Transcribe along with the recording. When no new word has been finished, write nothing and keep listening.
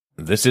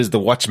This is the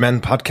Watchmen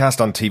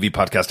podcast on TV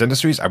Podcast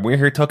Industries, and we're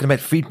here talking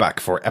about feedback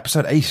for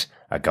episode 8,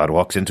 A God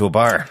Walks Into a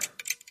Bar.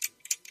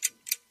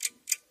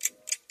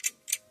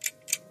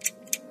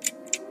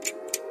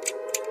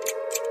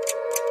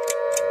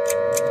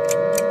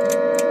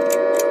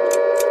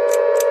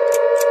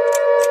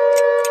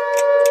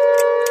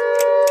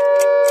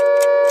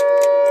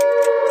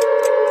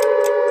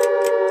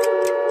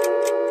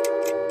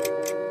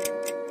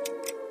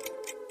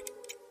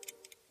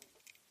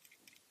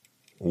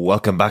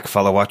 Welcome back,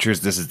 fellow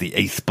watchers. This is the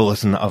 8th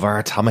bulletin of our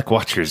Atomic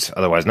Watchers,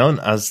 otherwise known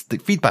as the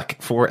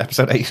feedback for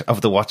episode 8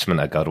 of The Watchmen,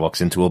 A God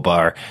Walks Into a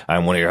Bar.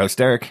 I'm one of your hosts,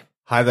 Derek.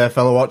 Hi there,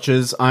 fellow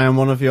watchers. I am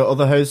one of your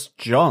other hosts,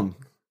 John.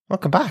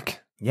 Welcome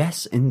back.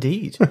 Yes,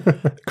 indeed.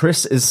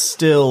 Chris is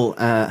still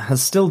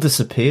has still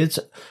disappeared,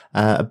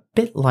 a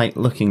bit like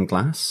Looking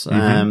Glass.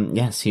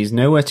 Yes, he's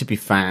nowhere to be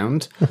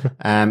found.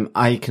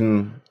 I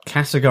can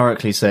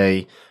categorically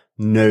say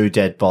no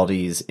dead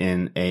bodies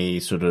in a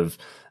sort of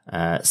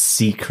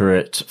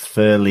secret,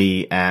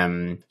 fairly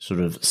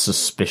sort of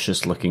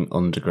suspicious-looking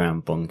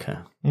underground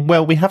bunker.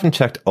 Well, we haven't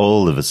checked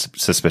all of his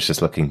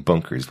suspicious-looking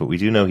bunkers, but we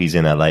do know he's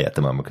in LA at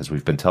the moment because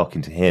we've been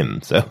talking to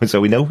him, so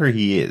we know where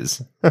he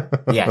is.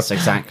 Yes,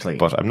 exactly.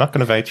 But I'm not going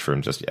to vouch for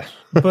him just yet.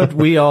 But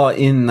we are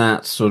in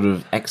that sort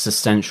of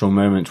existential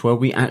moment where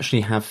we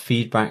actually have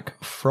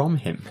feedback from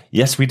him.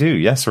 Yes, we do.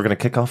 Yes, we're going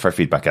to kick off our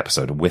feedback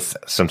episode with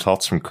some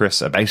thoughts from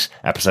Chris about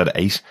episode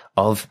 8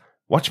 of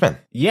Watchmen.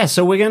 Yeah,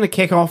 so we're going to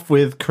kick off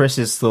with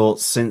Chris's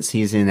thoughts since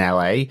he's in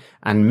LA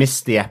and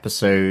missed the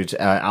episode,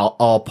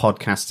 our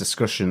podcast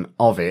discussion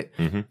of it.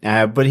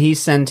 But he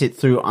sent it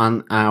through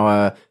on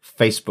our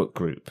Facebook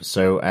group.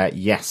 So,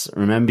 yes,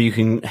 remember you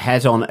can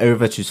head on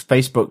over to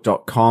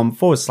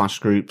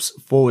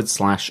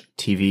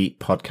facebook.com/groups/TV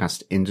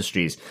podcast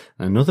industries.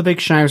 And another big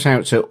shout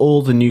out to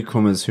all the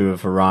newcomers who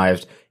have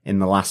arrived in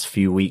the last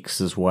few weeks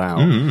as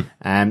well.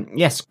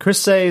 Yes, Chris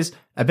says,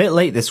 a bit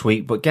late this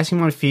week, but getting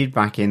my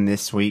feedback in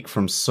this week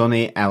from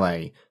sunny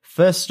LA.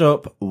 First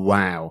up,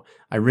 wow.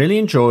 I really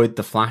enjoyed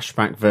the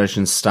flashback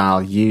version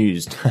style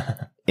used.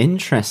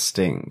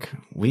 Interesting.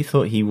 We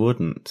thought he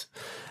wouldn't.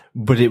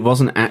 But it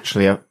wasn't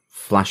actually a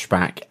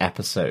flashback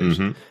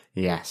episode.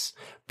 Yes.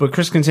 But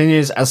Chris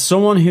continues, as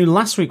someone who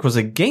last week was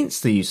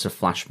against the use of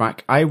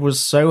flashback, I was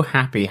so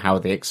happy how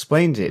they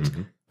explained it.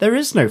 There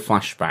is no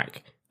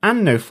flashback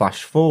and no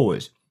flash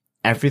forward.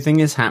 Everything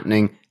is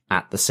happening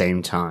at the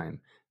same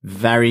time.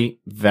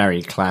 Very,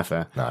 very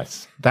clever.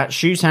 Nice. That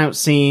shootout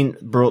scene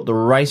brought the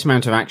right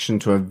amount of action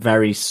to a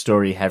very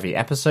story-heavy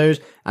episode,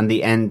 and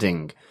the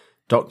ending.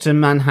 Dr.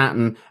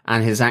 Manhattan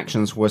and his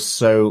actions were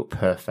so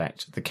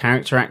perfect. The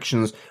character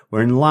actions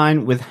were in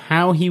line with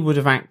how he would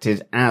have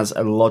acted as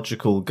a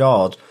logical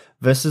god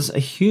versus a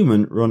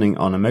human running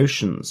on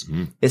emotions.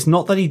 It's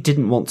not that he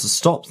didn't want to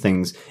stop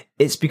things,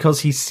 it's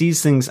because he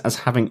sees things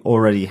as having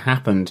already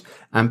happened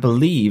and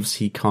believes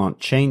he can't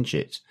change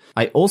it.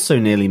 I also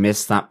nearly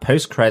missed that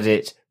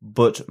post-credit,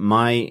 but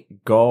my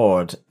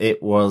god,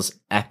 it was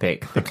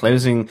epic. The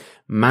closing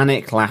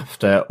manic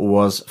laughter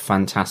was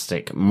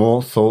fantastic.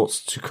 More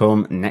thoughts to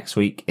come next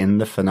week in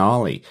the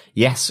finale.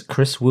 Yes,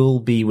 Chris will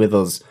be with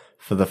us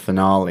for the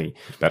finale.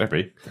 Better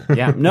be.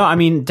 Yeah, no, I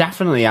mean,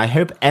 definitely. I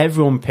hope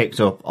everyone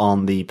picked up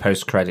on the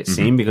post-credit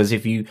scene, because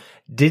if you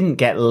didn't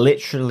get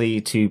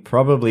literally to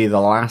probably the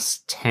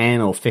last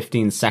 10 or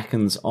 15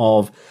 seconds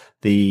of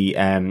the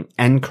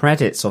end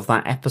credits of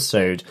that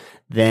episode,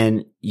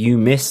 then you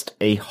missed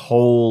a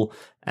whole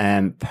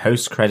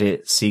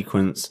post-credit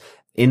sequence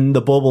in the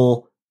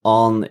bubble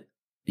on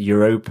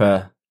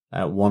Europa,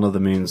 one of the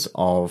moons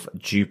of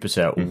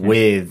Jupiter,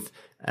 with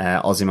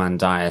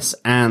Ozymandias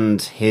and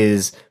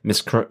his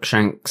Miss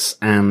Crookshanks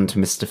and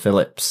Mr.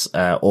 Phillips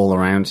all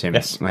around him.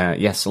 Yes.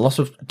 Yes, a lot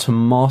of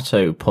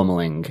tomato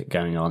pummeling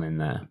going on in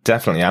there.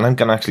 Definitely, and I'm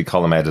going to actually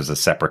call him out as a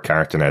separate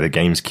character now. The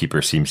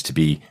Gameskeeper seems to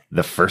be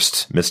the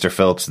first Mr.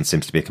 Phillips and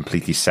seems to be a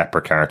completely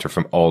separate character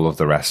from all of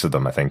the rest of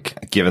them, I think.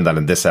 Given that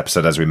in this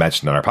episode, as we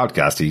mentioned on our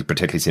podcast, he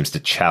particularly seems to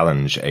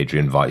challenge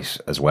Adrian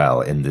Veidt as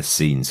well in this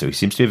scene. So he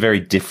seems to be a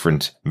very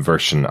different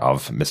version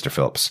of Mr.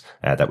 Phillips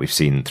that we've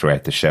seen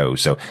throughout the show.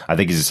 So I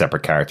think he's a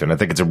separate character, and I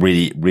think it's a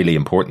really, really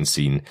important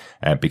scene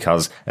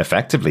because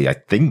effectively, I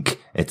think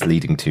it's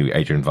leading to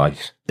Adrian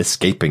Veidt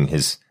escaping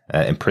his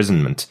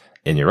imprisonment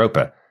in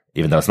Europa.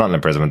 Even though it's not an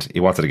imprisonment,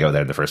 he wanted to go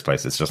there in the first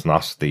place. It's just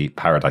not the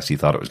paradise he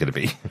thought it was going to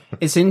be.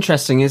 It's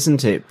interesting,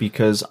 isn't it?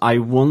 Because I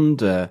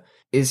wonder,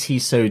 is he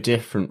so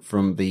different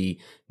from the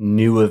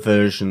newer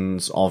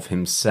versions of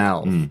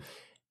himself?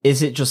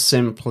 Is it just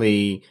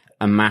simply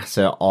a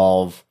matter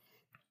of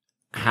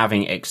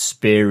having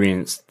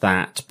experienced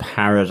that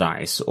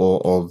paradise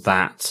or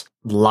that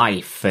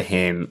life for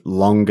him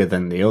longer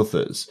than the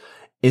others?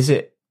 Is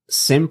it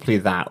simply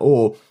that?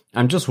 Or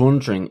I'm just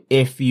wondering,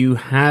 if you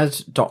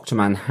had Dr.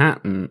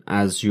 Manhattan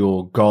as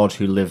your god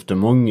who lived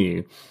among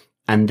you,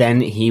 and then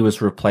he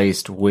was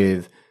replaced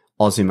with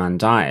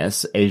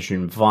Ozymandias,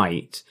 Adrian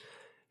Veidt,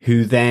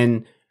 who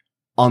then,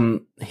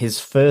 on his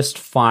first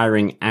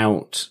firing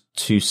out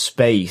to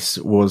space,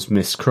 was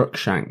Miss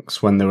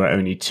Crookshanks when there were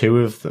only two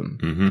of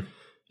them.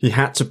 he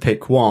had to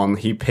pick one.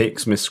 He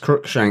picks Miss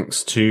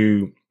Crookshanks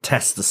to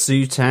test the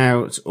suit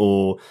out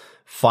or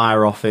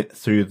fire off it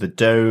through the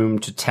dome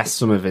to test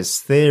some of his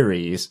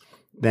theories,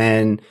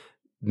 then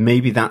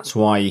maybe that's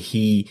why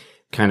he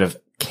kind of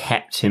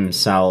kept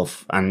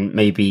himself and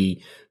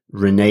maybe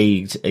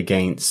reneged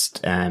against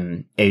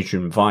Adrian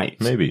Veidt.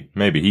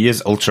 Maybe. He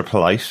is ultra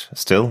polite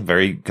still,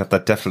 got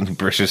that definitely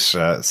British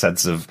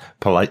sense of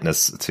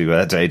politeness to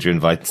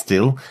Adrian Veidt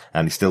still,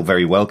 and he's still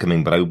very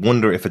welcoming, but I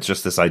wonder if it's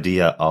just this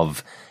idea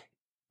of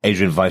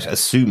Adrian Veidt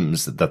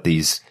assumes that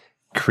these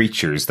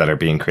creatures that are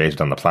being created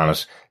on the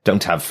planet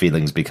don't have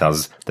feelings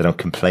because they don't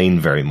complain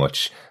very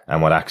much.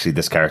 And what actually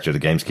this character, the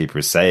Gameskeeper,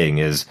 is saying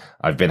is,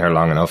 I've been here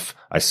long enough,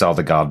 I saw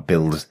the god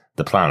build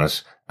the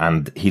planet,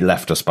 and he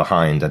left us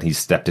behind, and he's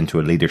stepped into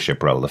a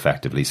leadership role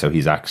effectively. So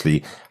he's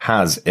actually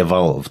has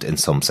evolved in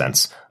some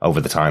sense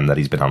over the time that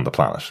he's been on the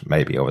planet,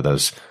 maybe over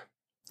those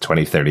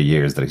 20, 30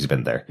 years that he's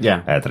been there.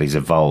 Yeah. That he's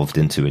evolved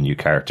into a new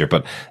character.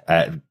 But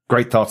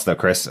great thoughts though,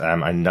 Chris.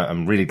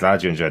 I'm really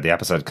glad you enjoyed the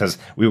episode, because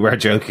we were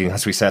joking,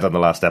 as we said on the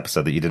last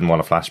episode, that you didn't want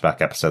a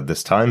flashback episode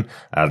this time,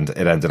 and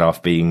it ended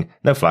off being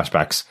no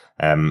flashbacks.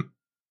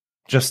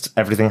 Just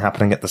everything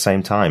happening at the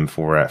same time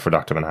for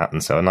Dr.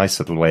 Manhattan. So a nice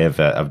little way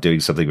of doing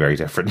something very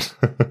different.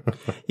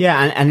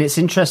 Yeah. And it's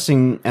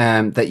interesting,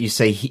 that you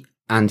say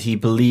he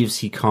believes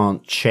he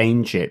can't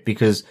change it,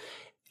 because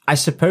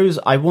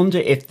I wonder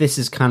if this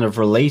is kind of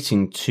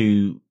relating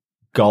to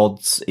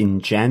gods in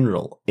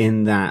general,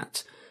 in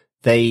that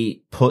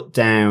they put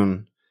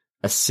down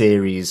a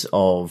series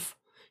of,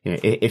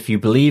 if you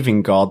believe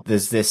in God,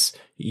 there's this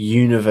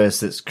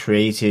universe that's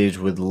created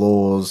with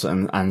laws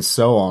and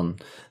so on,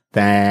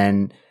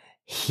 then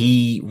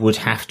he would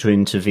have to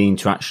intervene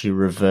to actually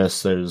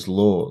reverse those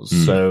laws.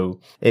 So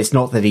it's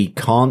not that he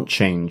can't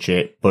change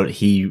it, but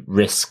he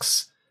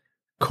risks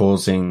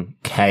causing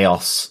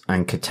chaos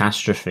and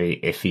catastrophe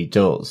if he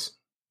does.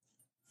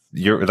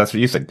 That's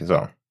what you think as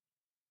well?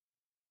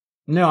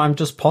 No, I'm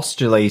just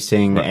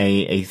postulating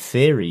a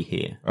theory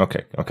here.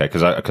 Okay.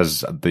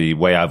 Because the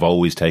way I've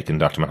always taken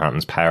Dr.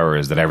 Manhattan's power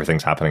is that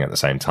everything's happening at the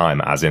same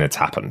time, as in it's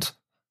happened.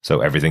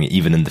 So everything,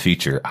 even in the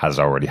future, has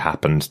already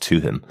happened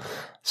to him.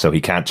 So he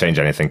can't change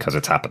anything because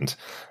it's happened.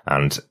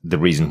 And the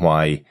reason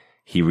why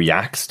he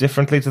reacts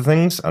differently to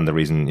things, and the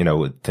reason,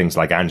 things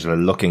like Angela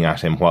looking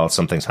at him while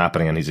something's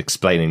happening and he's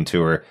explaining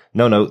to her,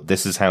 no,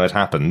 this is how it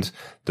happened.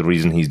 The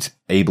reason he's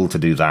able to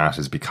do that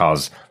is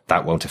because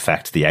that won't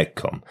affect the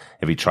outcome.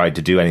 If he tried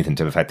to do anything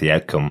to affect the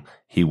outcome,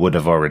 he would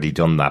have already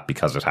done that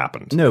because it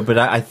happened. No, but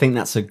I think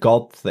that's a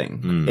God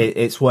thing.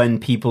 It's when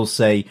people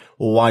say,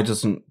 well, why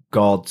doesn't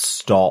God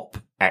stop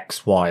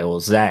X, Y, or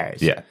Z?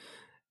 Yeah.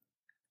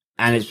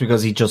 And it's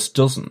because he just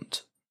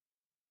doesn't.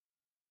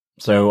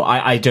 So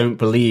I don't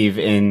believe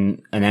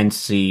in an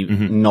entity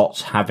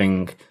not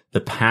having the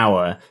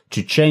power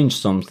to change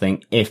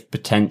something if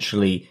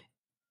potentially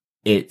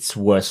it's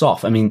worse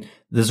off. I mean,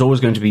 there's always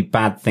going to be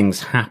bad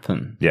things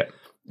happen. Yeah.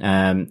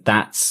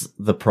 That's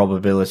the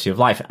probability of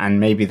life.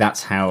 And maybe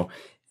that's how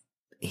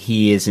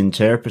he is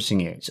interpreting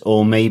it.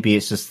 Or maybe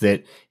it's just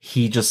that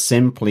he just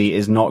simply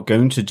is not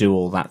going to do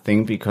all that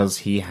thing because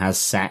he has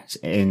set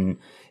in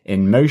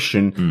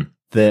motion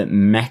the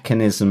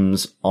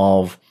mechanisms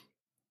of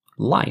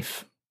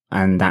life,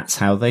 and that's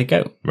how they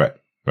go. Right.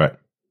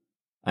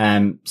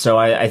 So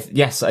I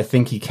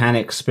think he can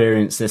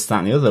experience this, that,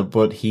 and the other,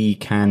 but he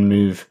can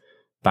move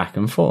back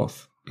and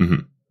forth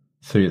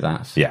through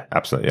that. Yeah,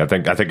 absolutely. I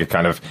think it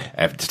kind of,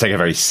 to take a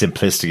very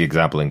simplistic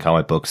example in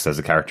comic books, there's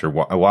a character,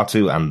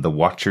 Uatu, and the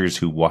Watchers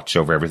who watch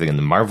over everything in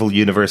the Marvel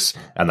universe,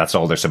 and that's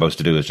all they're supposed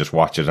to do is just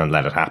watch it and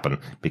let it happen,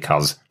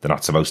 because they're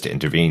not supposed to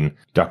intervene.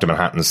 Dr.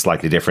 Manhattan's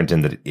slightly different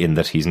in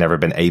that he's never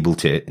been able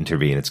to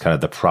intervene. It's kind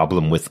of the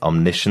problem with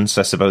omniscience,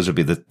 I suppose, would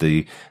be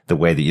the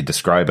way that you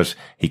describe it.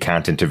 He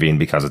can't intervene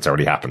because it's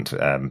already happened.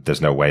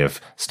 There's no way of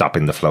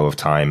stopping the flow of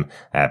time,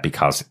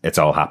 because it's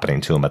all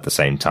happening to him at the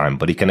same time.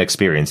 But he can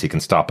can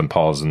stop and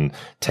pause and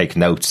take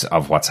notes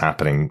of what's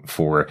happening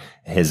for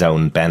his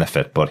own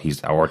benefit,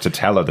 or to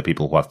tell other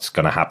people what's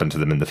going to happen to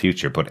them in the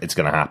future, but it's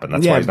going to happen.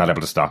 That's why he's not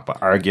able to stop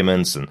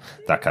arguments and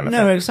that kind of thing.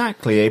 No,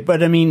 exactly.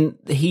 But I mean,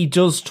 he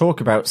does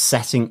talk about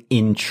setting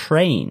in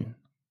train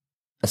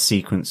a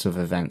sequence of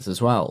events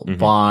as well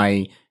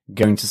by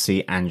going to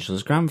see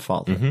Angela's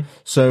grandfather.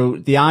 So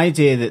the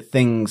idea that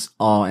things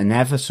are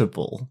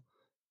inevitable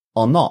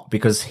or not,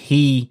 because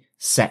he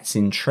sets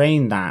in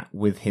train that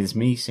with his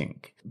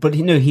meeting. But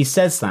he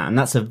says that, and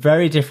that's a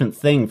very different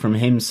thing from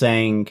him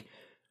saying,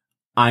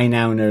 I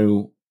now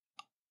know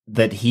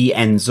that he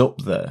ends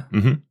up there.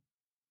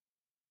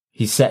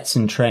 He sets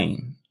in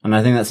train. And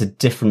I think that's a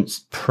different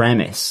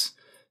premise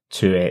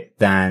to it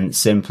than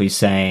simply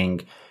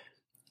saying,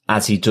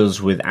 as he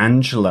does with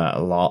Angela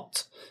a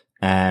lot,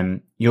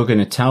 you're going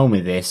to tell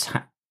me this.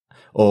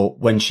 Or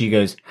when she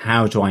goes,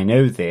 how do I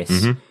know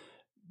this?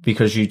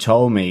 Because you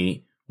told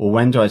me. Well,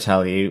 when do I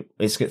tell you?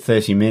 It's got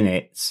 30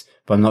 minutes,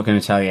 but I'm not going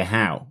to tell you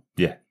how.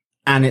 Yeah.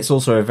 And it's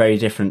also a very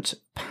different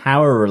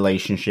power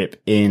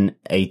relationship in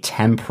a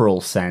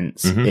temporal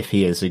sense if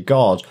he is a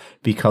god,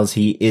 because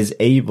he is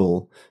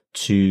able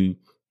to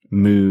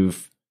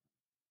move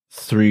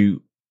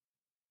through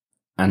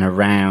and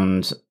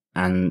around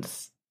and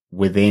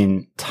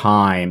within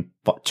time,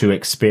 but to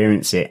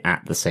experience it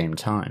at the same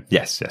time.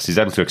 Yes, he's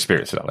able to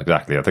experience it all.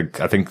 Exactly.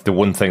 I think the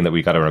one thing that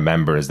we got to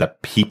remember is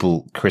that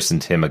people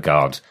christened him a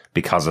god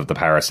because of the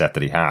power set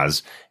that he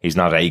has. He's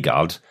not a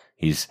god.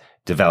 He's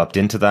developed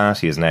into that.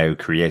 He has now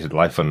created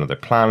life on another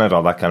planet,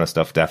 all that kind of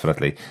stuff,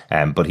 definitely.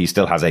 But he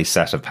still has a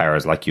set of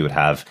powers like you would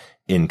have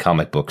in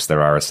comic books.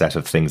 There are a set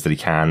of things that he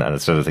can and a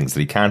set of things that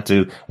he can't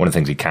do. One of the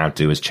things he can't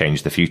do is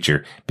change the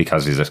future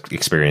because he's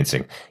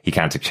experiencing. He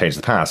can't change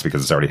the past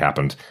because it's already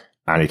happened.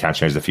 And he can't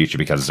change the future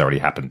because it's already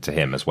happened to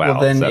him as well.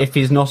 Well, then if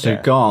he's not a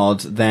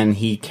god, then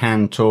he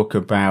can talk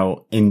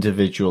about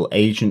individual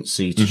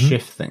agency to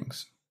shift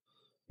things.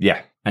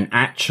 Yeah. And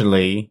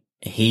actually,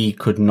 he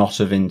could not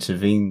have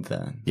intervened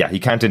then. Yeah, he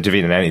can't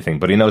intervene in anything,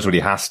 but he knows what he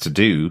has to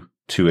do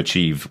to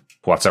achieve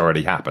what's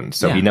already happened.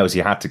 So he knows he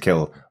had to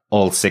kill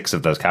all 6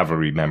 of those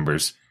cavalry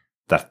members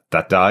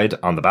that died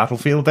on the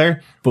battlefield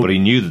there. But he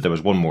knew that there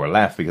was one more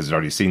left because he'd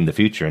already seen the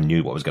future and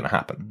knew what was going to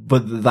happen.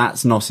 But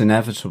that's not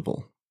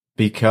inevitable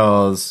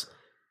because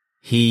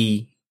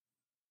he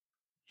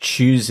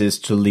chooses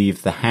to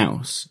leave the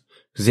house.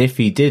 Because if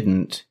he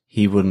didn't,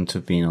 he wouldn't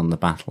have been on the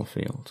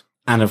battlefield.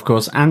 And of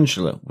course,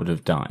 Angela would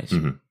have died.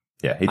 Mm-hmm.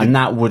 Yeah, and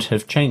that would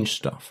have changed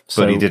stuff.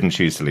 But he didn't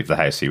choose to leave the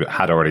house. He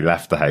had already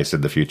left the house in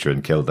the future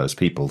and killed those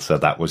people. So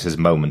that was his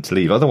moment to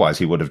leave. Otherwise,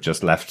 he would have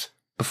just left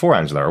before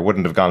Angela, or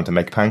wouldn't have gone to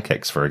make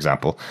pancakes, for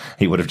example.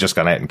 He would have just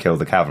gone out and killed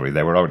the cavalry.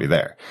 They were already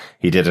there.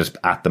 He did it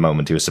at the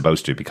moment he was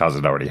supposed to because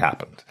it already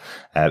happened.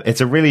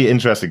 It's a really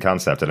interesting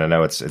concept, and I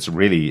know it's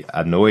really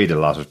annoyed a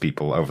lot of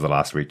people over the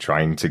last week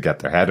trying to get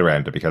their head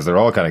around it because they're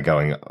all kind of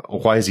going,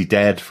 why is he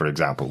dead, for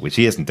example? Which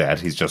he isn't dead.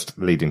 He's just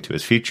leading to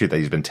his future, that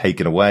he's been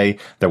taken away.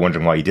 They're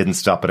wondering why he didn't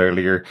stop it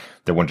earlier.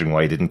 They're wondering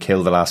why he didn't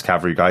kill the last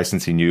cavalry guy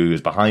since he knew he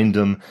was behind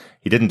him.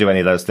 He didn't do any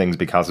of those things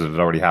because it had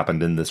already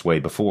happened in this way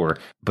before,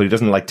 but he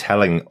doesn't like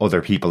telling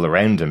other people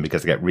around him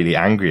because they get really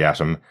angry at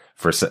him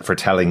for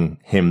telling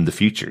him the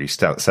future. He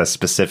says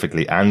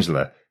specifically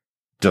Angela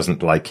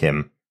doesn't like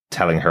him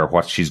telling her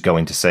what she's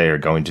going to say or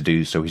going to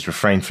do, so he's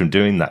refrained from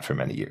doing that for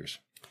many years.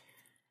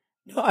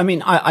 I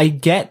mean, I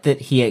get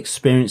that he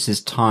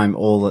experiences time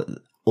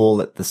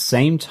all at the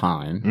same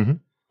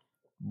time,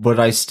 but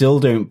I still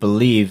don't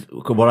believe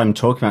what I'm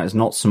talking about is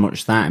not so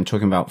much that. I'm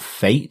talking about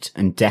fate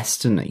and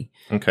destiny.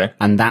 Okay.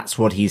 And that's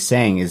what he's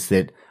saying, is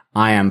that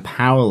I am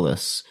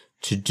powerless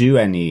to do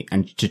any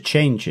and to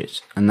change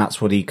it. And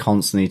that's what he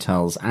constantly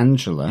tells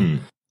Angela.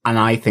 And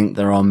I think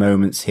there are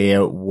moments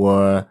here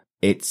where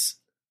it's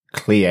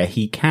clear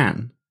he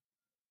can.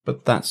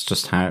 But that's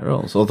just how it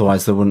rolls.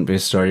 Otherwise, there wouldn't be a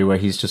story where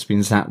he's just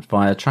been zapped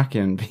by a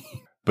Trachian beam.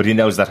 But he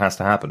knows that has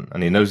to happen,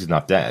 and he knows he's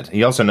not dead.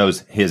 He also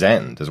knows his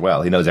end as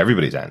well. He knows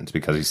everybody's end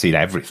because he's seen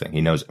everything. He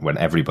knows when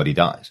everybody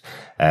dies.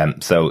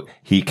 So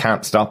he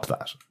can't stop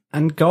that.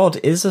 And God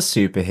is a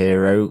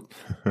superhero,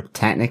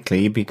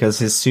 technically, because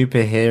his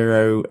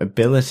superhero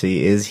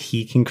ability is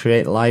he can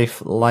create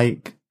life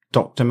like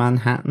Dr.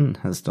 Manhattan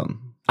has done.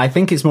 I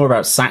think it's more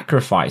about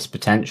sacrifice,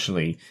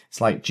 potentially.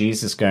 It's like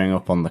Jesus going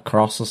up on the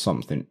cross or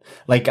something.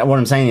 Like, what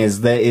I'm saying is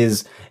there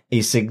is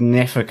a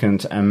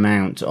significant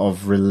amount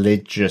of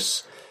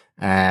religious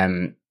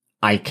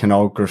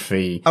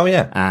iconography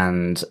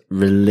and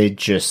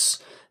religious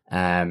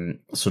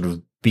sort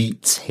of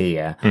beats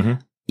here,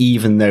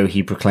 even though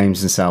he proclaims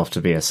himself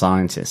to be a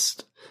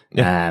scientist.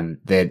 And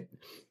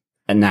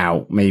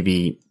now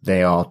maybe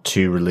they are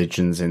two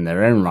religions in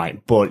their own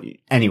right. But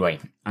anyway,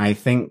 I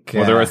think...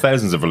 Well, there are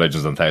thousands of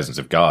religions and thousands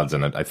of gods,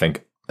 and I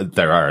think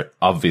there are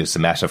obvious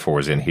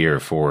metaphors in here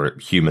for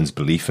humans'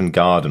 belief in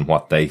God, and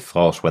what they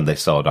thought when they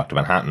saw Dr.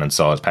 Manhattan and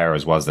saw his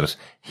powers was that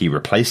he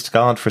replaced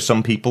God for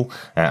some people.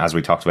 As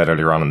we talked about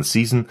earlier on in the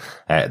season,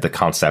 the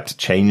concept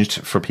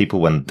changed for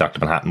people when Dr.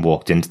 Manhattan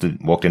walked into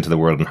the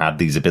world and had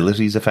these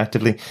abilities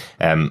effectively.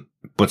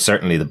 But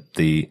certainly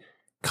the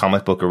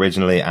comic book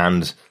originally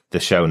and the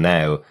show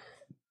now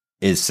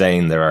is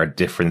saying there are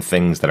different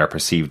things that are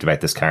perceived about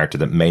this character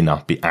that may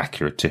not be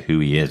accurate to who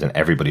he is, and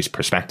everybody's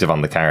perspective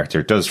on the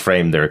character does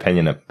frame their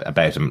opinion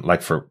about him.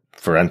 Like, for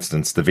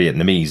instance, the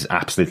Vietnamese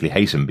absolutely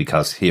hate him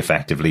because he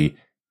effectively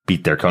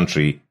beat their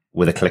country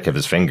with a click of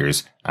his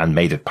fingers and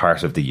made it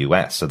part of the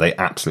US. So they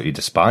absolutely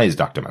despise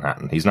Dr.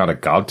 Manhattan. He's not a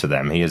god to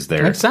them. He is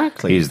their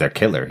He is their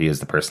killer. He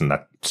is the person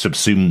that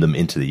subsumed them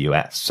into the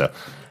US. So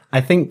I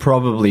think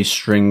probably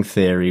string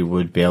theory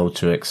would be able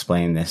to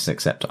explain this,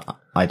 except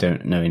I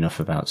don't know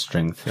enough about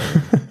string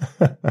theory.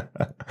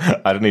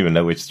 I don't even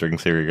know which string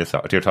theory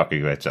you're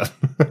talking about, John.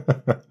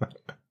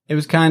 It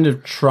was kind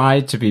of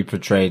tried to be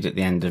portrayed at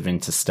the end of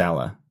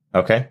Interstellar.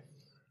 Okay.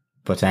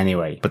 But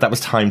anyway. But that was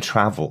time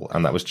travel,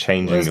 and that was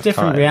changing of time. There's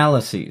different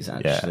realities,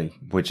 actually.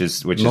 Yeah, which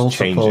is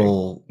changing.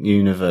 Multiple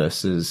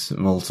universes,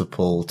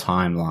 multiple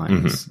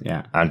timelines,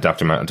 yeah. And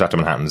Dr.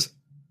 Manhattan's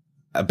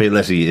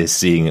ability is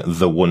seeing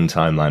the one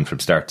timeline from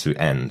start to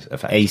end,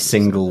 effectively. A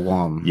single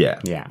one. Yeah.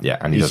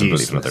 And he doesn't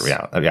believe in other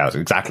reality. Yeah,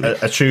 exactly.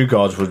 A true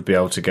god would be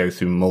able to go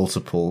through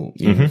multiple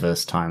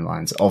universe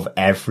timelines of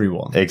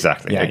everyone.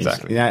 Exactly.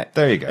 Yeah.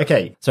 There you go.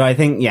 Okay. So I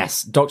think,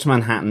 yes, Dr.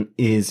 Manhattan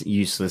is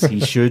useless. He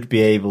should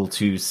be able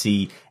to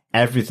see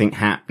everything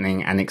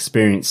happening and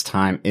experience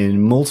time in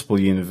multiple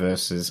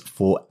universes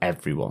for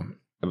everyone.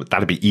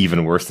 That'd be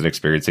even worse than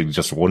experiencing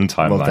just one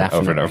timeline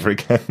over and over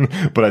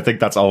again. But I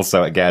think that's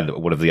also, again,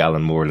 one of the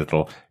Alan Moore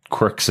little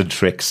quirks and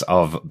tricks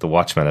of The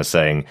Watchmen, is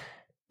saying,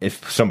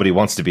 if somebody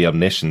wants to be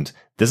omniscient,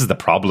 this is the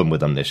problem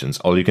with omniscience.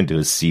 All you can do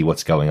is see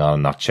what's going on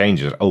and not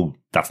change it. Oh,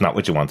 that's not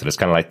what you wanted. It's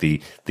kind of like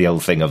the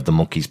old thing of the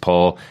monkey's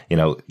paw. You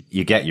know,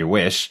 you get your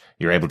wish,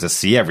 you're able to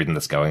see everything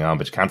that's going on,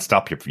 but you can't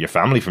stop your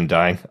family from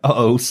dying.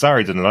 Oh,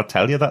 sorry, did I not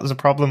tell you that was a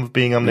problem of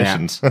being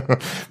omniscient? Yeah.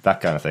 That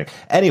kind of thing.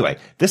 Anyway,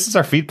 this is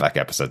our feedback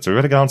episode. So we're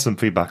going to get on some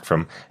feedback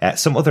from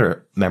some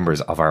other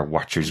members of our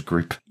Watchers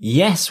group.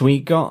 Yes,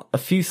 we got a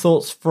few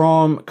thoughts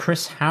from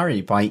Chris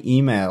Harry by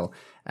email.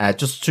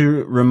 Just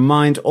to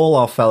remind all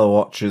our fellow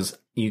watchers,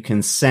 you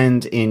can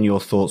send in your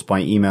thoughts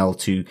by email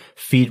to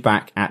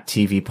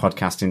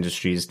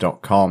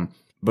feedback@tvpodcastindustries.com.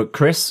 But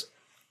Chris,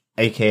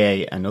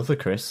 aka another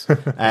Chris,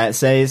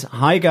 says,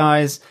 "Hi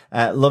guys,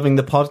 loving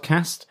the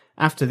podcast.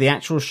 After the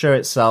actual show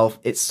itself,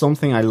 it's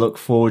something I look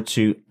forward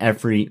to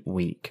every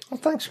week." Well,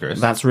 thanks, Chris.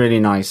 That's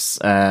really nice.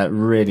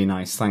 Really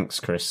nice.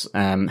 Thanks, Chris.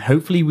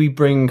 Hopefully we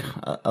bring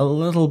a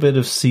little bit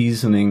of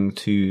seasoning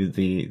to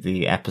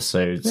the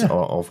episodes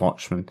of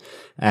Watchmen.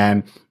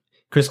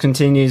 Chris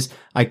continues,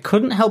 "I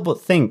couldn't help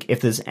but think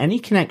if there's any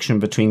connection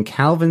between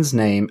Calvin's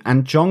name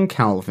and John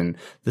Calvin,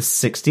 the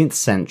 16th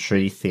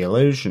century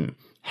theologian,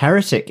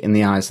 heretic in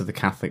the eyes of the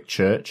Catholic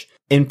Church.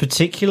 In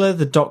particular,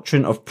 the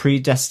doctrine of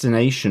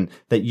predestination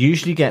that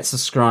usually gets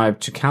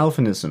ascribed to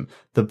Calvinism,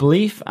 the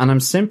belief, and I'm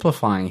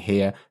simplifying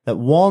here, that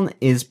one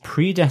is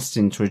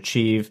predestined to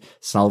achieve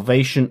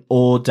salvation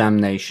or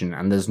damnation,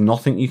 and there's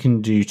nothing you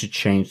can do to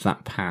change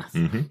that path.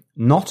 Mm-hmm.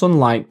 Not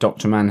unlike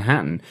Dr.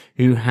 Manhattan,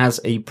 who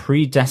has a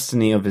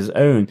predestiny of his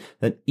own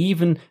that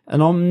even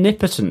an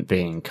omnipotent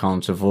being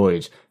can't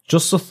avoid.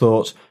 Just a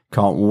thought.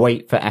 Can't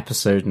wait for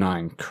episode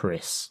 9,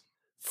 Chris."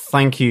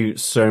 Thank you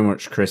so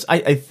much, Chris.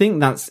 I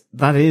think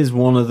that is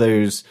one of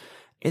those,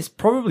 it's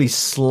probably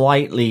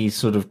slightly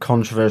sort of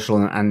controversial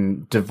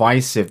and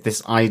divisive,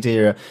 this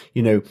idea,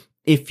 you know,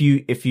 if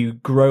you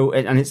grow,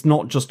 and it's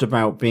not just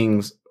about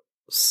being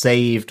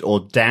saved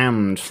or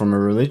damned from a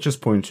religious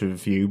point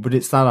of view, but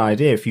it's that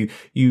idea. If you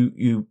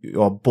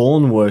are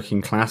born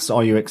working class,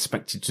 are you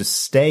expected to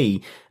stay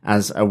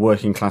as a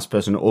working class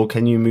person, or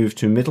can you move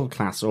to middle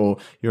class, or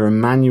you're a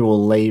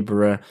manual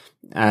laborer,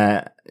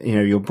 you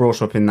know, you're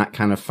brought up in that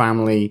kind of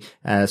family,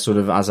 sort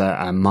of as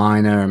a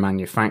miner, a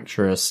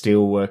manufacturer, a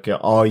steel worker.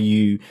 Are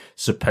you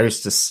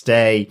supposed to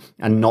stay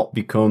and not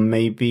become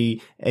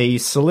maybe a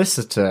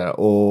solicitor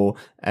or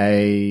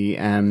a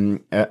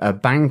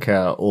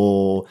banker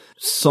or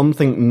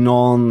something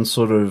non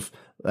sort of,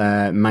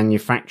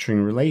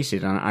 manufacturing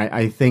related? And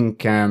I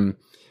think,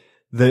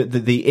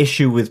 the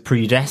issue with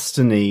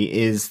predestiny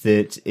is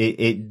that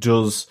it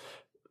does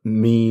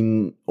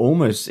mean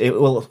almost,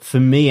 well, for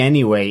me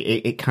anyway,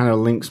 it kind of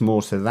links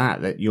more to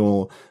that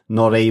you're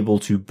not able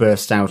to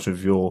burst out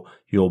of your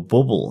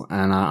bubble.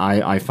 And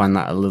I find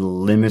that a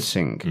little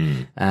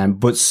limiting.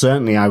 But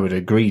certainly I would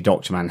agree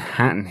Dr.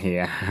 Manhattan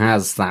here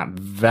has that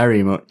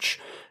very much,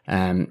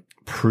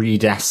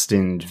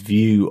 predestined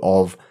view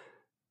of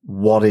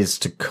what is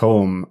to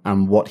come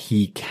and what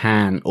he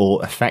can,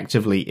 or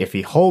effectively, if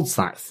he holds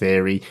that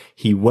theory,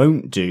 he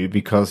won't do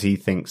because he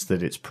thinks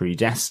that it's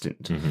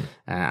predestined. Mm-hmm.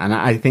 And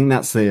I think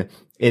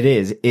it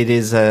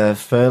is a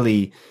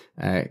fairly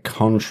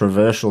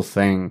controversial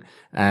thing.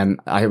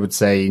 I would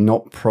say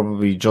not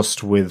probably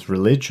just with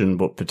religion,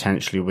 but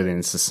potentially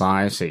within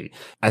society.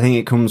 I think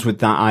it comes with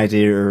that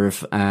idea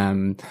of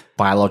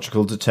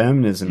biological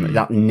determinism,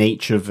 that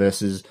nature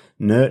versus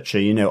nurture.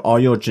 You know, are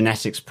your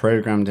genetics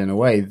programmed in a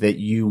way that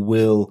you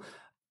will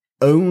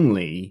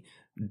only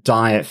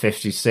die at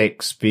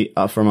 56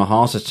 from a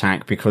heart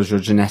attack because you're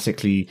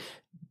genetically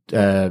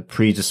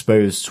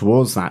predisposed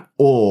towards that,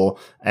 or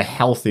a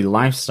healthy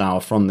lifestyle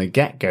from the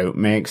get-go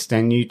may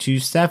extend you to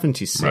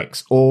 76,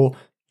 right, or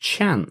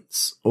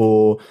chance,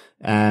 or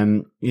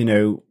you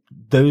know,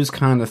 those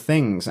kind of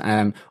things,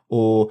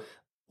 or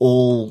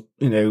all,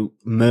 you know,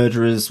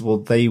 murderers, well,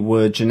 they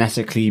were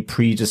genetically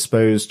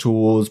predisposed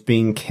towards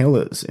being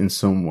killers in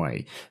some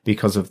way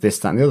because of this,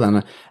 that, and the other.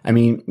 And I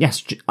mean,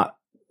 yes,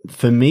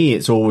 for me,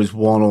 it's always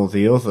one or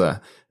the other.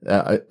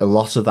 A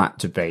lot of that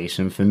debate,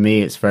 and for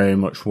me, it's very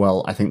much,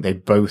 well, I think they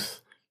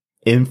both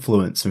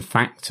influence and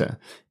factor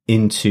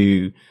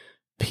into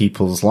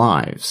people's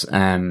lives.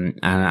 And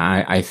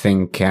I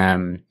think,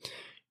 you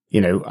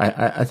know,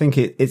 I think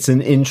it's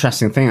an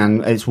interesting thing,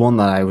 and it's one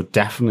that I would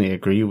definitely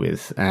agree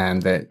with,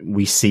 that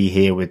we see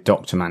here with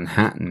Dr.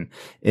 Manhattan,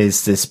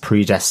 is this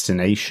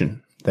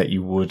predestination that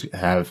you would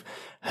have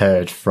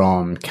heard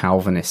from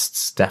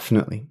Calvinists,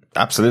 definitely.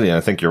 Absolutely, and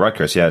I think you're right,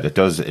 Chris. Yeah, it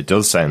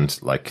does sound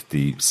like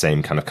the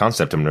same kind of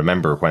concept. And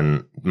remember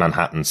when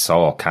Manhattan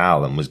saw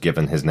Cal and was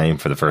given his name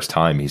for the first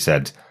time, he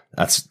said,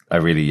 I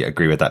really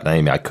agree with that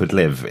name. I could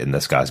live in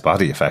this guy's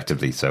body,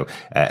 effectively. So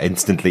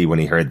instantly when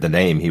he heard the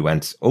name, he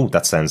went, oh,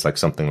 that sounds like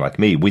something like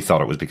me. We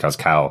thought it was because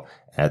Cal,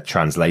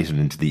 translated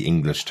into the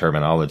English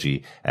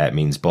terminology,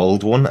 means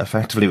bald one,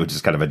 effectively, which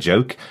is kind of a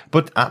joke.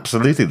 But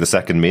absolutely the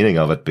second meaning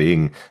of it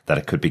being that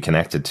it could be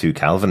connected to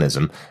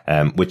Calvinism,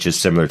 which is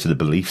similar to the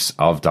beliefs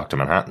of Dr.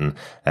 Manhattan.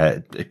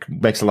 It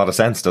makes a lot of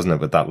sense, doesn't it,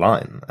 with that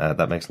line?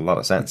 That makes a lot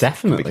of sense.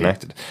 Definitely. It could be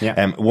connected.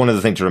 Yeah. One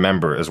other thing to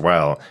remember as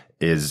well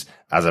is,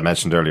 as I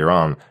mentioned earlier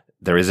on,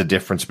 there is a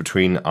difference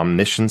between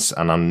omniscience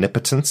and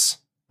omnipotence.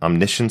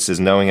 Omniscience is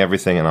knowing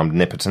everything, and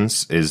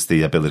omnipotence is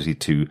the ability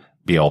to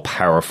be all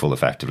powerful,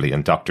 effectively.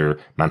 And Dr.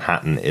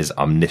 Manhattan is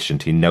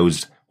omniscient. He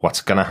knows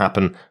what's going to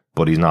happen,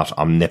 but he's not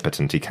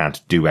omnipotent. He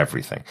can't do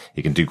everything.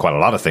 He can do quite a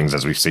lot of things,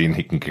 as we've seen.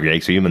 He can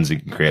create humans, he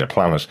can create a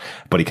planet,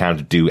 but he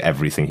can't do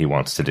everything he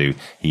wants to do.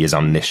 He is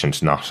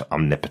omniscient, not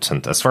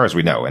omnipotent, as far as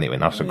we know, anyway,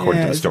 not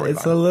according to the storyline.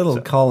 It's a little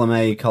column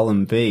A,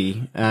 column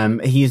B.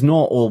 He's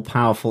not all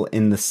powerful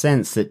in the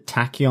sense that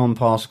tachyon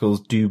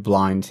particles do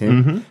blind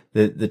him.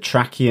 Mm-hmm. The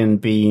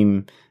trachyon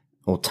beam,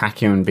 or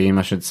tachyon beam,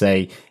 I should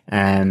say,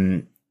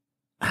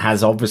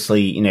 has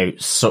obviously,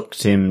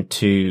 sucked him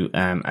to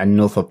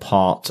another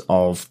part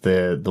of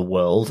the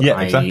world,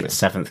 i.e. exactly.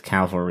 7th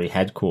Cavalry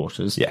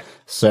headquarters. Yeah.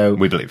 So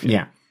we believe you.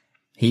 Yeah.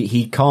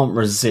 He can't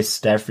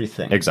resist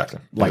everything.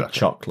 Exactly. Like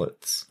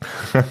chocolates.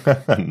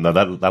 No,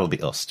 that'll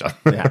be us, John.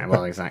 Yeah,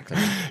 well, exactly.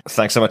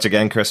 Thanks so much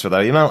again, Chris, for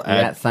that email.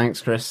 Yeah, thanks,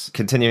 Chris.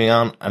 Continuing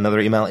on, another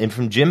email in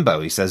from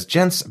Jimbo. He says,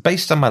 gents,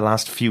 based on my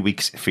last few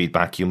weeks'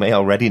 feedback, you may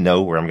already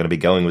know where I'm going to be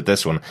going with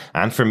this one.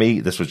 And for me,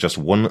 this was just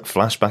one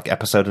flashback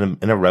episode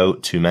in a row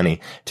too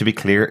many. To be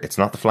clear, it's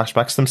not the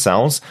flashbacks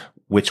themselves,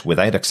 which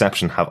without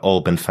exception have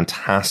all been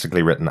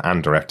fantastically written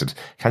and directed.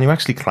 Can you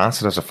actually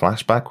class it as a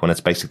flashback when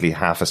it's basically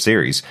half a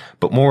series?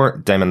 But more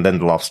Damon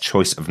Lindelof's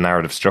choice of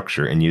narrative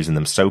structure in using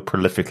them so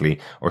prolifically,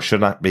 or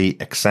should that be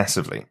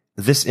excessively?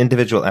 This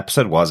individual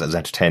episode was as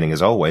entertaining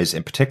as always,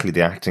 in particularly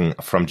the acting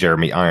from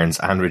Jeremy Irons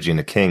and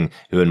Regina King,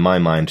 who in my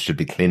mind should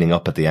be cleaning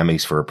up at the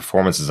Emmys for her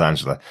performance as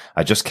Angela.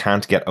 I just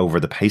can't get over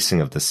the pacing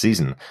of this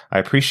season. I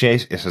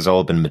appreciate it has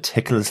all been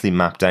meticulously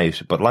mapped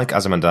out, but like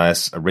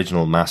Ozymandias'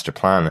 original master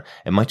plan,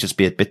 it might just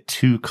be a bit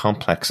too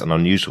complex and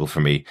unusual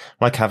for me,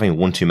 like having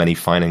one too many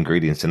fine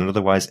ingredients in an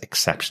otherwise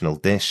exceptional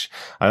dish.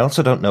 I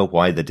also don't know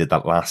why they did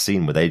that last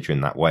scene with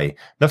Adrian that way.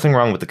 Nothing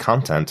wrong with the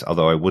content,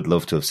 although I would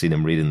love to have seen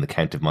him reading The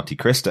Count of Monte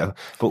Cristo.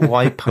 But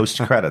why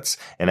post-credits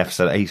in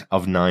episode 8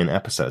 of 9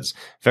 episodes?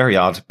 Very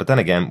odd, but then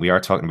again, we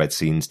are talking about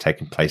scenes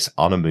taking place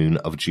on a moon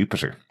of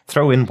Jupiter.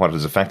 Throw in what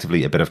is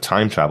effectively a bit of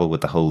time travel with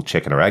the whole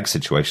chicken or egg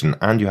situation,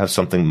 and you have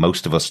something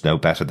most of us know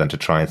better than to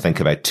try and think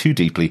about too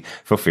deeply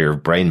for fear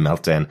of brain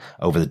meltdown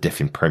over the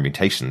different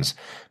permutations.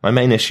 My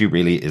main issue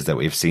really is that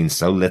we've seen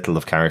so little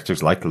of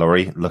characters like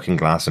Laurie, Looking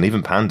Glass, and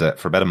even Panda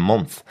for about a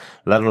month,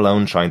 let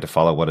alone trying to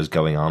follow what is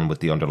going on with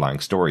the underlying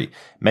story.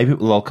 Maybe it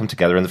will all come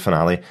together in the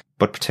finale,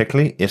 but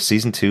particularly if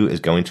season 2 is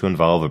going to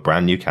involve a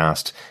brand new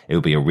cast, it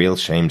would be a real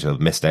shame to have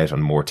missed out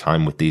on more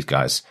time with these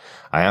guys.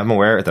 I am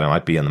aware that I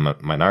might be in the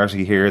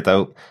minority here,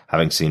 though,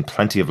 having seen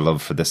plenty of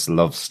love for this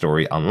love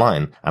story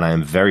online, and I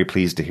am very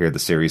pleased to hear the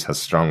series has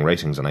strong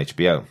ratings on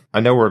HBO. I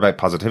know we're about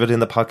positivity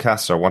in the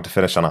podcast, so I want to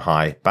finish on a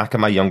high. Back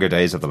in my younger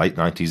days of the late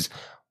 90s,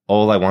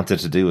 all I wanted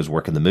to do was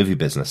work in the movie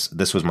business.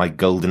 This was my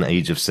golden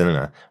age of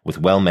cinema, with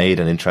well-made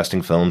and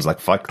interesting films like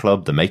Fight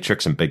Club, The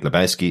Matrix, and Big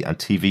Lebowski, and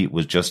TV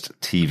was just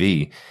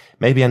TV.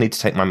 Maybe I need to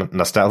take my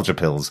nostalgia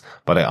pills,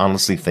 but I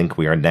honestly think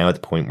we are now at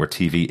the point where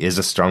TV is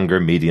a stronger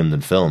medium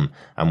than film,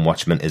 and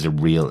Watchmen is a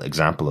real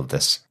example of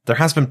this. There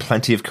has been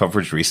plenty of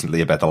coverage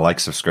recently about the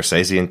likes of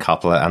Scorsese and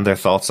Coppola and their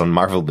thoughts on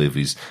Marvel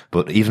movies,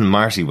 but even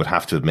Marty would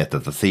have to admit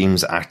that the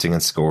themes, acting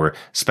and score,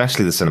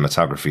 especially the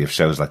cinematography of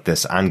shows like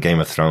this and Game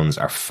of Thrones,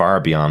 are far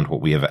beyond what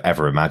we have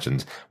ever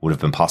imagined would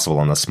have been possible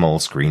on a small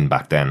screen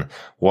back then.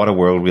 What a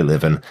world we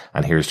live in,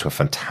 and here's to a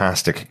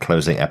fantastic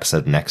closing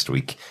episode next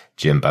week.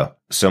 Jimbo.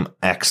 Some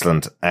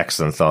excellent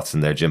thoughts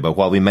in there, Jimbo.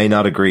 While we may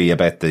not agree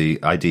about the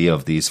idea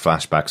of these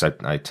flashbacks,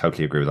 I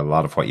totally agree with a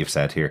lot of what you've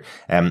said here.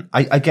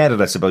 I get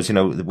it, I suppose.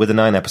 With a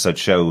 9-episode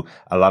show,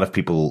 a lot of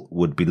people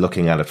would be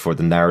looking at it for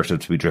the narrative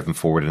to be driven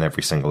forward in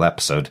every single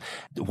episode.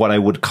 What I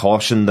would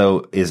caution,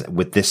 though, is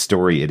with this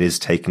story, it is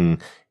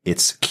taking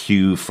its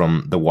cue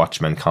from the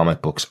Watchmen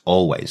comic books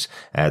always.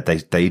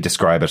 They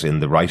describe it in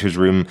the writer's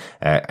room.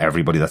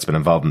 Everybody that's been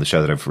involved in the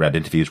show that I've read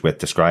interviews with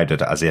described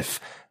it as if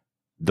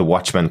the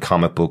Watchmen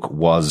comic book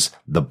was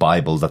the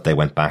Bible that they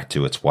went back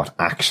to. It's what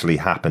actually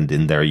happened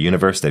in their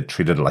universe. They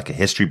treated it like a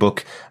history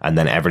book, and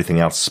then everything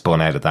else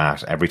spun out of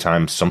that. Every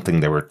time something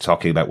they were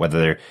talking about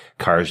whether their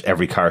cars,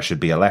 every car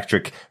should be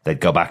electric, they'd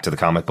go back to the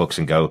comic books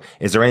and go,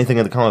 is there anything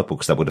in the comic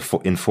books that would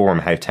inform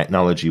how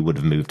technology would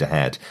have moved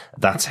ahead?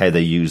 That's how they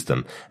used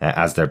them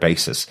as their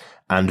basis.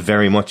 And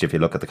very much, if you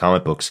look at the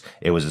comic books,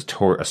 it was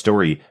a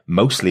story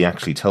mostly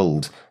actually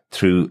told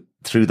through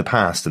through the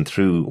past and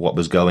through what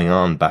was going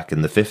on back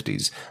in the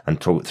 50s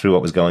and through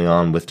what was going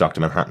on with Dr.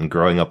 Manhattan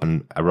growing up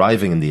and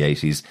arriving in the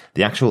 80s,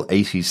 the actual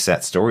 80s set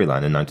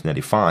storyline in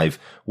 1985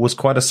 was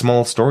quite a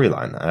small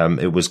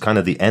storyline. It was kind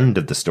of the end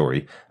of the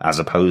story as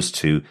opposed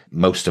to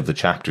most of the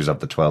chapters of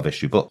the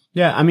 12-issue book.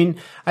 Yeah, I mean,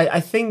 I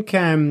think,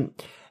 do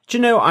you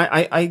know,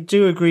 I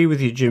do agree with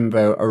you,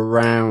 Jimbo,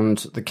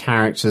 around the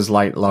characters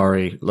like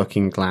Laurie,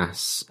 Looking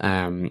Glass,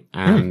 and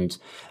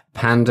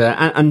Panda.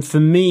 And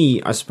for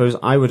me, I suppose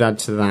I would add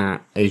to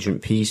that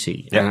Agent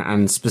PC. Yeah.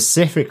 And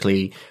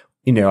specifically,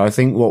 you know, I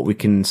think what we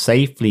can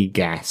safely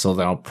guess,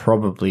 although I'll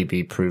probably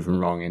be proven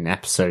wrong in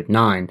episode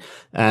 9,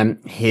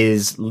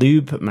 his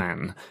lube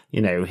man,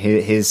 you know,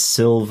 his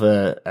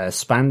silver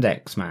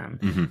spandex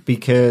man,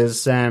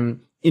 because,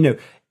 you know,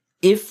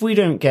 if we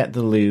don't get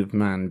the lube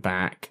man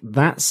back,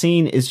 that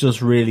scene is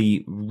just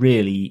really,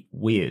 really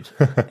weird.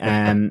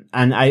 And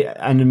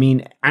I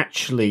mean,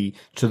 actually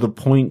to the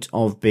point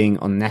of being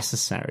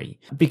unnecessary,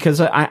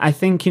 because I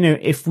think, you know,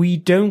 if we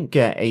don't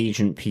get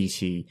Agent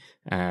PT,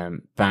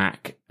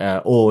 back,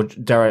 or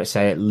dare I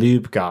say it,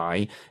 lube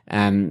guy,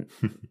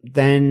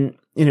 then,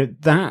 you know,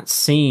 that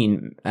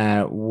scene,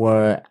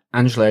 where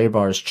Angela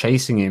Abar is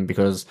chasing him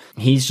because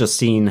he's just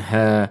seen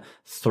her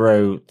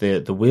throw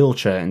the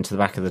wheelchair into the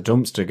back of the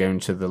dumpster going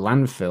to the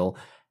landfill.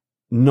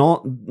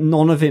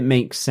 None of it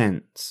makes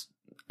sense.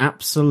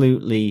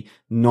 Absolutely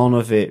none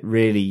of it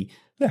really.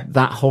 Yeah.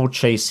 That whole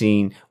chase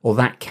scene or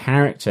that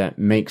character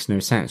makes no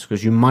sense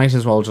because you might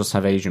as well just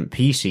have Agent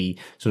PC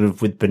sort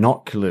of with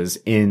binoculars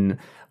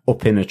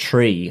up in a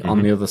tree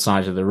on the other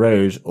side of the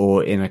road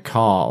or in a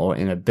car or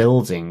in a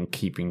building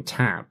keeping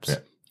tabs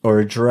or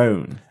a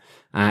drone.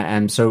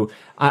 And so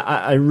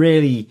I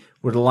really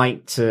would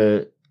like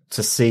to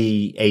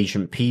see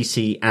Agent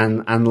PC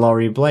and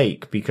Laurie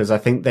Blake because I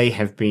think they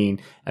have been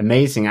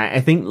amazing.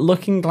 I think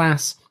Looking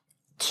Glass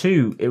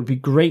too, it would be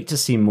great to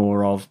see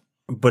more of,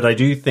 but I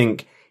do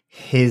think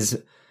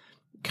his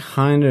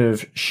kind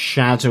of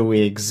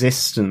shadowy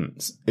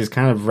existence is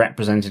kind of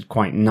represented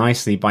quite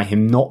nicely by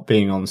him not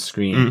being on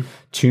screen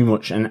too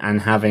much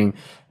and having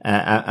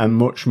a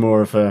much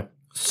more of a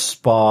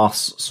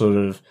sparse sort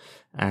of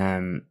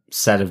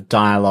set of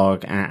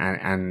dialogue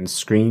and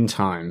screen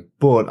time.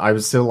 But I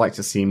would still like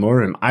to see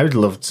more of him. I would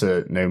love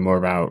to know more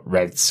about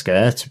Red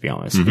Scare, to be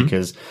honest,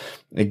 because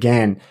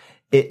again,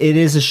 it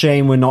is a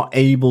shame we're not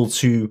able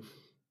to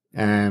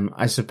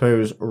I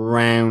suppose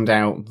round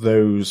out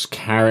those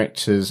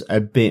characters a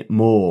bit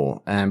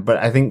more. But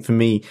I think for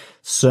me,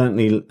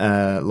 certainly,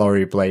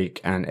 Laurie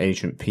Blake and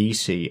Agent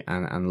PC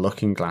and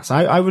Looking Glass,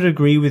 I would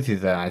agree with you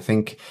there. I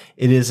think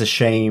it is a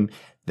shame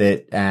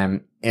that,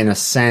 in a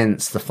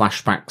sense, the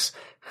flashbacks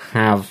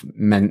have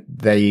meant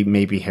they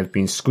maybe have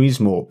been squeezed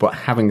more. But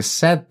having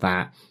said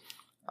that,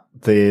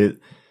 the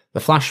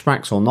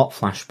flashbacks or not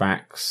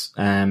flashbacks,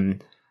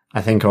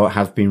 I think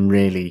have been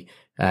really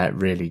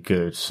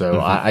good. So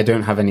I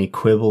don't have any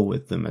quibble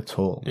with them at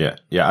all. Yeah.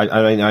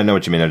 I know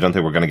what you mean. I don't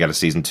think we're going to get a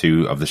season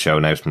 2 of the show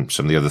now from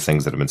some of the other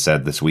things that have been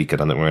said this week. I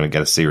don't think we're going to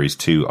get a series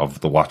 2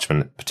 of The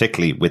Watchmen,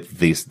 particularly with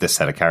this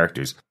set of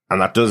characters. And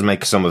that does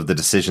make some of the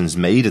decisions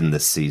made in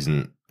this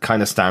season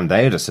kind of stand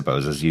out, I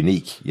suppose, as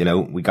unique. You know,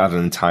 we got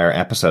an entire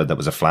episode that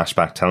was a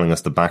flashback telling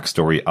us the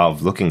backstory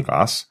of Looking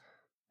Glass.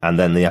 And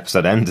then the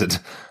episode ended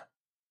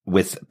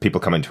with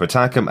people coming to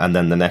attack him, and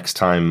then the next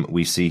time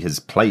we see his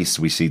place,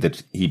 we see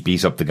that he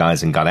beat up the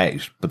guys and got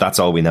out. But that's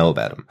all we know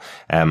about him.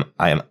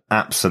 I am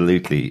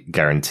absolutely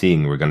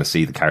guaranteeing we're going to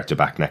see the character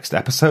back next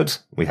episode.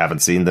 We haven't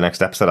seen the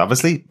next episode,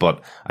 obviously,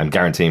 but I'm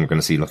guaranteeing we're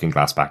going to see Looking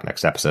Glass back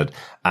next episode,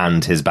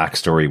 and his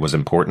backstory was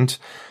important.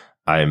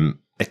 I'm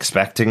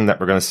expecting that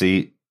we're going to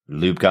see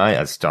Lube Guy,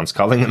 as John's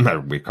calling him, or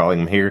we're calling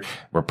him here.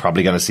 We're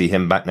probably going to see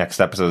him back next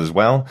episode as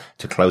well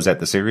to close out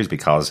the series,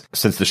 because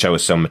since the show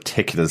is so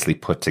meticulously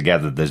put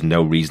together, there's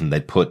no reason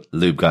they'd put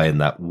Lube Guy in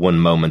that one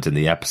moment in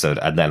the episode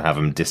and then have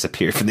him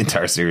disappear for the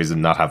entire series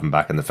and not have him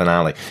back in the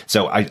finale.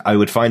 So I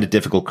would find it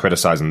difficult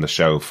criticizing the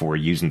show for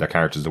using their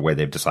characters the way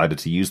they've decided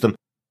to use them.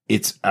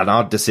 It's an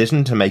odd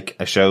decision to make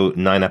a show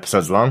 9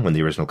 episodes long when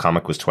the original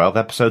comic was 12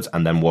 episodes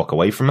and then walk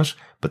away from it.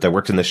 But they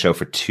worked in the show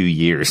for 2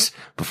 years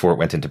before it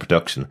went into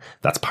production.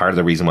 That's part of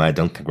the reason why I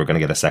don't think we're going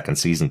to get a second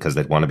season, because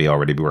they'd want to be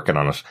already working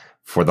on it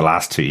for the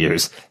last 2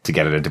 years to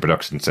get it into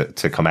production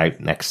to come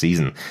out next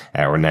season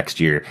or next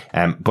year.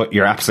 But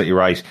you're absolutely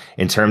right.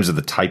 In terms of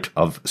the type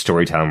of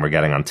storytelling we're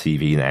getting on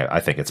TV now, I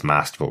think it's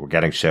masterful. We're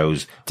getting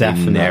shows we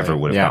never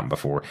would have gotten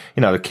before.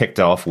 You know, they kicked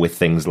off with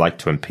things like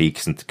Twin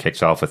Peaks and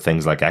kicked off with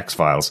things like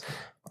X-Files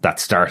that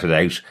started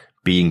out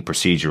being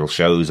procedural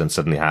shows and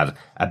suddenly had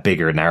a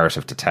bigger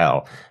narrative to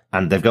tell.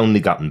 And they've only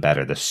gotten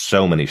better. There's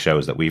so many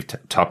shows that we've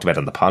talked about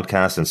on the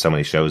podcast and so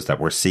many shows that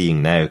we're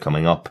seeing now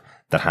coming up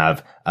that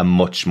have a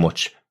much,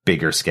 much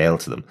bigger scale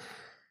to them.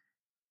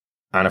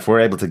 And if we're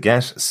able to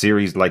get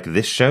series like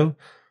this show,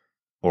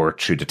 or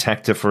True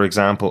Detective, for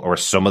example, or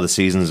some of the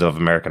seasons of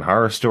American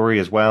Horror Story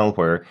as well,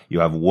 where you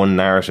have one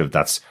narrative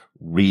that's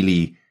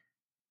really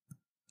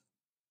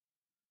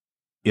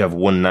you have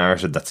one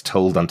narrative that's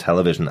told on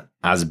television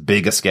as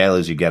big a scale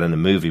as you get in a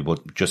movie,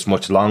 but just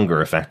much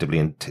longer effectively,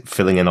 and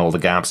filling in all the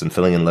gaps and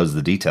filling in loads of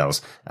the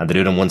details. And they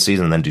do it in one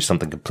season and then do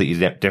something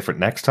completely different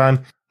next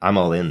time. I'm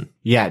all in.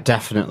 Yeah,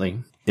 definitely.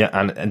 Yeah,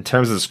 and in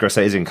terms of the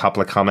Scorsese and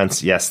Coppola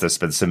comments, yes, there's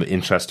been some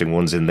interesting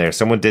ones in there.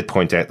 Someone did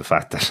point out the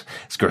fact that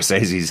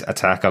Scorsese's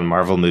attack on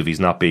Marvel movies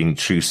not being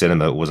true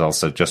cinema was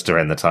also just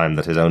around the time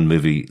that his own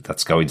movie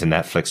that's going to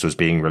Netflix was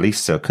being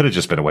released. So it could have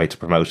just been a way to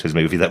promote his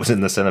movie that was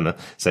in the cinema,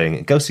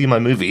 saying, go see my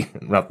movie,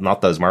 not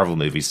those Marvel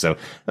movies. So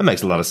that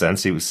makes a lot of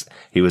sense. He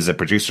was a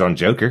producer on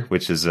Joker,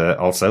 which is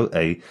also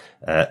a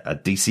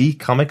DC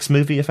Comics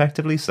movie,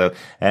 effectively. So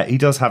he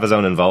does have his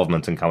own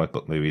involvement in comic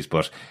book movies,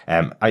 but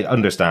I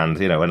understand,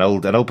 an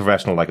old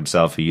professional like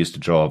himself who used to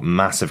draw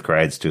massive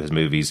crowds to his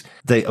movies,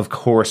 they of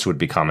course would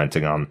be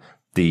commenting on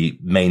the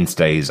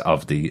mainstays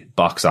of the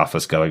box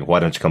office, going, why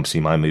don't you come see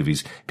my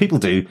movies? People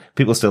do.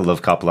 People still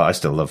love Coppola. I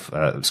still love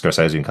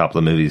Scorsese and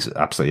Coppola movies.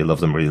 Absolutely love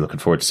them. Really looking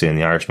forward to seeing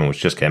The Irishman, which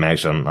just came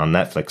out on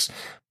Netflix.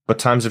 But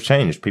times have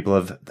changed.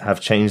 People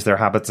have changed their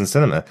habits in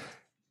cinema.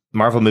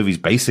 Marvel movies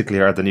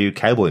basically are the new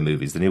cowboy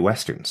movies, the new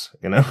westerns,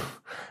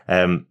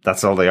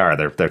 that's all they are.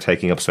 They're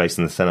taking up space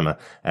in the cinema,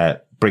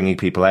 bringing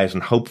people out,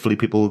 and hopefully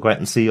people will go out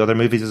and see other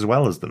movies as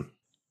well as them.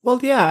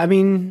 Well, yeah, I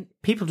mean,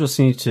 people just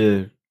need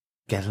to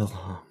get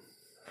along.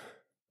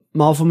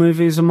 Marvel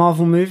movies are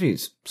Marvel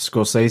movies.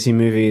 Scorsese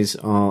movies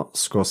are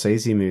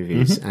Scorsese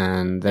movies,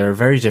 and they're a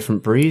very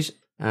different breed.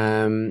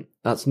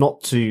 That's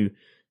not to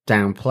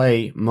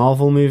downplay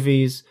Marvel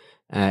movies.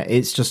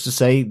 It's just to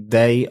say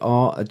they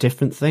are a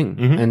different thing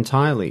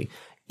entirely.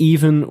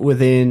 Even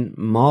within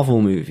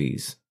Marvel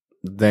movies,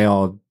 they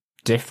are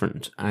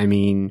different. I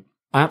mean,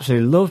 I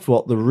absolutely loved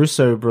what the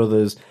Russo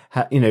brothers,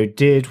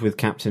 did with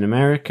Captain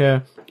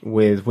America,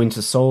 with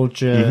Winter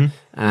Soldier,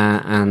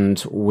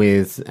 and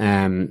with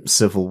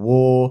Civil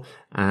War,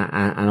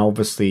 and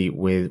obviously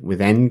with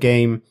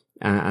Endgame,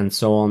 and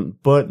so on.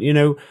 But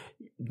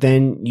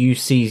then you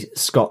see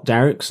Scott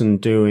Derrickson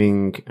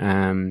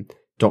doing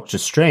Doctor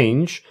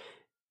Strange.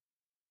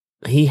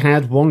 He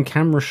had one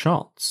camera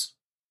shots,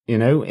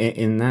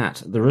 in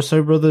that. The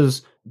Russo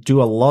brothers do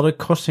a lot of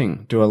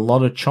cutting, do a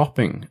lot of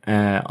chopping,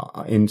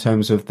 in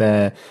terms of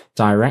their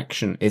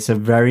direction. It's a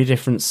very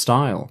different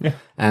style.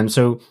 Yeah.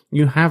 So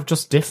you have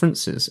just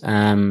differences.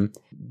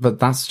 But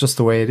that's just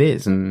the way it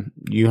is. And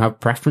you have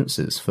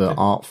preferences for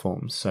art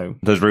forms. So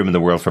there's room in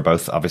the world for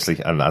both, obviously.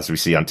 And as we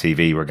see on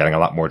TV, we're getting a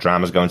lot more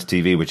dramas going to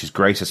TV, which is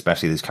great,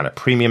 especially these kind of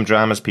premium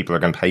dramas. People are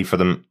going to pay for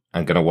them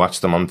and going to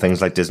watch them on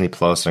things like Disney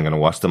Plus, and going to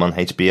watch them on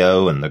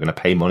HBO, and they're going to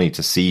pay money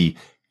to see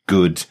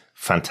good,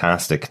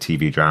 fantastic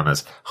TV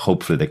dramas.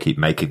 Hopefully they keep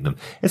making them.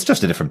 It's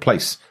just a different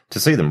place to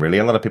see them, really.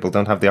 A lot of people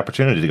don't have the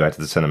opportunity to go out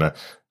to the cinema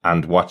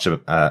and watch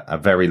a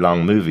very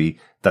long movie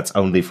that's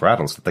only for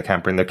adults that they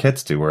can't bring their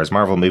kids to, whereas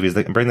Marvel movies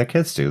they can bring their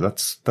kids to.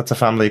 That's a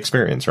family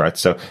experience, right?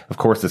 So of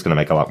course it's going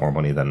to make a lot more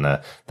money than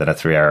a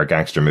 3-hour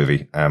gangster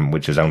movie,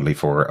 which is only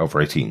for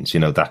over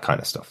 18s, that kind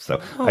of stuff. So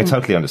I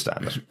totally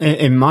understand it.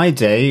 In my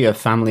day, a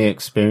family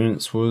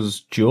experience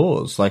was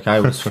Jaws. Like, I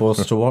was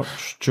forced to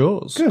watch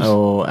Jaws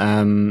or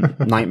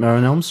Nightmare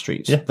on Elm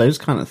Street, those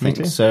kind of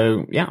things.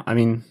 So yeah, I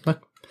mean,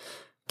 look,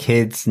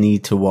 kids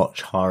need to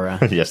watch horror.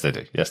 Yes, they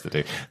do. Yes, they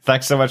do.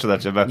 Thanks so much for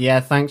that, Jimbo.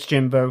 Yeah, thanks,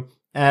 Jimbo.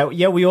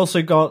 We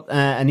also got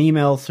an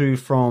email through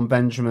from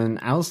Benjamin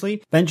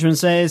Owsley. Benjamin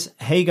says,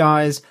 hey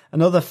guys,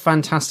 another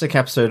fantastic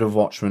episode of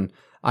Watchmen.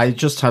 I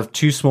just have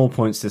 2 small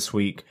points this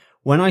week.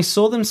 When I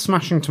saw them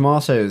smashing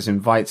tomatoes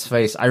in Veidt's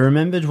face, I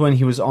remembered when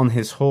he was on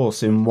his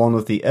horse in one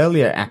of the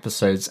earlier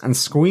episodes and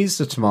squeezed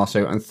a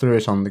tomato and threw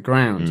it on the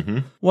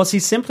ground. Was he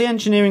simply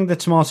engineering the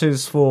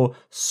tomatoes for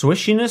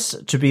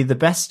swishiness to be the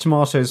best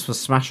tomatoes for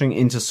smashing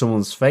into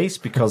someone's face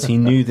because he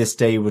knew this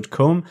day would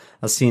come,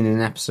 as seen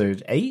in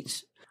episode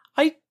 8?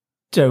 I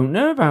don't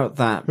know about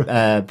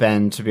that,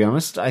 Ben, to be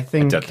honest. I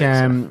think,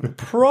 so.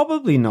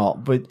 Probably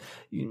not, but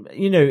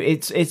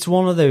it's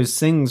one of those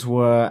things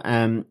where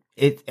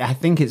I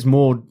think it's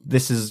more,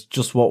 this is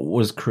just what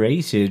was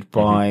created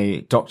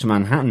by Dr.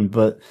 Manhattan,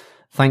 but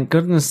thank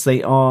goodness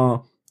they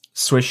are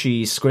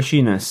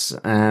squishiness,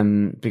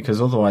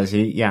 because otherwise,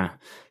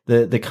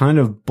 the kind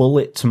of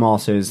bullet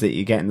tomatoes that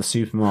you get in the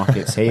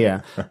supermarkets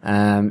here,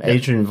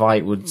 Adrian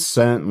Veidt would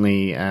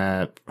certainly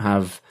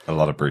have a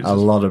lot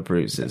of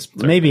bruises.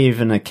 Maybe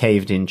even a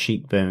caved-in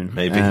cheekbone.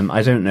 Maybe.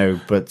 I don't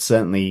know, but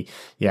certainly,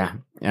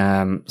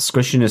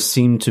 squishiness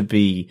seemed to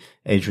be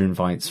Adrian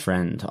Veidt's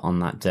friend on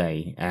that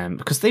day,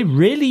 because they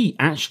really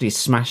actually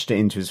smashed it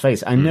into his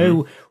face. I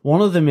know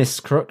one of the Miss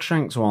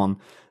Cruikshank's one,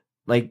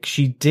 like,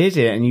 she did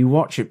it, and you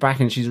watch it back,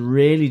 and she's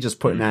really just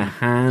putting her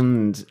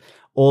hand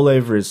all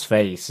over his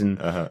face and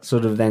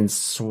sort of then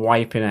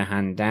swiping her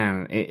hand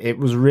down. It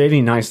was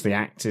really nicely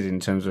acted in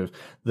terms of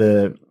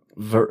the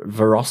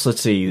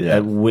veracity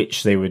at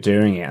which they were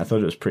doing it. I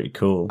thought it was pretty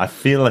cool. I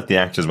feel like the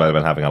actors might have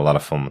been having a lot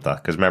of fun with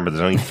that, because remember,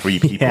 there's only 3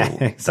 people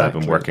that have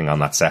been working on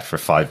that set for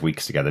 5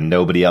 weeks together.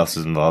 Nobody else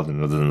is involved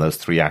in other than those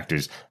 3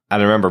 actors.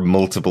 And I remember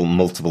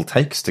multiple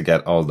takes to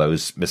get all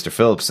those Mr.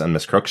 Phillips and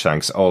Miss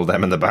Crookshanks, all of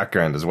them in the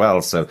background as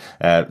well. So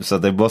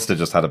they must have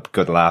just had a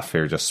good laugh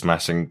here, just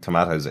smashing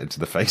tomatoes into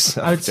the face.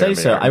 I would say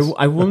so.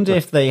 I wonder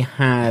if they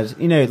had,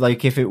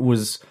 like if it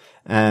was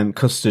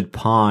custard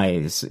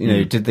pies,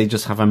 did they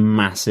just have a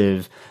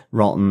massive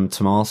rotten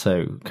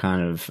tomato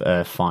kind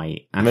of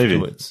fight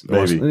afterwards?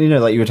 Maybe. Or,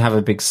 like you would have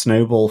a big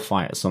snowball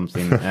fight or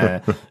something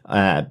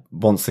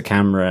once the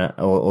camera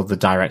or the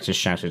director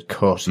shouted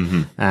cut.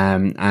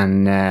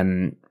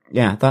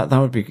 Yeah, that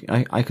would be,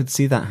 I could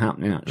see that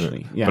happening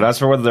actually. Yeah. But as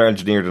for whether they're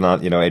engineered or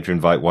not, Adrian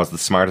Veidt was the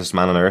smartest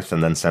man on Earth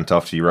and then sent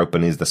off to Europa,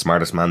 and he's the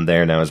smartest man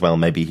there now as well.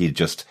 Maybe he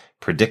just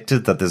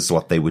predicted that this is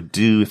what they would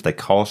do if they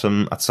caught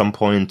him at some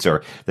point,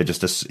 or he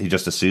just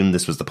assumed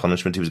this was the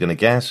punishment he was going to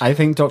get. I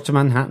think Dr.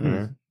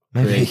 Manhattan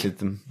created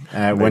them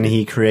when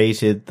he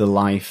created the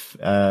life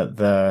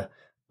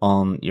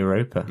on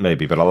Europa.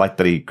 Maybe, but I like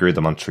that he grew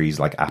them on trees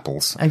like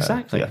apples.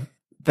 Exactly.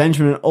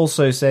 Benjamin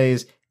also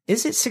says,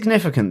 is it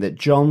significant that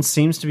John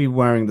seems to be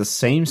wearing the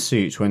same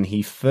suit when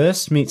he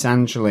first meets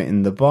Angela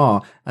in the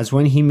bar as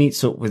when he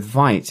meets up with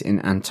Veidt in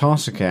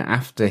Antarctica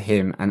after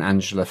him and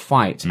Angela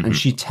fight, and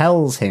she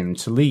tells him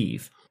to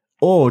leave?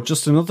 Or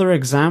just another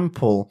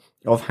example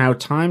of how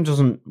time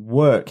doesn't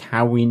work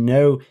how we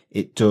know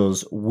it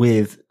does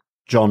with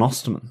John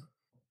Osterman?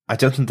 I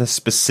don't think there's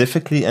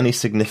specifically any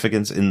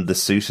significance in the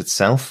suit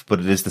itself, but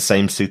it is the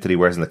same suit that he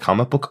wears in the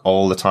comic book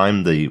all the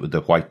time. The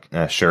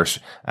white shirt,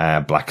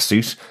 black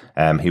suit.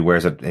 He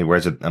wears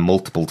it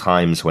multiple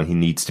times when he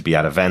needs to be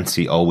at events.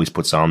 He always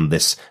puts on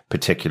this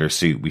particular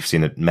suit. We've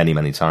seen it many,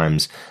 many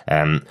times.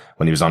 When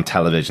he was on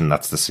television,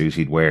 that's the suit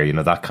he'd wear.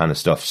 That kind of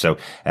stuff. So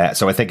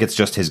I think it's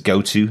just his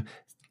go-to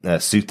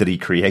suit that he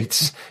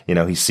creates.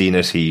 He's seen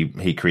it,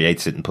 he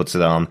creates it and puts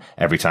it on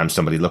every time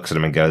somebody looks at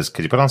him and goes,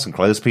 could you put on some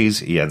clothes, please?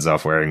 He ends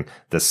off wearing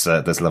this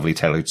lovely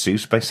tailored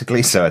suit,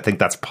 basically. So I think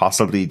that's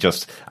possibly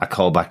just a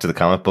callback to the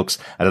comic books.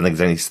 I don't think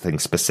there's anything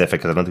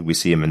specific, because I don't think we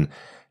see him in,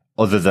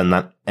 other than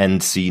that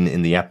end scene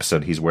in the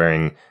episode, he's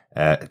wearing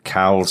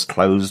Cal's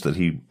clothes that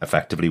he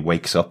effectively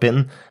wakes up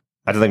in.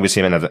 I don't think we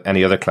see him in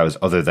any other clothes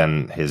other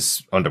than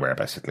his underwear,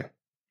 basically.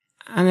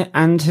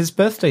 And his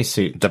birthday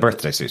suit. The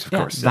birthday suit, of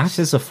course. That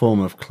is a form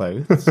of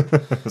clothes.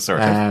 Sort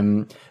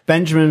of.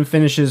 Benjamin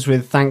finishes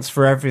with, thanks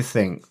for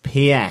everything.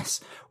 P.S.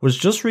 Was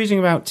just reading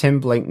about Tim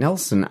Blake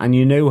Nelson, and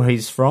you know where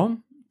he's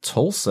from?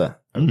 Tulsa,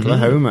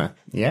 Oklahoma.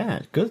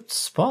 Yeah, good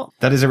spot.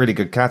 That is a really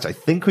good catch. I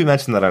think we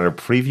mentioned that on our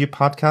preview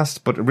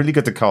podcast, but really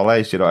good to call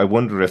out. I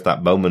wonder if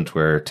that moment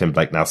where Tim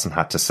Blake Nelson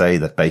had to say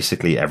that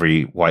basically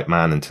every white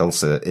man in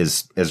Tulsa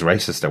is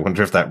racist, I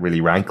wonder if that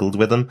really rankled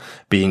with him,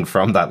 being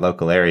from that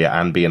local area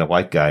and being a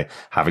white guy,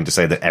 having to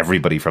say that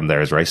everybody from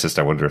there is racist.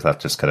 I wonder if that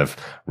just kind of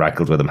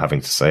rankled with him having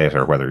to say it,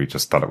 or whether he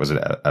just thought it was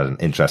an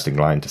interesting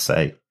line to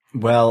say.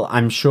 Well,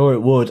 I'm sure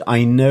it would.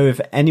 I know if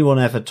anyone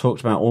ever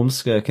talked about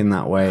Ormskirk in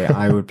that way,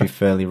 I would be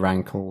fairly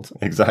rankled.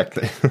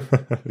 Exactly.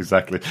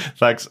 Exactly.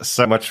 Thanks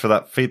so much for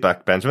that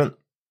feedback, Benjamin.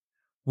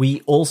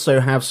 We also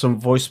have some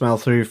voicemail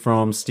through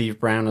from Steve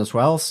Brown as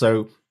well.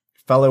 So,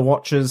 fellow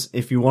watchers,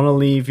 if you want to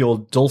leave your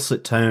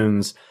dulcet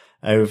tones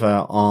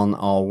over on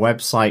our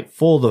website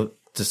for the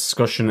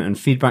discussion and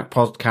feedback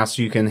podcast,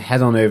 you can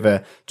head on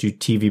over to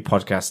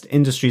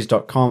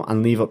tvpodcastindustries.com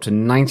and leave up to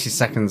 90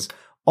 seconds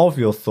of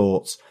your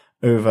thoughts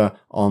over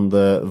on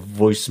the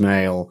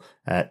voicemail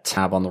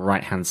tab on the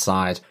right-hand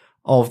side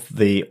of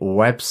the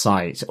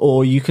website.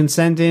 Or you can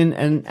send in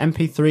an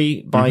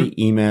MP3 by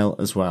email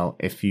as well,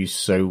 if you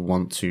so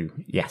want to.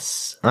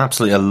 Yes.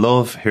 Absolutely. I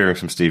love hearing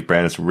from Steve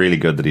Brown. It's really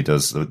good that he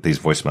does these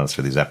voicemails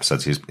for these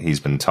episodes. He's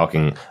been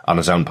talking on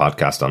his own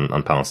podcast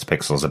on Panels to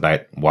Pixels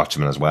about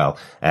Watchmen as well.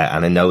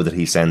 And I know that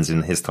he sends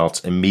in his thoughts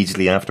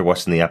immediately after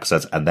watching the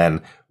episodes, and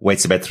then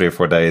waits about 3 or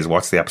 4 days,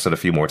 watches the episode a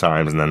few more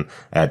times, and then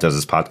does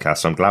his podcast.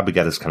 So I'm glad we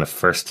get his kind of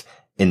first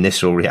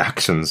initial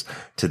reactions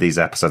to these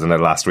episodes. I know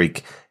last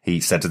week he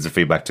sent in some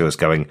feedback to us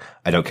going,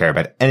 I don't care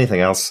about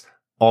anything else.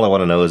 All I want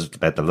to know is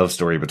about the love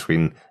story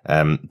between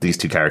these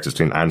two characters,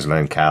 between Angela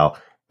and Cal.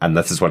 And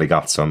this is what he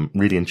got. So I'm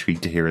really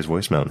intrigued to hear his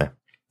voicemail now.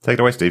 Take it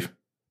away, Steve.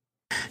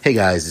 Hey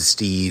guys, it's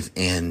Steve.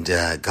 And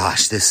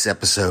gosh, this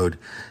episode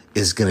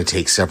is going to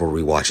take several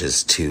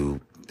rewatches to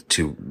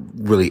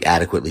really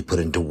adequately put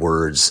into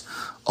words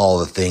all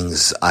the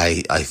things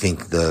I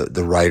think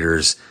the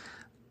writers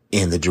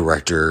and the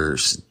director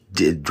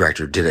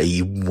did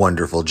a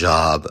wonderful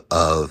job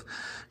of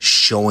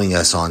showing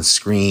us on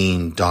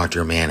screen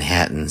Dr.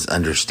 Manhattan's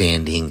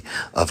understanding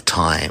of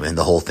time, and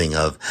the whole thing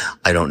of,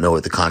 I don't know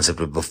what the concept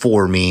of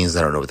before means,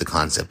 I don't know what the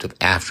concept of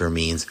after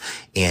means,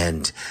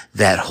 and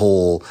that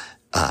whole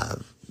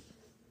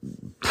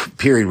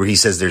period where he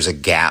says there's a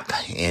gap,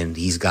 and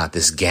he's got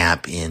this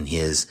gap in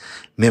his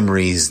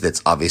memories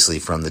that's obviously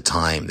from the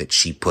time that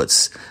she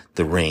puts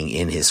the ring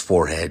in his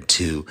forehead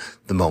to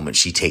the moment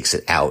she takes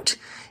it out.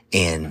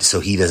 And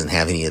so he doesn't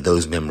have any of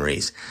those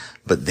memories.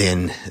 but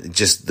then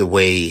just the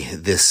way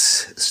this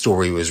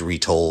story was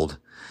retold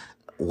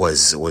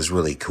was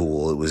really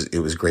cool. It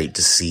was great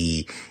to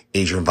see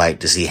Adrian Veidt,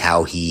 to see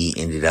how he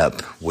ended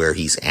up where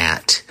he's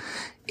at,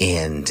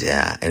 and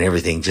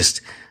everything.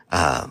 Just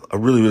a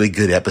really, really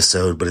good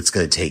episode, but it's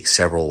going to take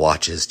several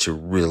watches to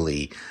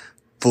really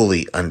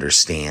fully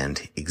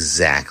understand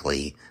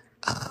exactly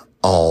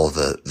all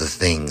the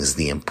things,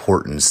 the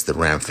importance, the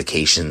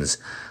ramifications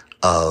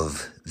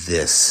of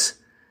this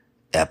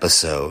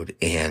episode.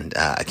 And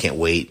I can't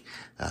wait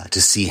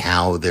to see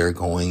how they're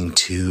going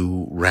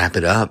to wrap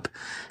it up,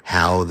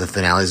 how the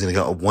finale is going to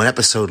go. One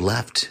episode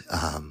left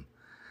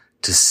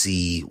to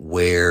see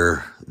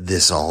where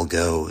this all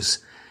goes.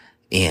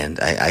 And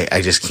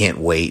I just can't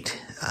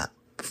wait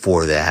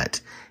for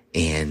that.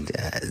 And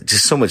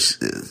just so much,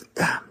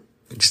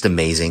 just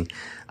amazing.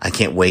 I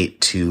can't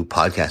wait to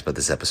podcast about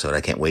this episode.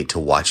 I can't wait to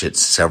watch it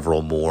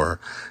several more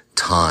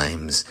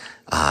times.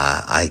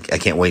 I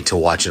can't wait to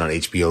watch it on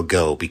HBO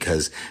Go,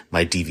 because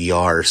my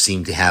DVR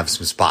seemed to have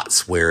some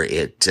spots where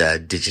it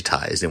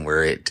digitized and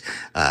where it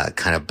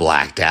kind of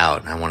blacked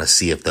out. And I want to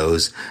see if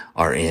those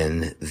are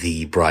in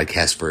the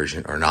broadcast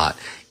version or not.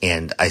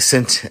 And I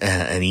sent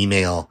an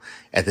email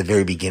at the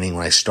very beginning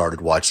when I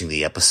started watching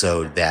the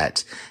episode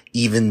that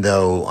even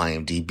though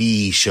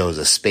IMDb shows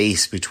a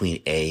space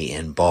between A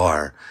and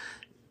bar,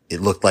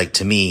 it looked like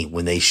to me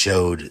when they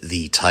showed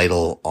the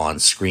title on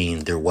screen,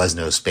 there was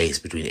no space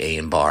between A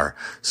and bar.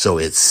 So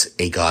it's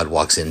A God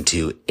Walks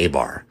Into a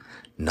Bar,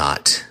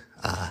 not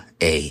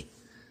a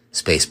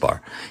space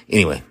bar.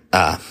 Anyway,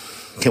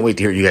 can't wait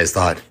to hear what you guys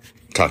thought.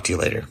 Talk to you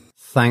later.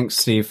 Thanks,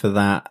 Steve, for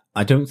that.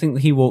 I don't think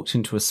that he walked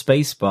into a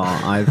space bar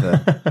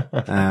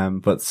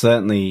either, but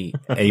certainly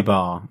a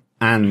bar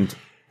and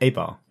a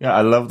bar. Yeah,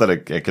 I love that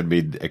it could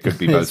be both.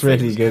 It's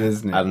really good,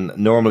 isn't it? And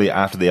normally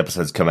after the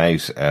episodes come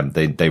out,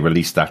 they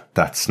release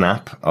that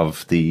snap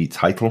of the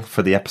title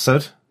for the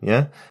episode.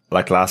 Yeah,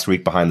 like last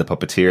week Behind the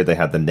Puppeteer, they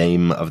had the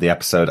name of the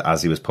episode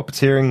as he was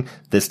puppeteering.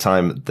 This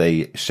time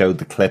they showed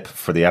the clip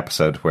for the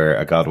episode where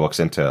a god walks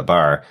into a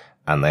bar,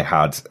 and they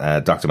had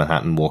Dr.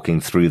 Manhattan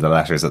walking through the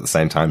letters at the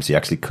same time, so you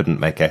actually couldn't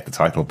make out the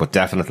title. But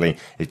definitely,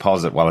 if you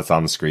pause it while it's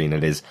on the screen,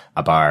 it is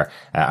a bar.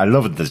 I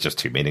love it. There's just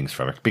two meanings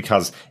from it,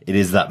 because it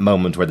is that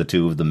moment where the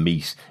two of them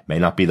meet. May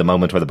not be the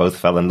moment where they both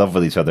fell in love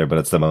with each other, but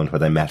it's the moment where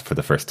they met for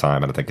the first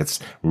time. And I think it's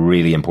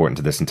really important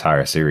to this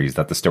entire series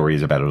that the story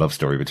is about a love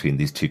story between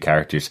these two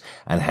characters,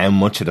 and how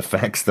much it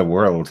affects the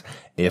world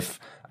if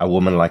a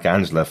woman like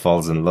Angela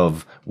falls in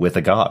love with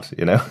a god,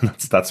 you know?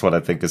 That's what I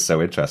think is so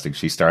interesting.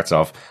 She starts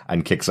off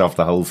and kicks off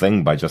the whole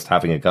thing by just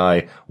having a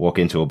guy walk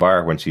into a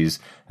bar when she's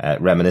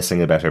reminiscing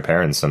about her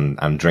parents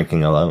and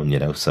drinking alone, you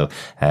know? So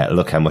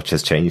look how much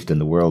has changed in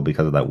the world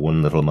because of that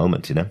one little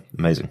moment, you know?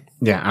 Amazing.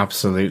 Yeah,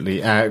 absolutely.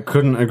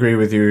 Couldn't agree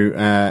with you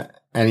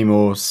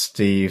anymore,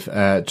 Steve,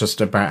 just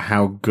about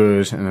how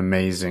good and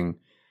amazing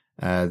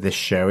this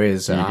show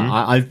is.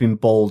 I've been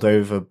bowled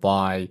over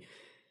by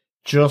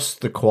just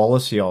the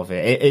quality of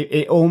it.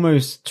 It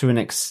almost, to an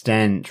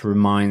extent,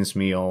 reminds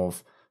me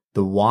of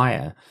The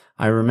Wire.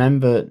 I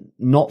remember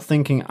not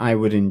thinking I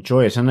would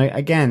enjoy it. And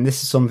again,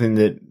 this is something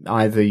that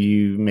either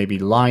you maybe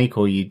like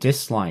or you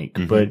dislike,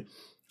 but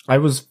I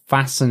was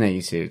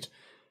fascinated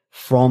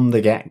from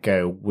the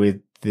get-go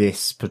with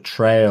this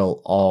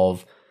portrayal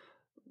of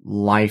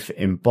life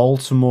in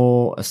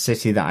Baltimore, a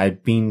city that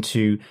I'd been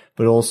to,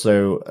 but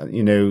also,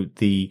 you know,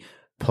 the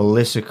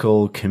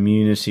political,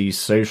 community,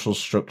 social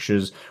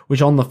structures,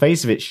 which on the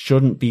face of it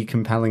shouldn't be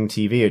compelling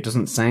TV. It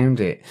doesn't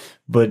sound it,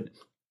 but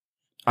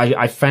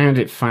I found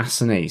it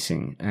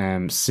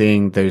fascinating,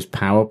 seeing those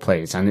power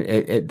plays.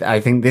 And I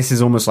think this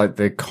is almost like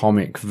the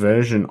comic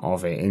version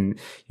of it. And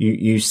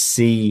you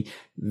see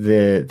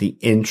the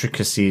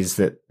intricacies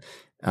that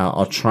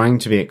are trying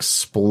to be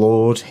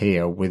explored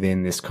here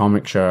within this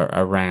comic show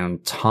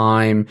around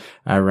time,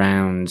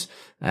 around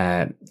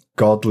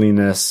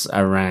godliness,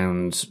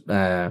 around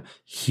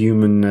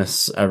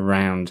humanness,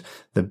 around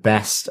the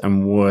best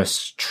and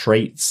worst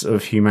traits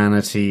of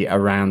humanity,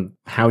 around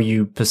how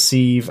you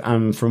perceive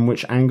and from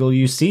which angle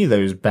you see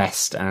those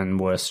best and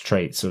worst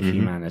traits of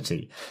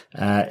humanity.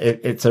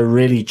 It's a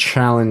really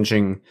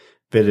challenging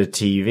bit of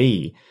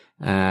TV.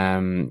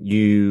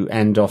 You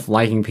end off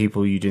liking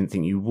people you didn't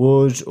think you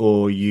would,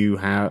 or you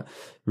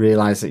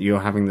realize that you're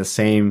having the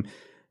same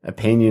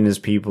opinion as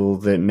people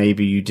that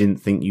maybe you didn't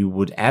think you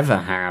would ever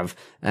have.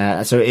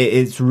 So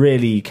it's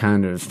really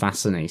kind of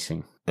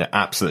fascinating. Yeah,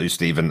 absolutely,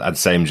 Stephen. And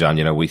same, John.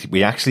 You know,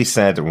 we actually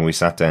said when we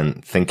sat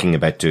down thinking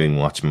about doing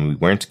Watchmen, we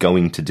weren't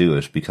going to do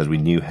it because we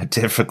knew how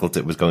difficult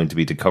it was going to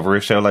be to cover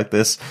a show like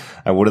this.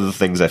 And one of the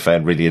things I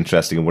found really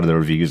interesting in one of the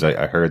reviews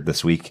I heard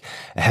this week,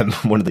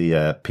 one of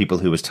the people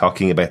who was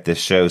talking about this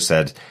show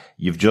said,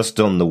 "You've just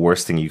done the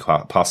worst thing you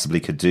possibly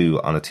could do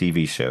on a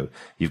TV show.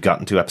 You've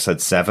gotten to episode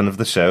 7 of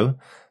the show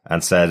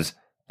and said,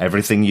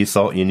 everything you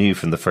thought you knew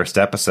from the first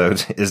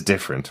episode is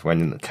different.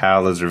 When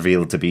Cal is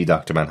revealed to be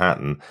Dr.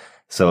 Manhattan,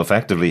 So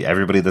effectively,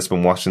 everybody that's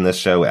been watching this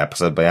show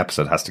episode by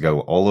episode has to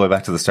go all the way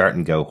back to the start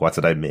and go, what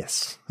did I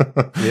miss?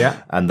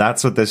 Yeah. And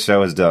that's what this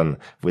show has done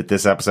with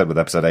this episode, with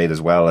episode 8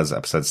 as well as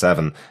episode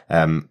 7.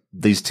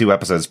 These 2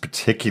 episodes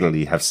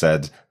particularly have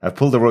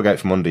pulled the rug out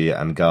from under you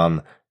and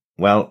gone,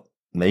 well,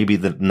 maybe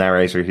the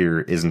narrator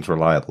here isn't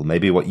reliable.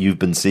 Maybe what you've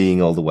been seeing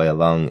all the way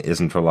along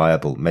isn't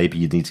reliable. Maybe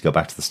you need to go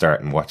back to the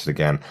start and watch it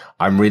again.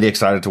 I'm really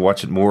excited to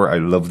watch it more. I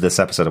love this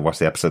episode. I've watched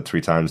the episode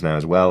 3 times now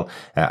as well.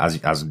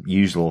 As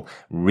usual,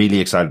 really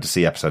excited to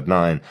see episode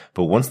 9.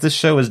 But once this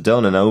show is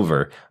done and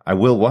over, I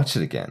will watch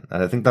it again.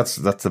 And I think that's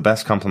the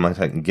best compliment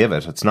I can give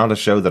it. It's not a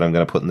show that I'm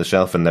going to put on the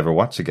shelf and never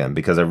watch again,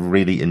 because I've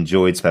really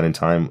enjoyed spending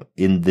time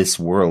in this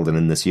world and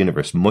in this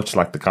universe. Much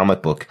like the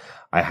comic book,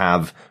 I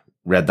have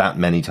read that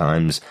many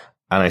times.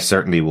 And I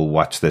certainly will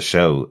watch this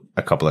show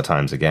a couple of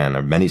times again,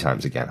 or many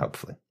times again,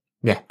 hopefully.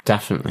 Yeah,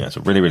 definitely. Yeah,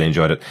 so really, really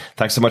enjoyed it.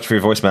 Thanks so much for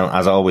your voicemail.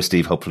 As always,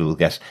 Steve, hopefully we'll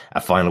get a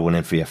final one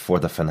in for you for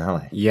the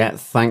finale. Yeah,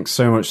 thanks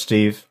so much,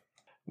 Steve.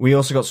 We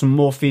also got some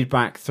more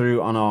feedback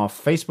through on our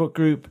Facebook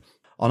group.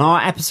 On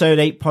our episode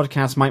 8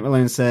 podcast, Mike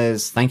Malone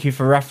says, thank you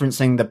for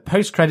referencing the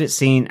post-credit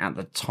scene at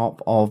the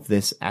top of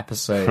this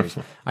episode.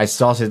 I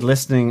started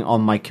listening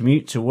on my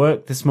commute to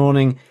work this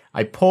morning.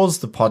 I paused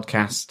the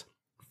podcast,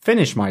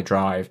 finished my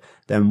drive,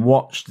 then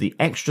watched the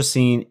extra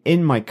scene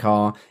in my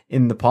car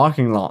in the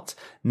parking lot.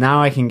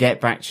 Now I can get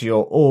back to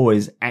your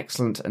always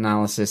excellent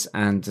analysis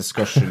and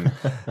discussion.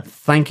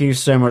 Thank you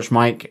so much,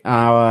 Mike.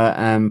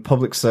 Our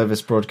public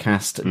service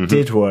broadcast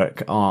did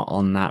work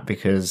on that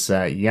because,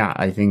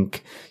 I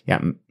think,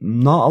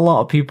 not a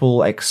lot of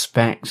people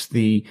expect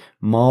the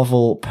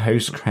Marvel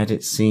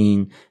post-credit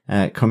scene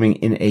coming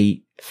in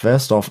a,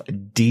 first off,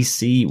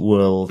 DC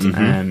World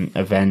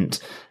event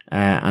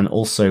and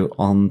also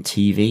on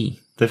TV.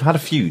 They've had a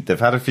few. They've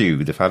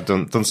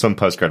done some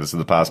post credits in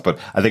the past, but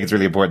I think it's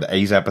really important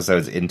 8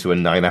 episodes into a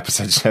 9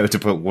 episode show to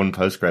put one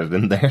post credit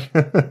in there.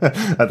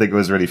 I think it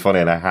was really funny,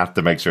 and I had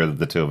to make sure that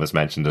the two of us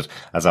mentioned it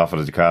as often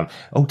as you can.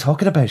 Oh,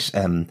 talking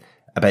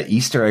about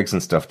Easter eggs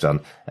and stuff, John.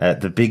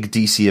 The big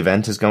DC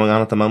event is going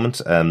on at the moment.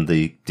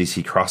 The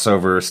DC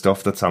crossover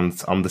stuff that's on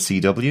the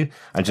CW.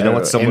 And do you know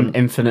what someone...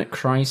 Infinite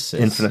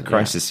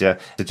Crisis. Yeah.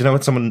 Did you know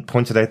what someone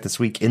pointed out this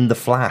week? In The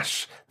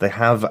Flash, they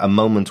have a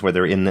moment where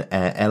they're in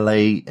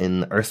LA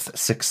in Earth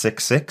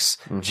 666.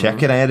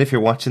 Check it out if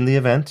you're watching the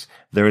event.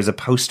 There is a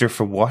poster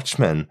for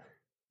Watchmen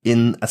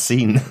in a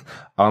scene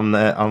on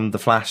The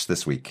Flash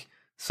this week.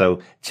 So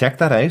check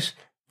that out.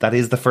 That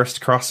is the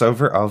first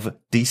crossover of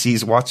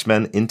DC's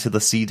Watchmen into the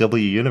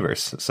CW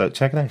universe. So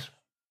check it out.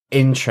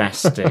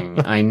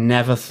 Interesting. I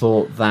never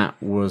thought that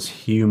was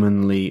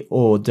humanly,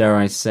 or dare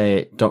I say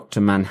it,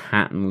 Dr.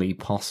 Manhattanly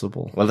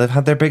possible. Well, they've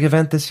had their big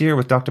event this year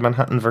with Dr.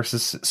 Manhattan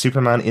versus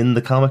Superman in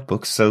the comic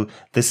books. So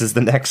this is the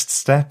next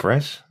step,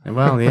 right?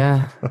 Well,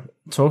 yeah.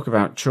 Talk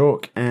about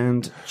chalk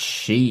and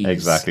cheese.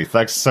 Exactly.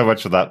 Thanks so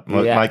much for that,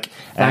 Mike.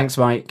 Thanks,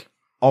 Mike.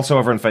 Also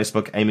over on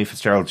Facebook, Amy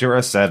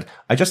Fitzgerald-Jura said,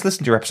 I just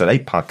listened to your episode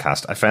 8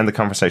 podcast. I found the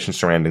conversation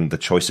surrounding the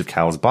choice of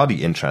Cal's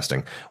body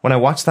interesting. When I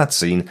watched that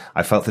scene,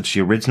 I felt that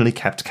she originally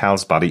kept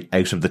Cal's body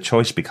out of the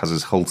choice because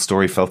his whole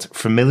story felt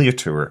familiar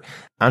to her.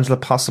 Angela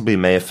possibly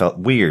may have felt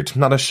weird,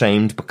 not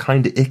ashamed, but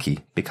kinda icky,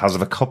 because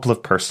of a couple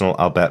of personal,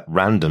 albeit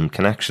random,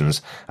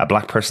 connections. A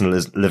black person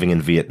living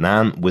in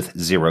Vietnam with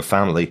zero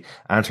family,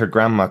 and her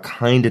grandma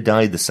kinda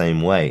died the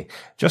same way.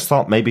 Just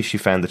thought maybe she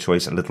found the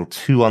choice a little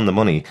too on the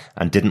money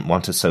and didn't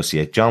want to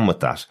associate John with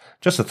that.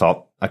 Just a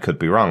thought, I could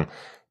be wrong.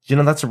 You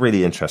know, that's a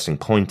really interesting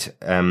point.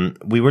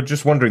 We were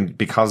just wondering,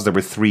 because there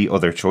were 3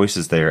 other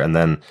choices there, and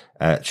then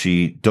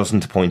she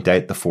doesn't point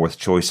out the 4th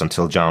choice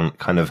until John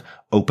kind of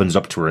opens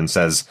up to her and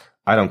says,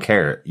 I don't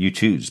care, you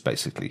choose,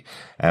 basically.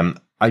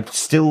 I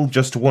still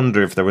just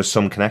wonder if there was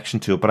some connection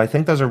to it, but I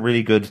think those are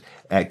really good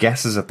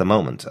guesses at the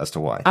moment as to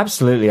why.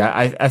 Absolutely.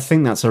 I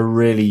think that's a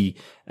really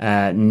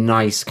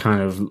nice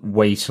kind of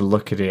way to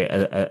look at it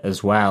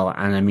as well.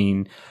 And I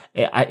mean,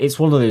 it's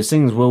one of those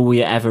things, will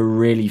we ever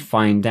really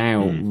find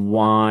out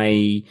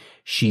why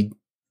she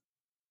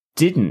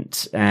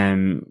didn't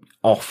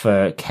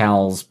offer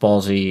Cal's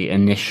body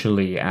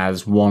initially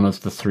as one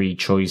of the 3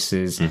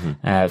 choices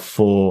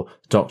for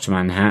Dr.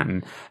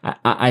 Manhattan?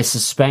 I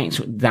suspect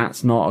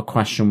that's not a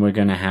question we're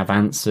going to have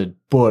answered,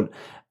 but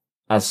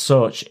as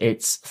such,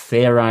 it's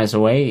theorize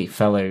away,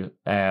 fellow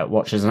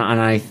watchers. And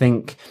I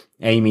think,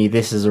 Amy,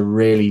 this is a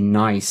really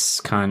nice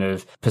kind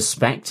of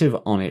perspective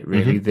on it,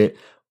 really, that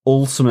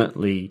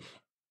ultimately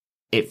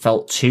it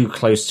felt too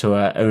close to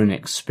her own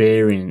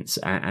experience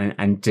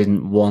and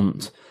didn't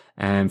want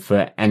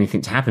for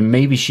anything to happen.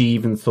 Maybe she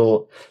even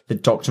thought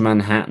that Dr.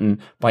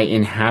 Manhattan, by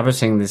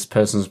inhabiting this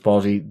person's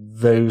body,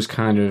 those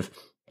kind of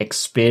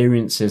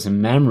experiences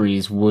and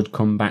memories would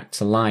come back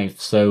to life.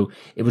 So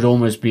it would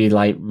almost be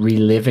like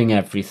reliving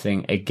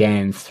everything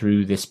again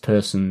through this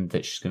person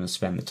that she's going to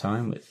spend the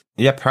time with.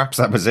 Yeah, perhaps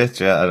that was it.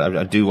 Yeah,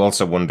 I do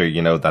also wonder,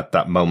 you know,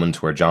 that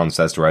moment where John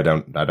says to her, I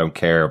don't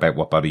care about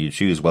what body you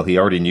choose. Well, he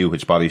already knew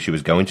which body she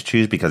was going to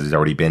choose because he's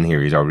already been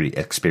here. He's already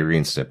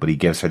experienced it, but he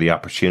gives her the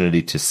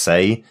opportunity to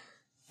say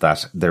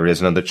that there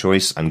is another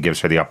choice and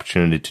gives her the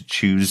opportunity to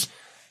choose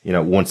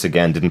once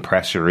again didn't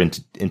pressure her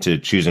into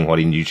choosing what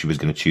he knew she was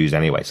going to choose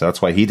anyway. So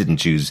that's why he didn't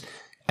choose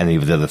any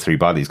of the other three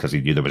bodies, because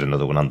he knew there was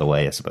another one on the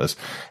way, I suppose.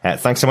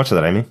 Thanks so much for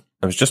that, Amy.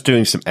 I was just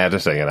doing some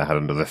editing and I had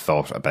another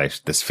thought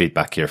about this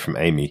feedback here from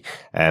Amy.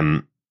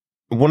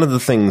 One of the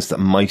things that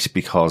might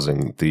be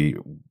causing the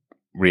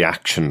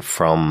reaction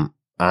from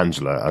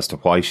Angela as to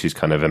why she's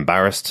kind of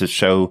embarrassed to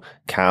show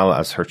Cal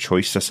as her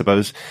choice, I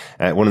suppose.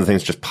 One of the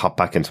things just popped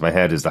back into my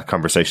head is that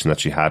conversation that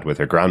she had with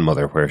her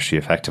grandmother, where she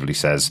effectively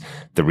says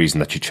the reason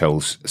that she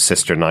chose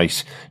Sister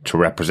Night to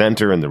represent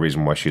her and the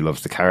reason why she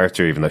loves the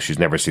character, even though she's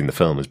never seen the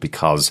film, is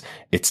because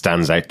it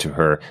stands out to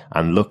her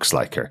and looks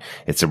like her.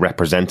 It's a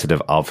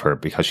representative of her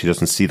because she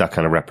doesn't see that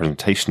kind of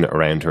representation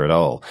around her at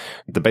all.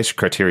 The basic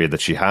criteria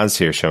that she has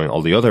here showing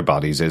all the other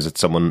bodies is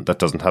it's someone that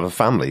doesn't have a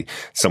family,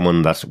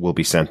 someone that will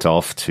be sent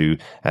off to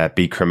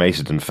be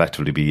cremated and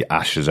effectively be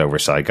ashes over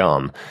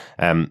Saigon.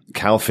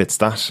 Cal fits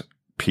that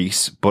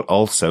piece, but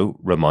also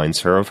reminds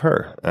her of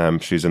her.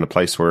 She's in a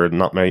place where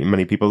not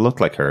many people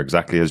look like her.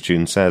 Exactly as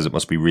June says, it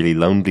must be really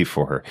lonely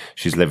for her.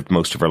 She's lived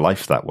most of her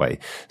life that way.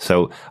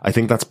 So I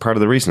think that's part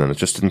of the reason, and it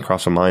just didn't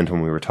cross my mind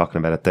when we were talking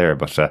about it there,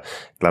 but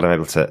glad I'm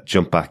able to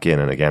jump back in.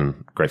 And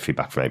again, great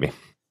feedback from Amy.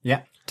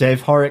 Yeah.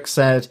 Dave Horrocks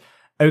said,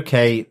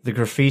 okay, the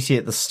graffiti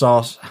at the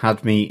start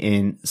had me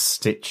in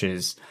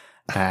stitches.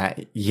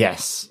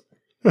 Yes.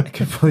 I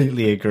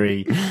completely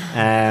agree.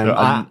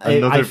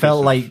 I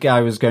felt like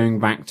I was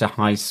going back to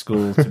high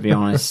school, to be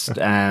honest.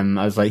 I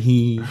was like,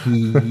 he.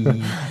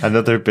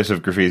 Another bit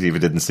of graffiti, if you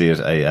didn't see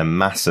it, a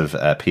massive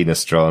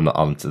penis drawn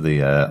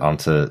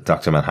onto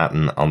Dr.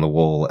 Manhattan on the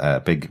wall, a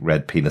big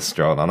red penis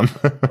drawn on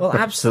him. Well,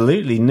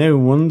 absolutely. No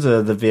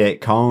wonder the Viet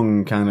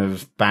Cong kind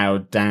of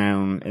bowed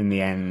down in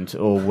the end,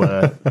 or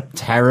were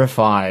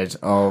terrified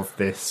of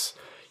this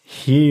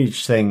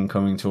huge thing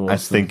coming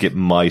towards them. I think it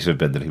might have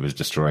been that he was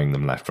destroying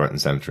them left, right, and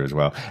centre as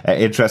well.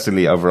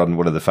 Interestingly, over on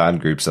one of the fan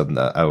groups on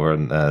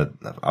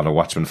a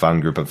Watchmen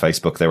fan group on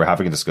Facebook, they were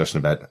having a discussion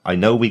about, I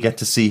know we get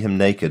to see him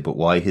naked, but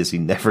why has he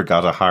never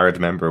got a hard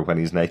member when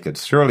he's naked?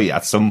 Surely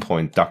at some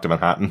point Dr.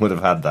 Manhattan would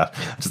have had that.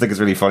 I just think it's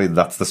really funny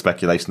that's the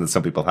speculation that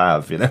some people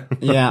have,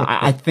 Yeah,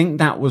 I think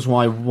that was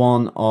why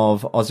one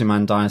of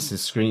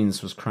Ozymandias'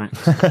 screens was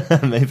cracked.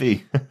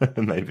 Maybe.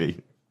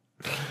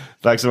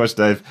 Thanks so much,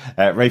 Dave.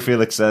 Ray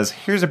Felix says,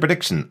 here's a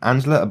prediction.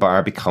 Angela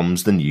Abar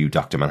becomes the new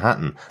Dr.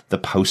 Manhattan. The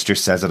poster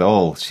says it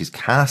all. She's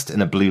cast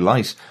in a blue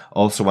light.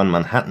 Also, when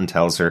Manhattan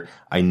tells her,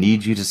 I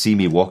need you to see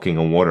me walking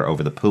on water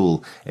over the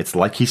pool, it's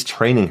like he's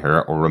training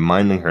her or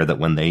reminding her that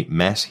when they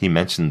met, he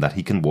mentioned that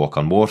he can walk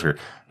on water.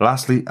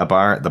 Lastly,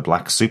 Abar, the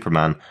Black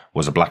Superman,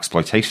 was a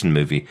blaxploitation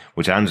movie,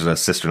 which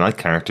Angela's Sister Night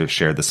character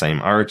shared the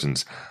same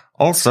origins.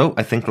 Also,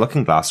 I think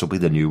Looking Glass will be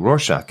the new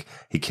Rorschach.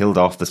 He killed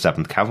off the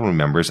 7th Cavalry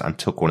members and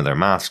took one of their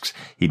masks.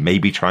 He may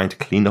be trying to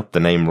clean up the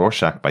name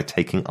Rorschach by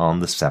taking on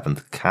the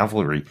 7th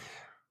Cavalry.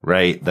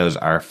 Ray, those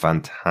are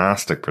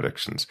fantastic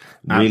predictions.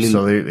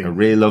 Absolutely. I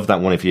really love that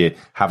one. If you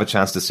have a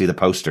chance to see the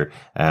poster,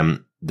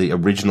 the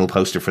original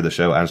poster for the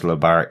show, Angela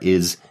Abar,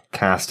 is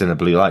cast in a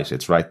blue light.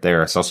 It's right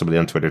there. I saw somebody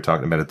on Twitter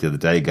talking about it the other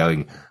day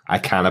going, I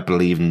cannot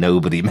believe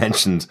nobody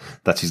mentioned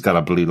that she's got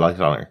a blue light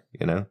on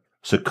her,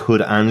 So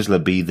could Angela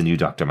be the new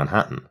Dr.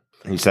 Manhattan?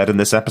 He said in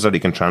this episode he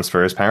can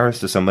transfer his powers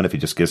to someone if he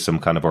just gives some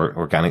kind of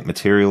organic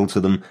material to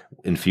them,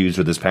 infused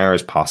with his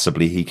powers.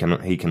 Possibly he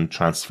can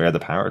transfer the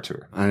power to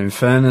her. And in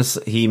fairness,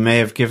 he may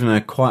have given her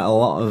quite a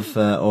lot of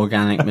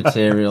organic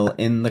material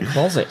in the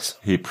closet.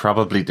 He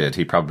probably did,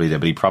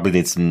 but he probably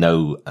needs to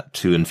know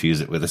to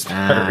infuse it with his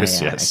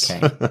powers. Yes.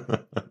 Okay.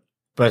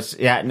 But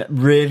yeah,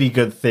 really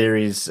good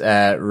theories,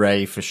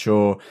 Ray, for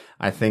sure.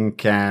 I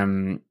think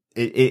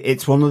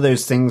it's one of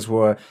those things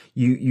where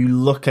you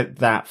look at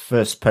that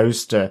first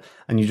poster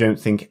and you don't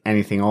think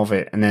anything of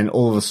it. And then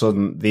all of a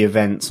sudden the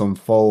events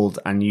unfold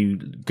and you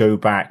go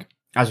back,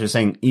 as we were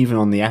saying, even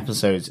on the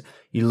episodes,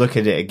 you look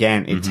at it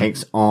again, it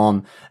takes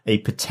on a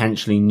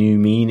potentially new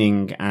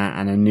meaning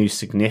and a new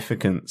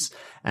significance.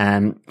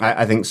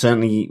 I think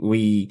certainly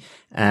we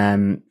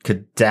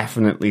could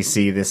definitely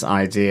see this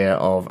idea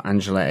of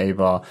Angela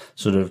Abar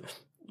sort of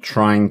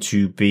trying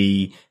to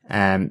be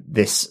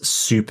this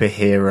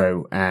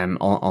superhero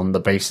on the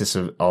basis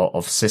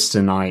of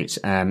Sister Night.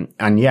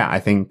 And yeah, I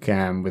think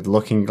with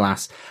Looking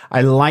Glass,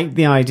 I like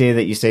the idea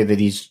that you say that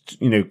he's,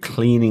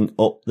 cleaning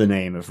up the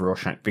name of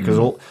Rorschach, because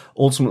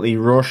ultimately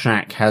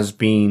Rorschach has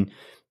been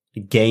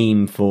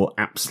game for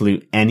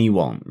absolute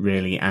anyone,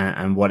 really,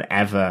 and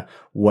whatever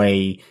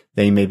way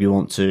they maybe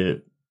want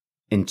to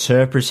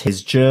interpret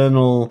his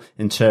journal,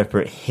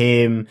 interpret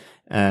him,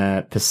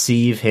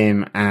 perceive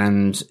him,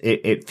 and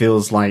it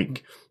feels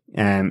like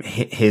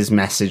his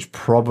message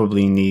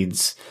probably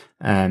needs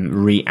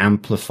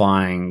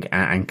re-amplifying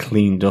and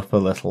cleaned up a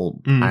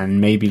little,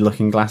 and maybe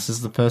Looking Glass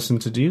is the person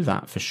to do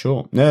that for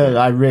sure. No,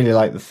 I really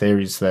like the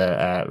theories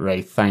there,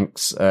 Ray.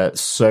 Thanks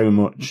so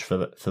much for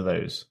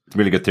those.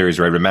 Really good theories,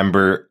 Ray.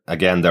 Remember,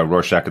 again, that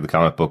Rorschach of the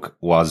comic book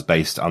was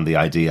based on the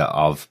idea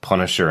of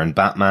Punisher and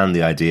Batman,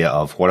 the idea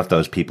of what if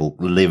those people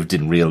lived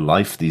in real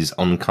life, these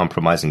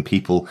uncompromising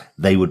people,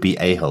 they would be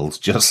a-holes,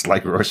 just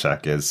like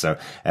Rorschach is. So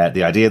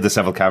the idea of the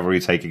Seville Cavalry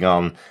taking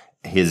on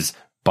his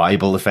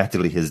Bible,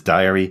 effectively his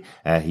diary.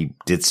 He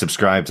did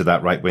subscribe to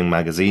that right-wing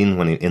magazine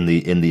when in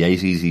the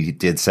 80s. He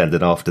did send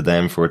it off to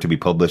them for it to be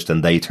published,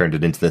 and they turned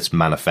it into this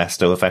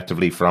manifesto,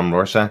 effectively, from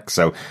Rorschach.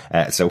 So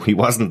he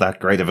wasn't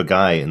that great of a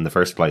guy in the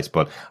first place.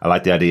 But I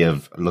like the idea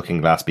of Looking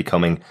Glass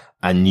becoming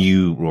a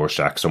new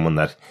Rorschach, someone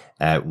that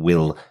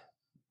will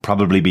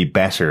probably be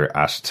better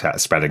at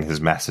spreading his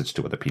message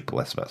to other people,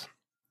 I suppose.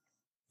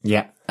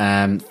 Yeah.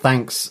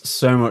 Thanks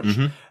so much.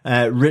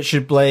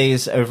 Richard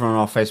Blaze over on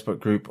our Facebook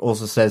group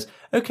also says,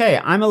 okay,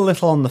 I'm a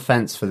little on the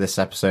fence for this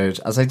episode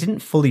as I didn't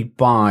fully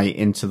buy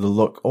into the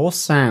look or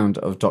sound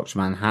of Dr.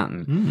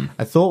 Manhattan.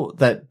 I thought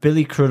that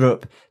Billy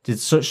Crudup did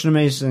such an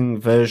amazing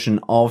version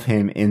of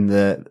him in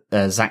the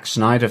Zack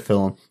Snyder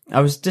film.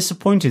 I was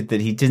disappointed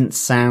that he didn't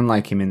sound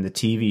like him in the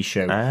TV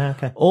show.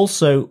 Okay.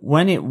 Also,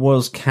 when it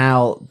was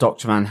Cal,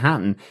 Dr.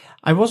 Manhattan,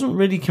 I wasn't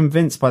really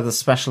convinced by the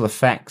special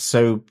effects,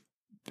 so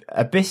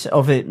a bit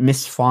of it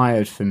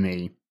misfired for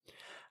me.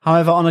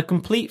 However, on a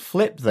complete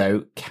flip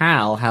though,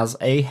 Cal has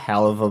a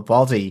hell of a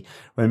body.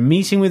 When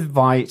meeting with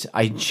Veidt,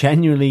 I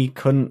genuinely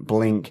couldn't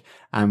blink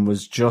and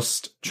was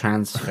just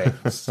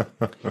transfixed.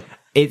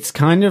 It's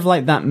kind of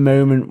like that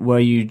moment where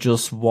you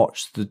just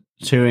watch the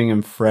toing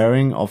and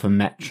froing of a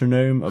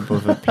metronome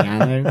above a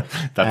piano.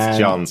 That's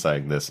John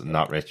saying this,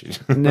 not Richard.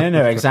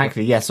 No,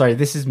 exactly. Yeah, sorry,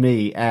 this is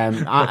me.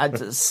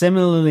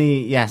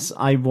 Similarly, yes,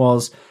 I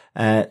was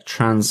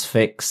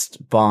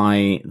transfixed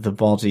by the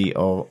body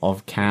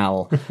of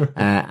Cal,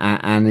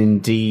 and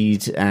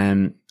indeed,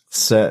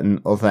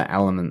 certain other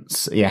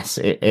elements. Yes,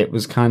 it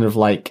was kind of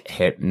like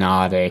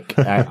hypnotic,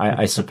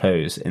 I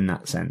suppose, in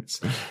that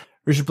sense.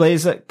 Richard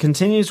Blazer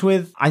continues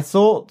with, I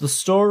thought the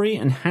story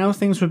and how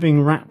things were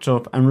being wrapped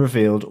up and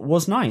revealed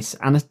was nice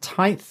and a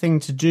tight thing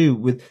to do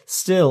with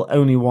still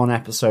only one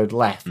episode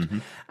left,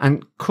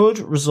 and could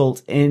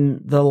result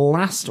in the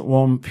last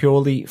one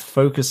purely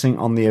focusing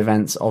on the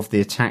events of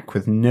the attack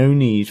with no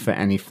need for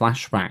any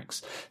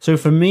flashbacks. So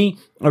for me,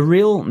 a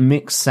real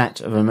mixed set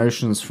of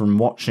emotions from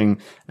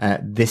watching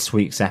this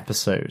week's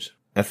episode.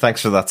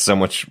 Thanks for that so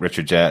much,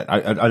 Richard. Yeah,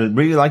 I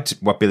really liked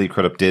what Billy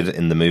Crudup did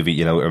in the movie.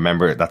 You know,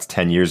 remember, that's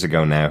 10 years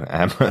ago now.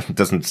 It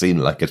doesn't seem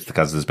like it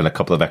because there's been a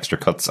couple of extra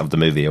cuts of the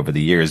movie over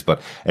the years,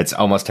 but it's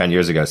almost 10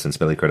 years ago since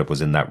Billy Crudup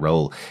was in that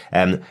role.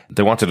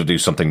 They wanted to do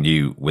something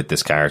new with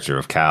this character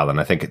of Cal,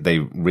 and I think they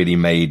really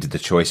made the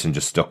choice and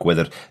just stuck with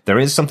it. There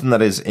is something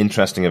that is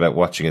interesting about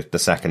watching it the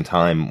second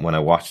time when I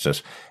watched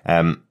it.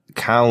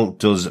 Cal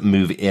does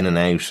move in and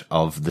out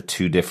of the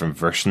two different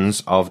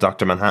versions of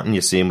Dr. Manhattan.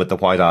 You see him with the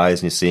white eyes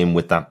and you see him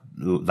with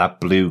that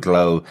blue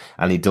glow,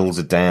 and he dulls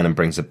it down and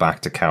brings it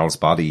back to Cal's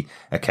body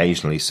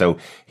occasionally. So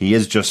he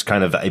is just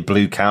kind of a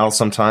blue Cal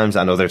sometimes,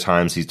 and other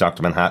times he's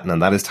Dr. Manhattan,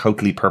 and that is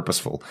totally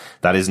purposeful.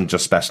 That isn't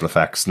just special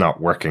effects not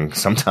working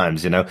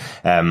sometimes, you know.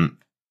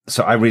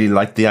 So I really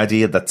like the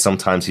idea that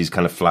sometimes he's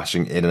kind of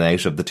flashing in and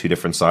out of the two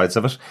different sides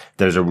of it.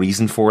 There's a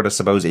reason for it, I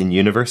suppose, in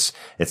universe.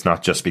 It's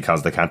not just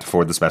because they can't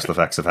afford the special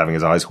effects of having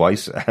his eyes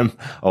white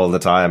all the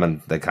time,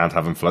 and they can't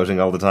have him floating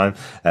all the time.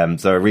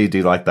 So I really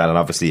do like that. And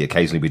obviously,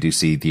 occasionally we do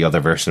see the other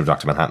version of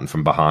Dr. Manhattan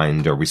from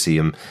behind, or we see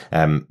him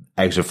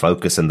out of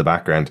focus in the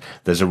background.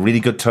 There's a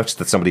really good touch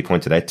that somebody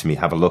pointed out to me.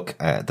 Have a look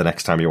the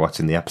next time you're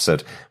watching the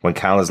episode. When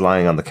Cal is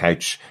lying on the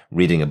couch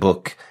reading a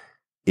book,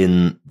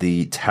 in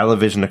the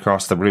television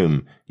across the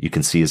room, you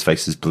can see his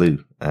face is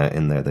blue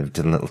in there. They've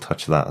done a little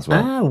touch of that as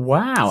well. Oh,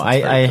 wow.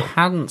 I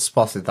hadn't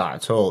spotted that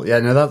at all. Yeah,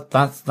 no,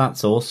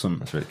 that's awesome.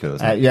 That's really cool,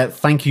 isn't it? Yeah,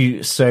 thank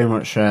you so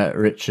much,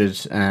 Richard,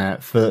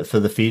 for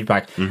the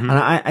feedback. And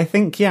I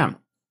think, yeah,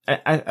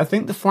 I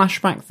think the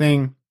flashback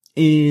thing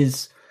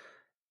is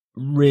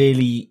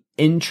really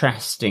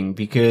interesting,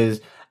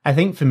 because I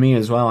think for me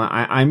as well,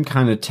 I'm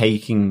kind of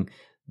taking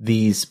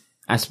these,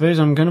 I suppose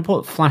I'm going to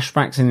put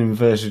flashbacks in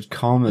inverted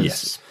commas.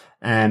 Yes.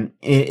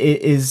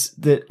 It is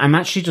that I'm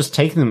actually just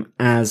taking them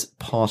as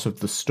part of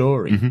the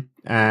story.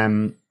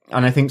 And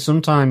I think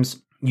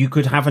sometimes you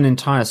could have an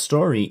entire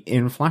story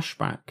in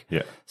flashback.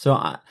 Yeah. So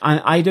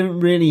I don't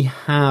really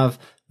have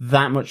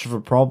that much of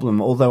a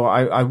problem, although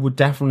I would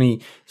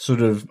definitely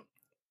sort of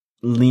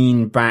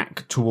lean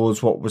back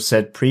towards what was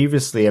said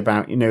previously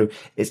about, you know,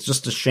 it's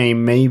just a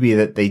shame maybe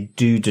that they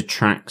do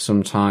detract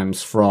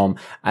sometimes from,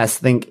 I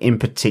think in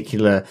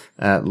particular,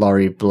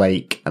 Laurie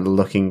Blake and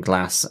Looking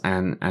Glass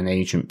and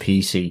Agent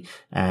Petey.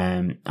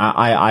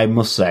 I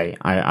must say,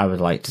 I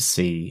would like to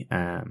see,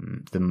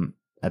 them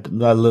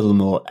a little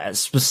more,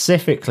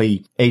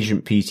 specifically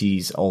Agent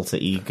Petey's alter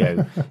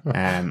ego.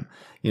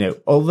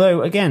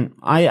 although again,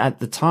 I at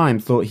the time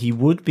thought he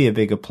would be a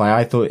bigger player.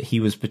 I thought he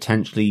was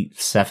potentially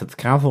 7th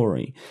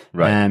Cavalry.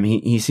 Right.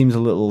 He seems a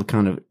little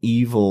kind of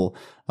evil,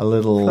 a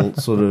little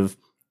sort of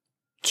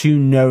too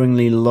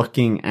knowingly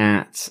looking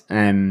at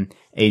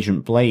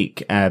Agent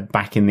Blake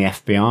back in the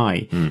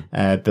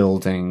FBI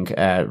building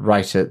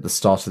right at the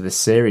start of this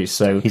series.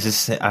 So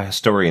he's a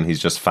historian.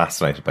 He's just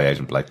fascinated by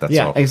Agent Blake. That's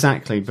all. Yeah,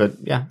 exactly. But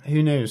yeah,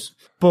 who knows?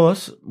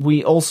 But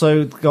we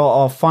also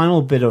got our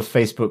final bit of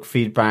Facebook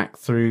feedback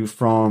through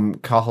from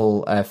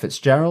Cathal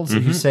Fitzgerald,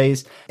 who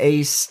says,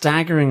 a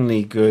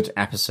staggeringly good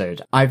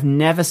episode. I've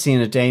never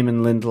seen a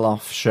Damon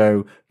Lindelof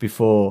show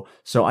before,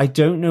 so I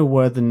don't know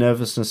where the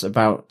nervousness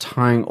about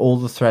tying all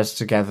the threads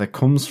together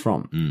comes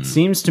from.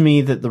 Seems to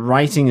me that the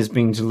writing is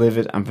being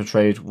delivered and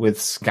portrayed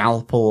with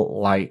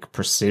scalpel-like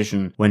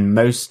precision when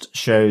most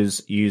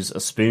shows use a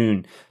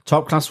spoon.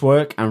 Top class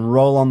work and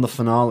roll on the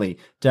finale.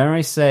 Dare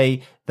I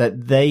say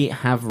that they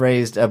have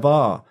raised a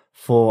bar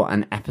for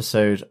an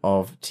episode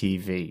of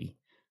TV.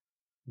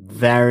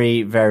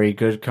 Very, very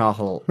good,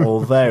 Cathal.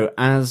 Although,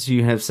 as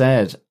you have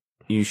said,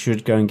 you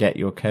should go and get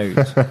your coat.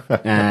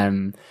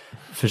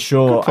 For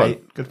sure.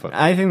 Good fun.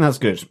 I think that's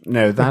good.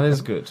 No, that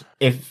is good.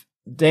 If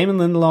Damon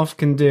Lindelof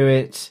can do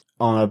it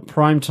on a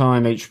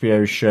primetime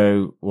HBO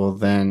show, well,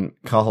 then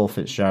Cathal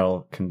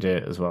Fitzgerald can do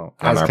it as well.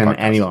 And as can podcast.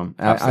 anyone.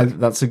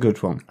 That's a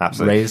good one.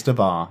 Absolutely. Raised a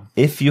bar.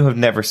 If you have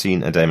never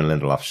seen a Damon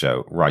Lindelof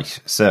show, right,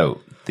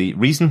 so the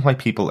reason why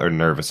people are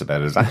nervous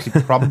about it is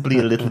actually probably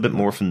a little bit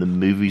more from the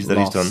movies that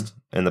Lost. he's done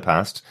in the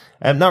past.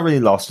 Not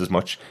really Lost as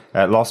much.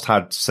 Lost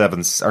had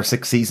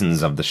 6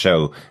 seasons of the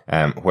show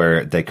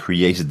where they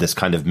created this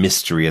kind of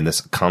mystery and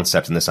this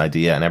concept and this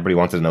idea, and everybody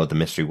wanted to know what the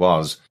mystery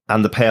was.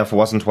 And the payoff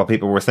wasn't what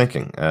people were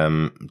thinking.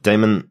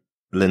 Damon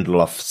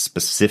Lindelof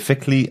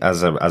specifically,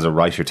 as a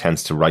writer,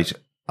 tends to write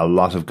a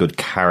lot of good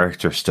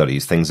character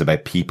studies, things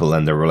about people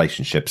and their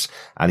relationships,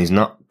 and he's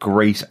not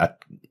great at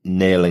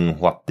nailing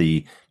what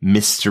the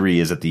mystery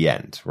is at the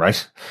end,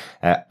 right?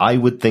 I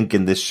would think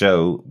in this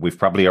show, we've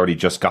probably already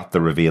just got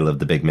the reveal of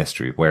the big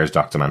mystery. Where's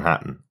Dr.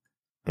 Manhattan?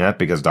 Yeah,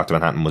 because Dr.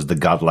 Manhattan was the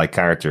godlike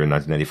character in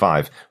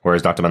 1985.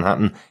 Whereas Dr.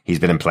 Manhattan, he's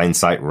been in plain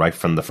sight right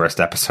from the first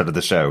episode of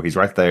the show. He's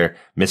right there,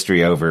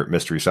 mystery over,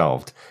 mystery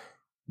solved.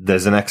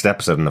 There's the next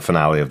episode in the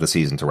finale of the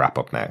season to wrap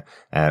up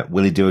now.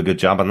 Will he do a good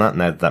job on that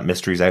now that that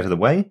mystery's out of the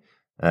way?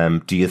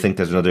 Do you think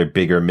there's another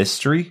bigger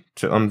mystery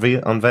to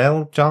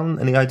unveil, John?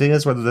 Any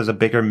ideas whether there's a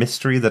bigger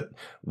mystery that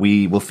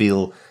we will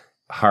feel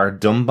hard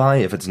done by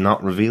if it's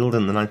not revealed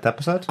in the 9th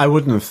episode? I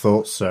wouldn't have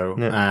thought so.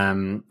 Yeah.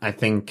 I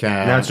think...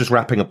 now it's just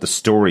wrapping up the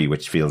story,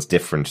 which feels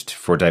different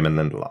for Damon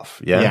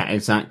Lindelof. Yeah, Yeah,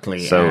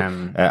 exactly. So,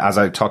 as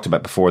I talked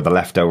about before, The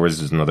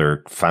Leftovers is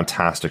another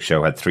fantastic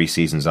show. Had 3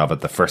 seasons of it.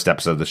 The first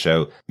episode of the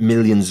show,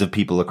 millions of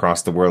people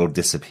across the world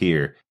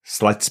disappear.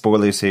 Slight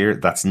spoilers here.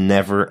 That's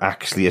never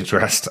actually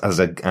addressed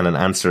and an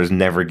answer is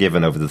never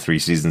given over the 3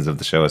 seasons of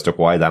the show as to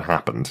why that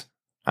happened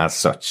as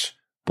such.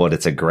 But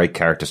it's a great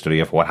character study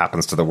of what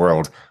happens to the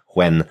world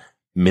when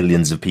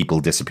millions of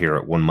people disappear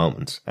at one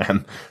moment.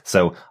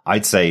 So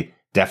I'd say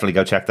definitely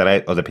go check that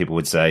out. Other people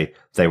would say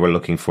they were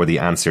looking for the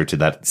answer to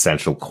that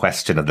central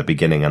question at the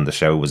beginning and the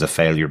show was a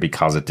failure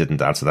because it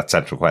didn't answer that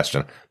central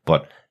question.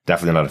 But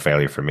definitely not a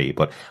failure for me.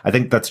 But I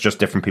think that's just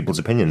different people's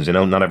opinions. You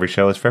know, not every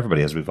show is for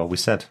everybody, as we've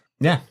always said.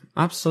 Yeah,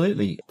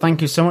 absolutely.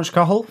 Thank you so much,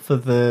 Cathal, for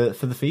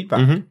the feedback.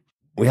 Mm-hmm.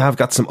 We have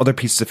got some other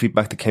pieces of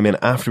feedback that came in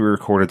after we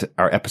recorded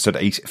our episode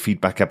 8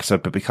 feedback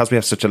episode, but because we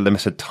have such a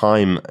limited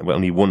time,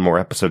 only one more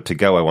episode to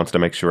go, I wanted to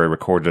make sure I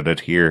recorded it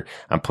here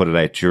and put it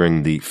out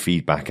during the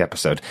feedback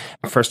episode.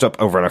 First up,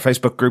 over on our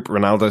Facebook group,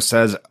 Ronaldo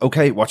says,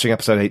 okay, watching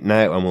episode 8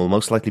 now and will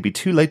most likely be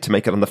too late to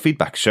make it on the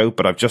feedback show,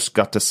 but I've just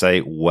got to say,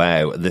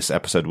 wow, this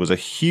episode was a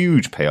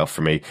huge payoff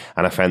for me,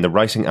 and I found the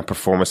writing and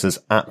performances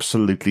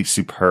absolutely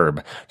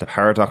superb. The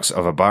paradox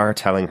of a bar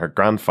telling her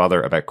grandfather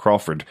about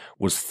Crawford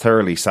was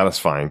thoroughly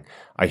satisfying.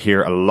 I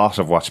hear a lot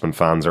of Watchmen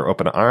fans are up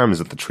in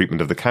arms at the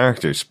treatment of the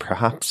characters.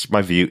 Perhaps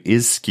my view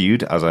is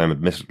skewed, as I am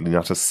admittedly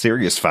not a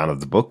serious fan of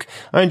the book.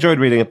 I enjoyed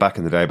reading it back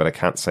in the day, but I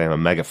can't say I'm a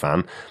mega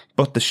fan.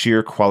 But the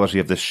sheer quality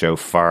of this show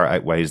far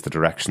outweighs the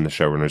direction the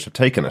showrunners have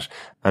taken it.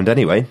 And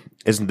anyway,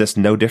 isn't this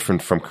no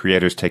different from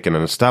creators taking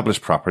an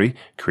established property,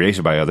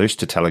 created by others,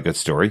 to tell a good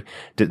story?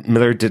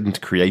 Miller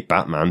didn't create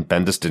Batman,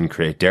 Bendis didn't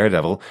create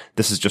Daredevil.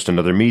 This is just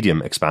another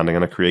medium, expanding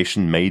on a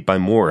creation made by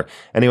Moore.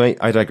 Anyway,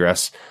 I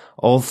digress.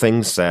 All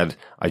things said,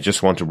 I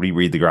just want to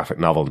reread the graphic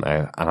novel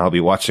now, and I'll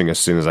be watching as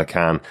soon as I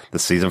can the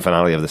season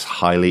finale of this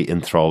highly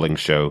enthralling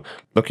show.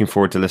 Looking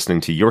forward to listening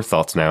to your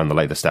thoughts now on the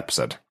latest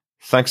episode.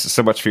 Thanks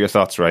so much for your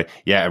thoughts, Roy.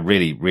 Yeah, a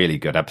really, really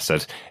good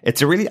episode.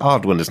 It's a really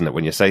odd one, isn't it,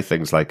 when you say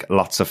things like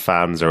lots of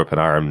fans are up in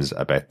arms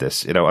about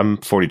this. You know, I'm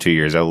 42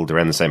 years old,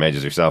 around the same age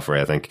as yourself,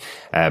 Roy, I think.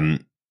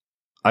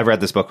 I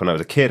read this book when I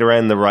was a kid,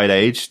 around the right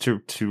age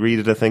to read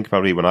it, I think.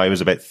 Probably when I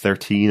was about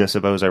 13, I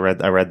suppose, I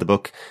read the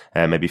book.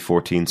 Maybe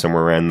 14,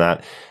 somewhere around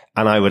that.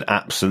 And I would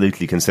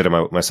absolutely consider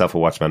myself a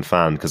Watchmen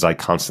fan because I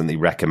constantly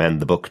recommend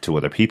the book to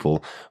other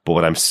people. But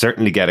what I'm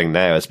certainly getting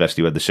now,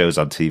 especially when the show's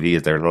on TV,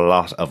 is there are a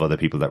lot of other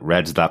people that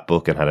read that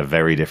book and had a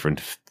very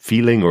different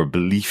feeling or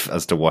belief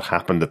as to what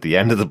happened at the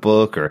end of the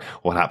book or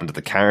what happened to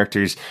the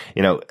characters.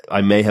 You know,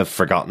 I may have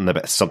forgotten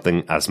about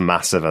something as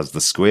massive as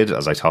the squid,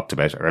 as I talked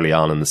about early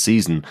on in the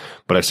season,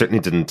 but I certainly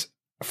didn't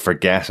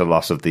forget a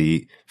lot of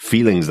the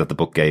feelings that the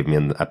book gave me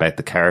and about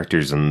the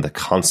characters and the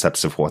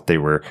concepts of what they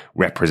were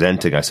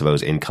representing, I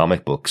suppose, in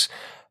comic books.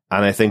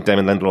 And I think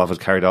Damon Lindelof has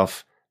carried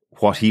off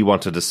what he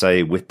wanted to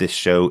say with this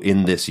show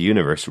in this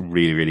universe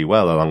really, really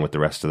well, along with the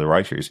rest of the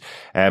writers.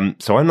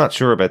 So I'm not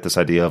sure about this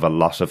idea of a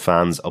lot of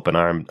fans up in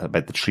arms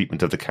about the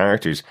treatment of the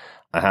characters.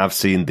 I have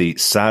seen the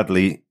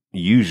sadly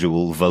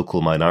usual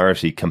vocal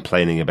minority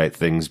complaining about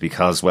things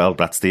because, well,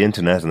 that's the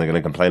internet and they're going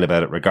to complain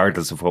about it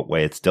regardless of what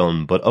way it's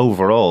done. But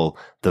overall,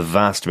 the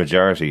vast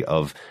majority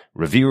of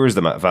reviewers,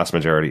 the vast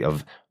majority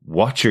of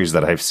watchers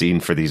that I've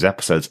seen for these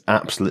episodes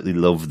absolutely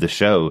love the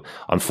show.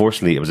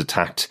 Unfortunately, it was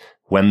attacked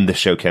when the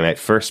show came out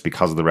first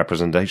because of the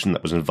representation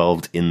that was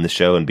involved in the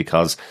show and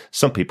because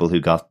some people who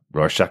got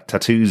Rorschach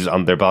tattoos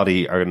on their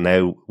body are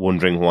now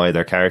wondering why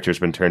their character's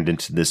been turned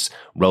into this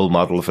role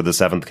model for the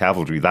 7th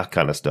Cavalry, that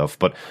kind of stuff.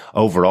 But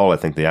overall, I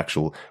think the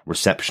actual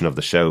reception of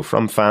the show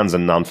from fans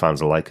and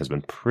non-fans alike has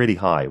been pretty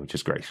high, which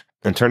is great.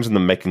 In terms of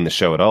them making the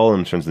show at all,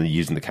 in terms of them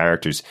using the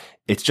characters,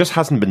 it just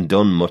hasn't been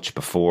done much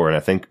before. And I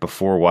think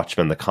before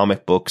Watchmen, the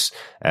comic books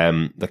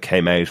that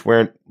came out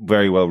weren't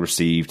very well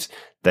received.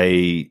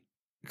 They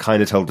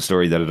kind of told the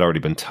story that had already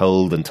been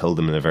told and told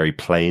them in a very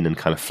plain and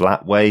kind of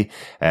flat way.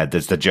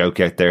 There's the joke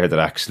out there that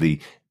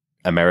actually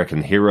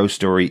American Hero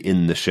Story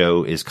in the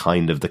show is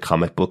kind of the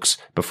comic books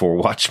before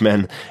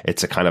Watchmen.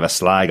 It's a kind of a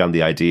slag on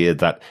the idea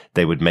that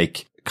they would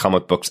make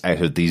comic books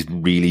out of these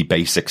really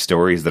basic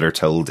stories that are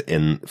told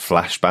in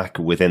flashback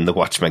within the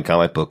Watchmen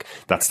comic book.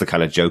 That's the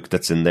kind of joke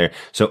that's in there.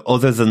 So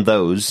other than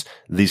those,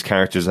 these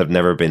characters have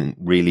never been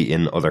really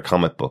in other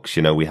comic books.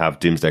 You know, we have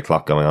Doomsday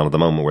Clock going on at the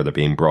moment where they're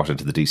being brought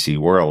into the DC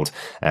world,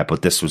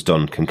 but this was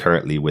done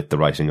concurrently with the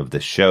writing of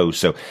this show.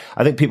 So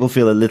I think people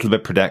feel a little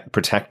bit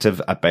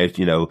protective about,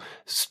 you know,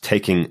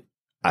 taking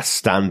a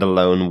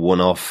standalone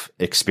one-off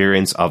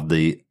experience of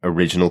the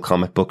original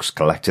comic books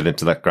collected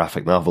into that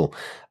graphic novel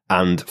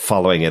and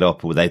following it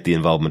up without the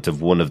involvement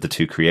of one of the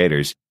two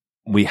creators.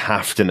 We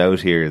have to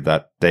note here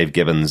that Dave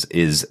Gibbons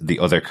is the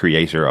other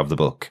creator of the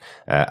book.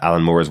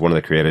 Alan Moore is one of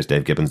the creators,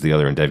 Dave Gibbons the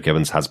other, and Dave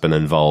Gibbons has been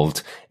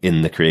involved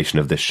in the creation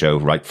of this show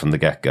right from the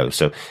get-go.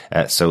 So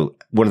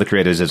one of the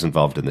creators is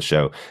involved in the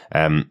show.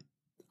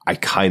 I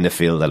kind of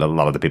feel that a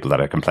lot of the people that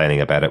are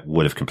complaining about it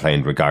would have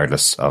complained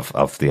regardless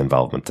of the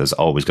involvement. There's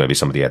always going to be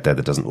somebody out there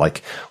that doesn't like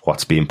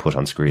what's being put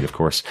on screen, of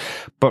course.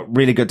 But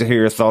really good to hear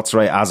your thoughts,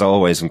 Ray. As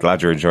always, I'm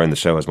glad you're enjoying the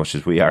show as much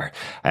as we are.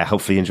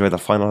 Hopefully you enjoy the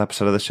final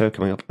episode of the show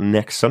coming up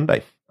next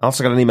Sunday.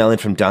 Also got an email in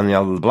from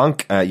Danielle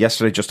LeBlanc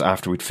yesterday, just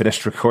after we'd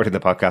finished recording the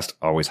podcast.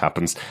 Always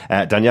happens.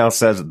 Danielle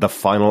says, the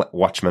final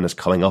Watchmen is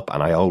coming up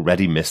and I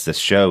already missed this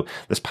show.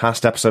 This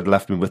past episode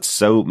left me with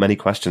so many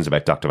questions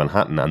about Dr.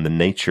 Manhattan and the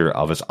nature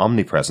of his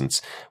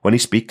omnipresence. When he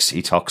speaks,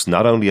 he talks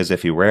not only as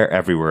if he were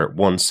everywhere at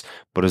once,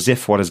 but as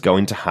if what is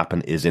going to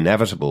happen is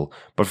inevitable.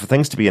 But for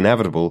things to be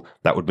inevitable,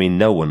 that would mean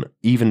no one,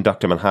 even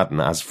Dr. Manhattan,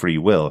 has free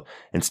will.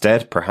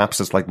 Instead, perhaps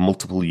it's like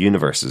multiple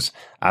universes,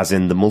 as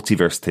in the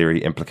multiverse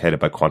theory implicated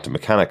by quantum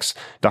mechanics.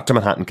 Dr.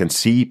 Manhattan can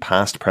see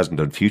past, present,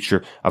 and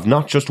future of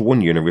not just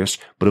one universe,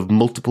 but of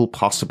multiple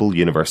possible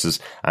universes,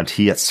 and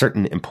he, at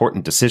certain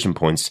important decision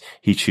points,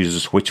 he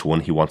chooses which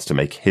one he wants to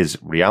make his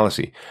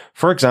reality.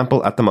 For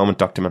example, at the moment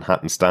Dr.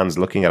 Manhattan stands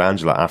looking at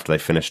Angela after they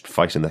finished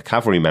fighting the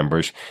cavalry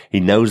members, he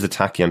knows the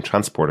tachyon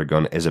transporter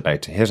gun is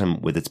about to hit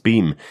him with its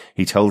beam.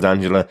 He told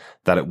Angela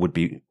that it would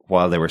be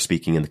while they were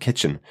speaking in the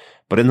kitchen.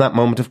 But in that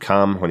moment of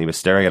calm, when he was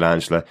staring at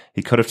Angela,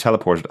 he could have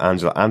teleported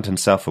Angela and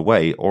himself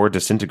away, or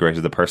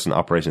disintegrated the person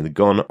operating the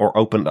gun, or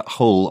opened a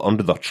hole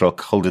under the truck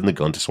holding the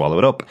gun to swallow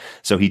it up.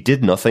 So he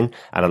did nothing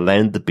and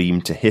allowed the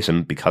beam to hit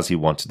him because he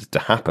wanted it to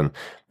happen.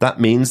 That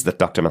means that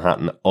Dr.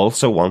 Manhattan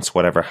also wants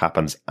whatever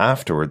happens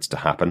afterwards to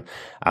happen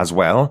as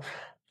well,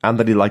 and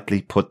that he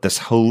likely put this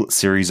whole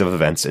series of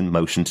events in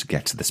motion to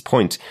get to this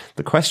point.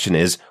 The question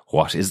is,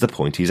 what is the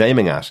point he's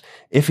aiming at?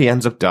 If he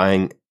ends up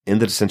dying in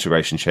the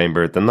disintegration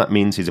chamber, then that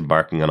means he's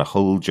embarking on a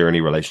whole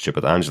journey relationship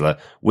with Angela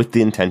with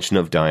the intention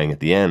of dying at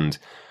the end.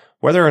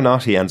 Whether or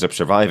not he ends up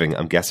surviving,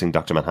 I'm guessing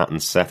Dr. Manhattan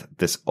set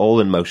this all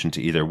in motion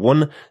to either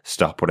 1,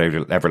 stop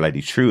whatever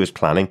Lady Trieu is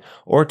planning,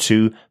 or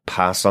 2,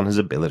 pass on his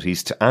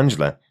abilities to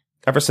Angela.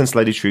 Ever since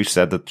Lady Trieu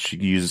said that she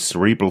uses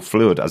cerebral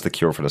fluid as the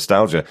cure for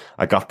nostalgia,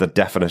 I got the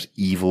definite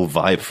evil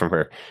vibe from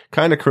her.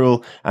 Kinda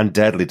cruel and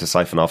deadly to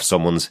siphon off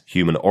someone's,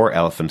 human or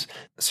elephant,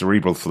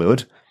 cerebral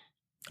fluid.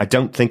 I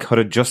don't think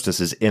Hooded Justice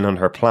is in on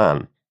her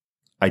plan.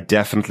 I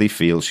definitely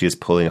feel she is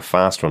pulling a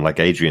fast one like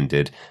Adrian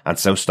did, and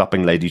so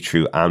stopping Lady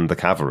Trieu and the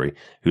cavalry,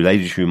 who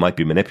Lady Trieu might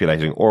be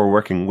manipulating or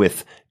working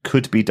with,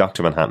 could be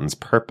Dr. Manhattan's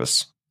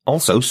purpose.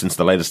 Also, since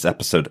the latest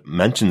episode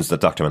mentions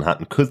that Dr.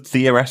 Manhattan could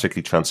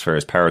theoretically transfer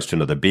his powers to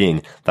another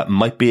being, that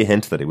might be a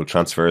hint that he will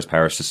transfer his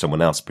powers to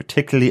someone else,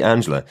 particularly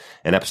Angela.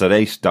 In episode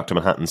 8, Dr.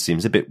 Manhattan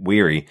seems a bit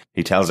weary.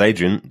 He tells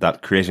Adrian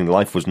that creating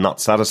life was not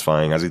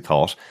satisfying as he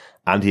thought,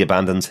 and he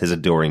abandons his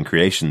adoring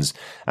creations,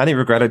 and he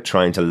regretted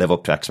trying to live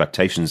up to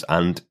expectations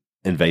and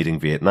invading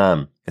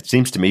Vietnam. It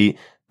seems to me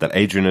that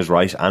Adrian is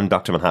right and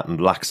Dr. Manhattan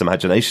lacks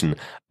imagination,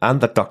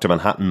 and that Dr.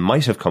 Manhattan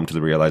might have come to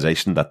the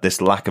realization that this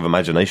lack of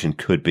imagination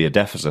could be a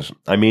deficit.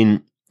 I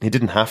mean, he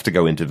didn't have to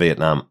go into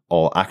Vietnam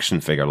all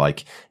action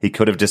figure-like. He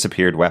could have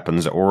disappeared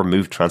weapons or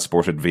moved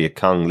transported Viet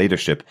Cong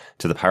leadership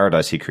to the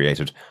paradise he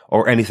created,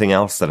 or anything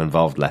else that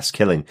involved less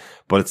killing,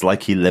 but it's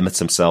like he limits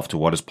himself to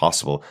what is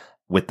possible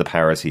with the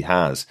powers he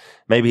has.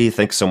 Maybe he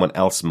thinks someone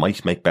else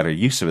might make better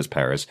use of his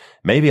powers.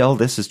 Maybe all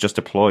this is just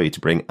a ploy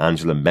to bring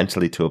Angela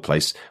mentally to a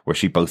place where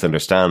she both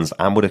understands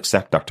and would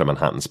accept Dr.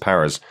 Manhattan's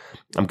powers.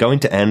 I'm going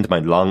to end my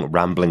long,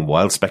 rambling,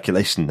 wild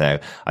speculation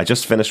now. I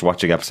just finished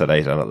watching episode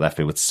 8 and it left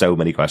me with so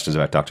many questions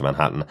about Dr.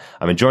 Manhattan.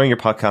 I'm enjoying your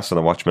podcast on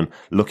The Watchmen.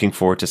 Looking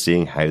forward to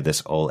seeing how this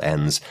all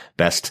ends.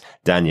 Best,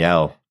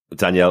 Danielle.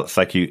 Danielle,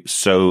 thank you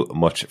so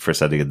much for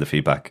sending in the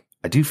feedback.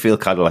 I do feel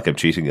kind of like I'm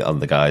cheating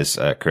on the guys,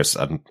 Chris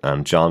and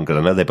John, because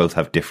I know they both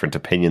have different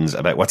opinions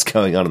about what's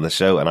going on in the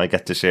show, and I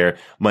get to share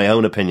my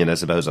own opinion, I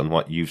suppose, on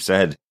what you've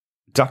said.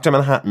 Dr.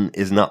 Manhattan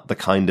is not the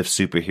kind of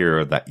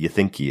superhero that you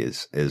think he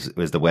is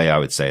the way I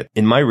would say it.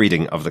 In my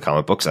reading of the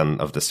comic books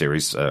and of the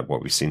series,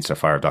 what we've seen so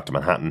far of Dr.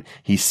 Manhattan,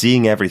 he's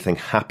seeing everything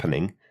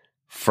happening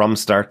from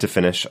start to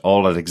finish,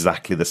 all at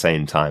exactly the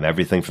same time.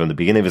 Everything from the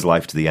beginning of his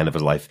life to the end of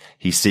his life,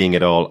 he's seeing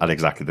it all at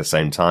exactly the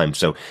same time.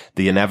 So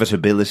the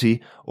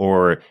inevitability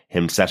or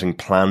him setting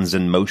plans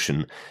in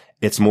motion,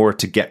 it's more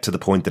to get to the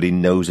point that he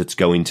knows it's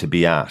going to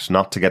be at,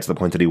 not to get to the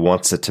point that he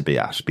wants it to be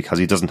at, because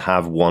he doesn't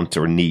have want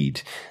or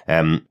need.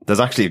 There's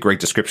actually a great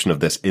description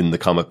of this in the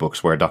comic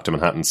books where Dr.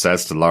 Manhattan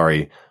says to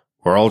Laurie,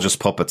 "We're all just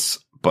puppets,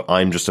 but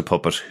I'm just a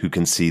puppet who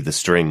can see the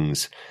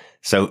strings."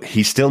 So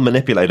he's still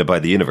manipulated by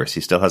the universe.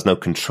 He still has no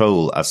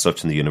control as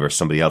such in the universe.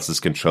 Somebody else is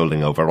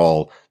controlling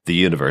overall the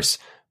universe,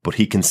 but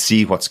he can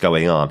see what's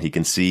going on. He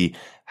can see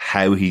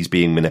how he's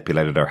being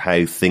manipulated or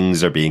how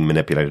things are being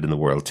manipulated in the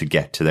world to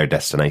get to their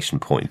destination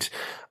point.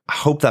 I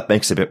hope that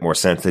makes a bit more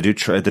sense. They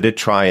did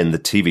try in the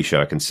TV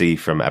show. I can see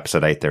from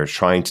episode 8, they're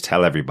trying to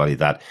tell everybody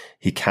that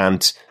he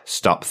can't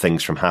stop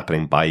things from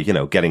happening by,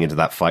 getting into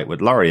that fight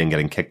with Laurie and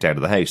getting kicked out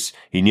of the house.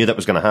 He knew that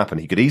was going to happen.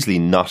 He could easily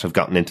not have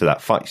gotten into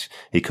that fight.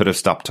 He could have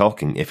stopped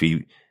talking if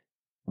he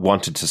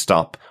wanted to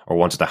stop or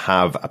wanted to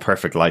have a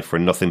perfect life where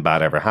nothing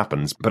bad ever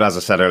happens. But as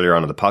I said earlier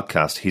on in the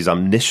podcast, he's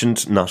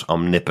omniscient, not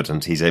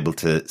omnipotent. He's able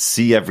to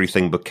see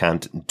everything but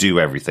can't do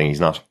everything.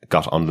 He's not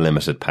got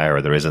unlimited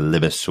power. There is a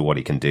limit to what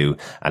he can do.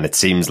 And it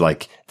seems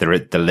like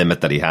the limit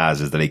that he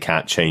has is that he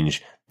can't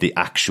change the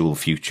actual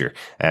future.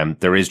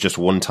 There is just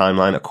one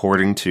timeline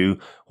according to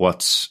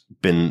what's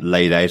been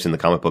laid out in the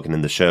comic book and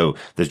in the show.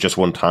 There's just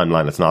one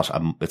timeline.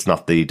 It's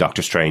not the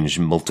Doctor Strange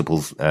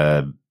multiple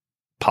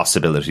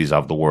possibilities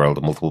of the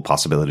world, multiple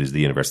possibilities of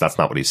the universe. That's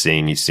not what he's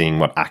seeing. He's seeing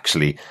what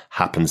actually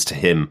happens to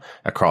him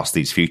across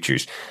these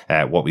futures.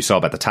 What we saw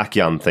about the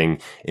tachyon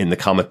thing in the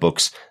comic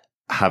books,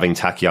 having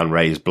tachyon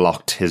rays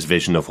blocked his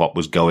vision of what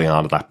was going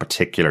on at that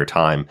particular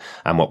time.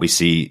 And what we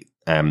see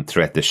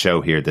throughout the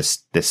show here,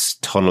 this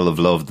tunnel of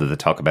love that they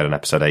talk about in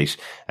episode 8,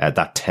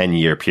 that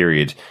 10-year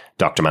period,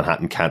 Dr.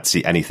 Manhattan can't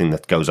see anything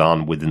that goes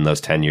on within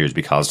those 10 years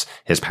because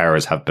his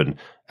powers have been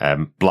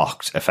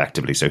blocked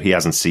effectively. So he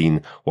hasn't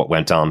seen what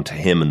went on to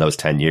him in those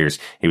 10 years.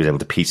 He was able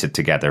to piece it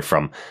together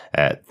from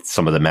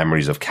some of the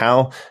memories of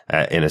Cal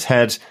in his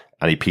head,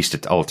 and he pieced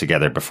it all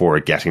together before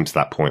getting to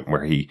that point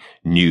where he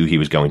knew he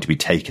was going to be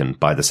taken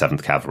by the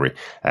 7th Cavalry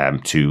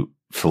to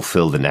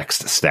fulfill the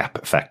next step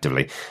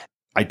effectively.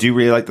 I do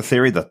really like the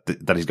theory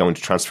that he's going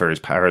to transfer his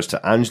powers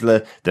to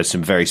Angela. There's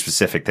some very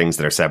specific things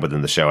that are said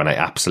within the show, and I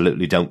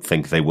absolutely don't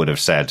think they would have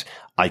said,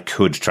 I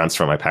could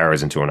transfer my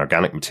powers into an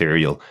organic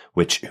material,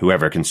 which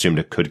whoever consumed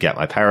it could get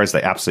my powers.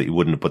 They absolutely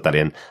wouldn't have put that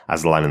in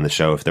as a line in the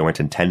show if they weren't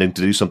intending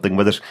to do something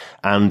with it.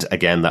 And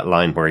again, that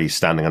line where he's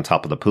standing on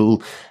top of the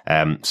pool,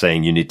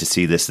 saying, you need to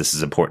see this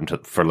is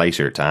important for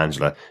later, to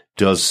Angela,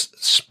 does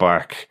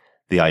spark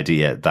the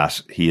idea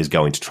that he is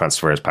going to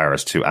transfer his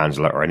powers to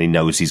Angela, and he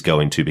knows he's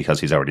going to because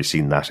he's already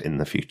seen that in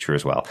the future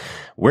as well.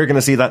 We're going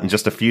to see that in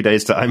just a few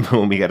days' time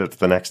when we get it to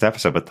the next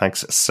episode, but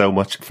thanks so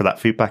much for that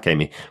feedback,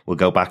 Amy. We'll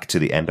go back to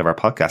the end of our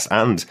podcast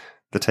and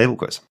the table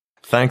quiz.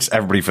 Thanks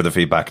everybody for the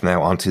feedback.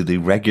 Now on to the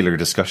regular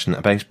discussion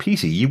about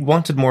Petey. You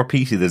wanted more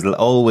Petey. There's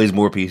always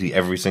more Petey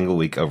every single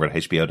week over at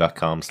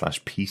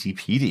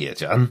hbo.com/PTpedia,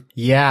 John.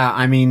 Yeah,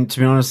 I mean, to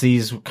be honest,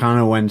 these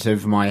kind of went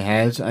over my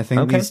head. I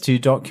think these two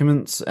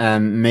documents,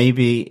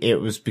 maybe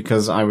it was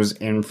because I was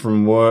in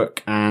from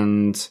work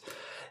and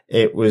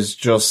it was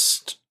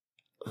just,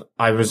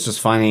 I was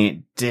just finding it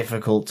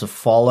difficult to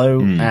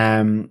follow,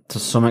 to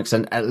some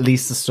extent, at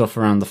least the stuff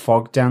around the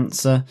Fog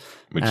Dancer.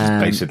 Which is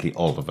basically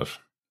all of it.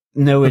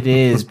 No, it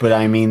is, but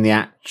I mean the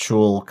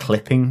actual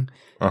clipping.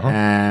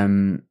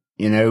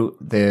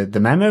 the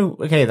memo,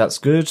 okay, that's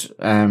good,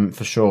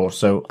 for sure.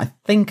 So I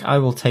think I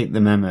will take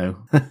the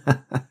memo.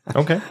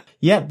 Okay.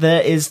 Yeah,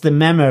 there is the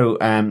memo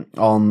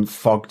on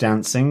fog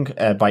dancing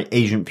by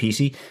Agent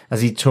Petey,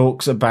 as he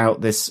talks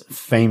about this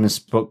famous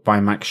book by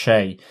Max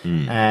Shea.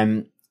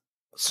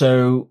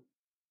 So,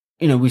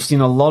 we've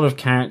seen a lot of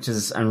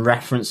characters and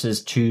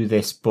references to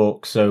this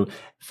book. So,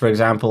 for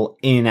example,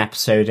 in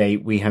episode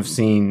 8, we have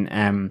seen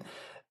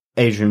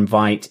Adrian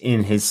Veidt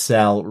in his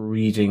cell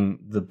reading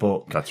the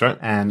book. That's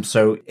right.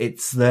 So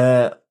it's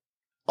there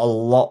a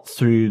lot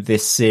through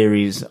this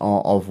series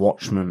of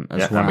Watchmen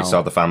as well. And we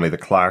saw the family, the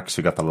Clarks,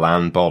 who got the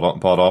land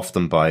bought off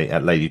them by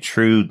Lady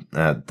True.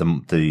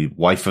 The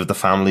wife of the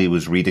family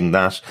was reading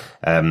that.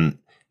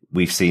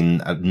 We've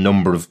seen a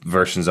number of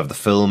versions of the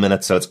film in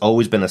it, so it's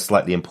always been a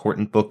slightly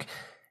important book.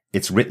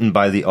 It's written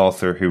by the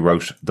author who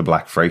wrote The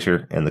Black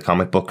Freighter in the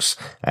comic books,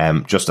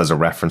 just as a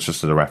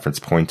reference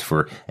point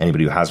for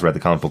anybody who has read the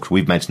comic books.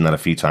 We've mentioned that a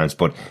few times,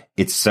 but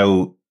it's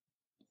so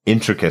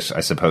intricate, I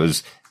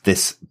suppose.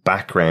 This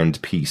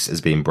background piece is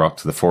being brought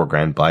to the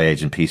foreground by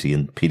Agent Petey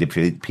in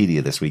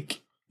Pedia this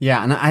week.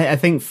 Yeah, and I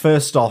think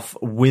first off,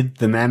 with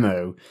the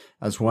memo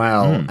as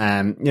well,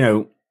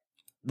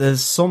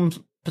 there's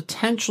some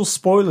potential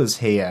spoilers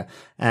here,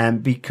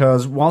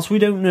 because whilst we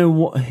don't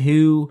know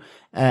who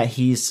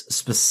he's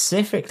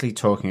specifically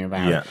talking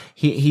about,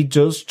 he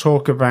does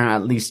talk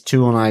about at least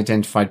 2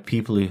 unidentified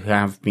people who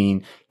have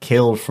been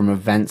killed from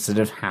events that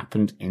have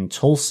happened in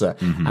Tulsa.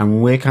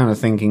 And we're kind of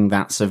thinking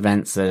that's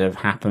events that have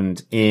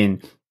happened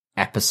in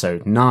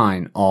episode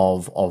 9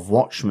 of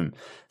Watchmen.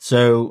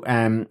 So,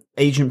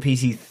 Agent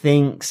Petey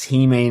thinks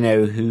he may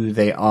know who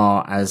they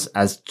are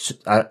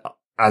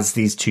as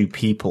these 2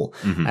 people,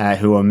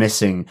 who are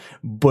missing,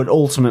 but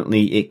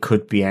ultimately it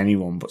could be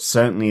anyone, but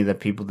certainly the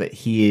people that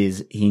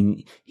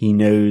he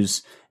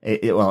knows,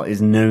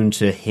 is known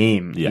to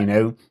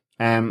him,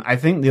 I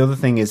think the other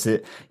thing is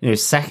that,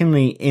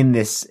 secondly, in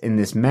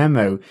this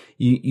memo,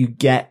 you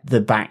get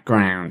the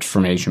background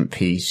from Agent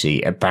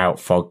Petey about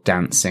fog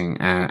dancing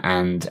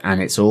and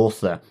its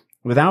author,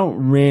 without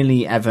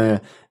really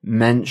ever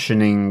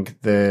mentioning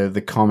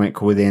the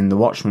comic within the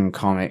Watchmen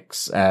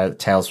comics,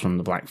 Tales from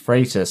the Black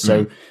Freighter.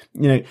 So,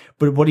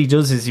 but what he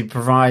does is he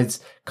provides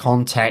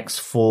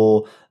context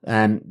for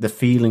the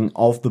feeling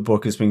of the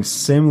book as being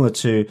similar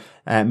to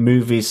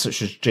movies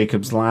such as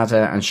Jacob's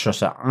Ladder and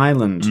Shutter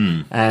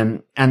Island.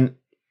 And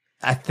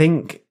I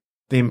think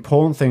the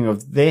important thing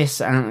of this,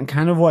 and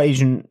kind of what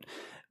Agent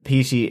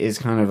Petey is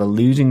kind of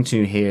alluding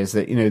to here, is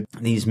that,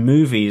 these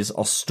movies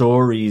are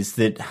stories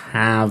that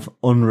have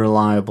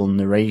unreliable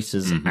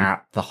narrators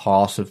at the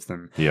heart of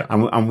them. Yeah.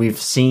 And we've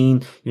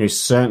seen,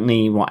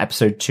 certainly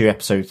episode 2,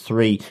 episode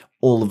 3,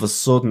 all of a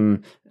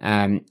sudden,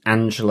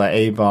 Angela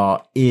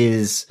Abar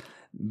is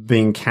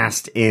being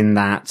cast in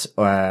that,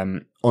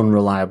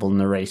 unreliable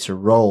narrator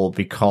role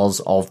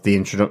because of the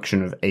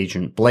introduction of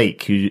Agent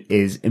Blake, who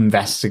is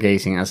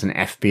investigating as an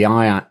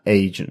FBI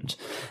agent.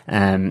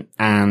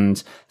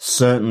 And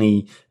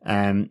certainly,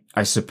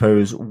 I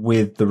suppose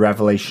with the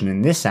revelation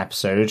in this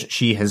episode,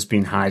 she has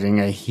been hiding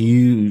a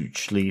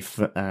hugely,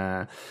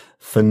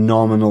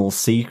 phenomenal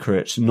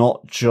secret,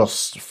 not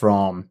just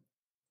from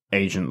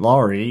Agent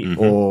Laurie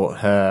or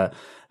her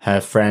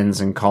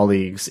friends and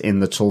colleagues in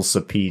the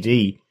Tulsa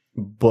PD,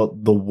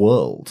 but the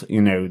world.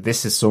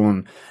 This is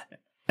someone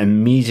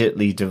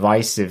immediately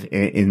divisive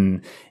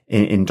in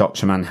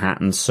Dr.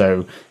 Manhattan.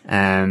 So,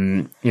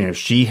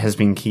 she has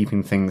been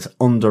keeping things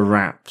under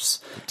wraps.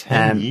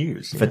 10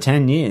 years. For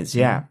 10 years,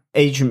 yeah.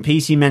 Agent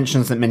Petey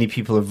mentions that many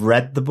people have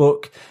read the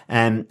book,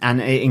 and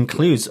it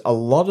includes a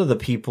lot of the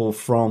people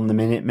from the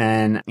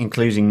Minutemen,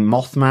 including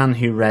Mothman,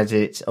 who read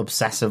it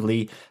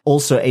obsessively.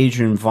 Also,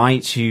 Adrian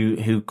Veidt,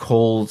 who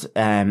called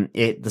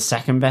it the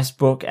second best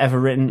book ever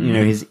written.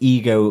 His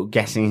ego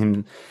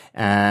getting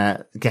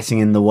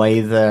in the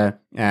way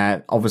there.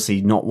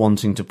 Obviously not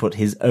wanting to put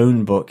his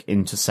own book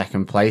into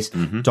second place.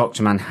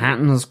 Dr.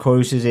 Manhattan has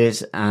quoted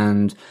it,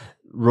 and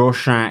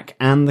Rorschach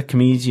and the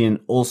comedian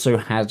also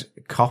had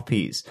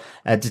copies.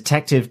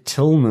 Detective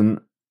Tillman,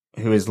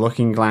 who is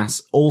Looking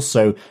Glass,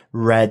 also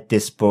read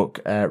this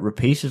book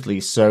repeatedly.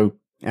 So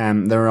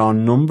there are a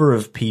number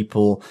of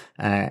people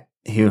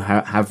who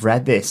have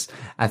read this.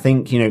 I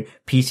think,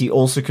 Petey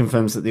also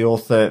confirms that the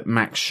author,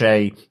 Max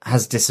Shea,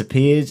 has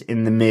disappeared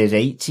in the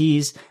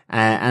mid-80s,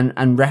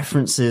 and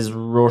references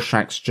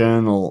Rorschach's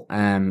journal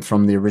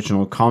from the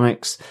original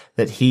comics,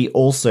 that he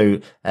also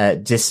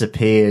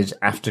disappeared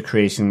after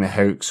creating the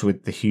hoax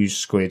with the huge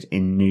squid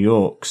in New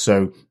York.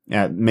 So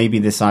maybe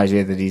this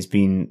idea that he's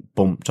been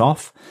bumped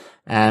off.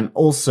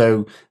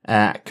 Also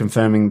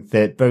confirming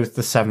that both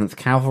the 7th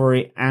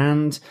Cavalry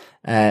and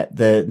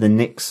the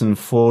Nixon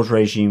Ford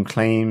regime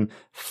claim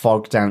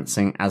fog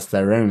dancing as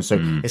their own. So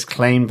it's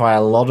claimed by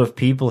a lot of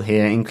people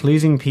here,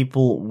 including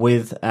people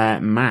with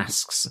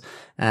masks.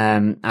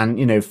 And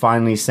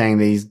finally saying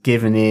that he's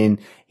given in,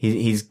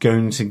 he's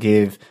going to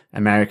give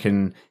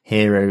American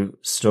Hero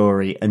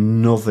Story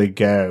another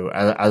go.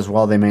 As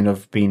while they may not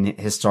have been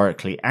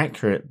historically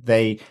accurate,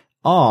 they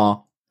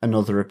are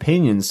another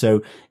opinion.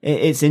 So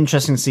it's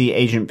interesting to see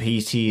Agent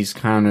PT's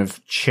kind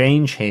of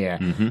change here,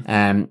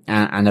 and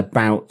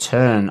about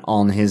turn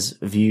on his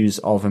views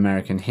of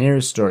American Hero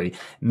Story.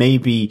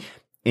 Maybe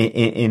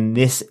in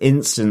this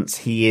instance,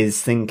 he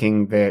is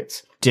thinking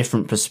that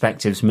different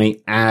perspectives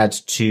may add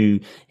to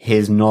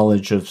his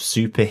knowledge of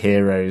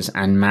superheroes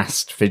and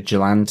masked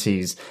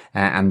vigilantes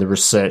and the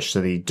research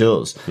that he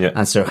does. Yeah.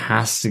 And so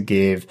has to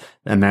give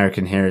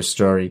American Hero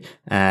Story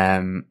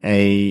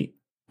a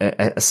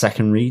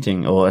second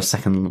reading, or a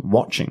second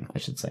watching, I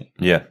should say.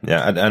 Yeah.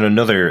 And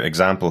another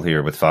example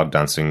here with fog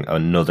dancing,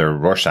 another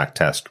Rorschach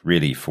test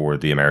really for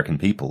the American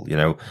people.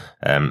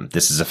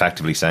 This is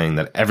effectively saying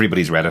that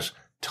everybody's read it.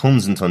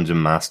 Tons and tons of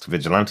masked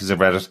vigilantes have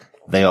read it.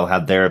 They all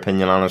had their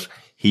opinion on it.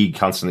 He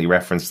constantly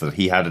referenced that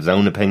he had his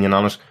own opinion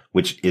on it,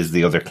 which is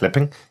the other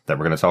clipping that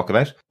we're going to talk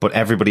about. But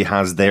everybody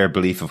has their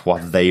belief of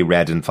what they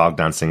read in Fog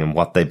Dancing and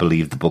what they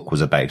believed the book was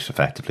about,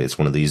 effectively. It's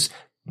one of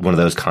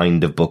those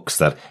kind of books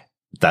that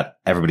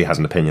everybody has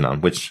an opinion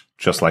on, which,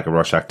 just like a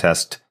Rorschach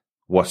test,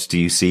 what do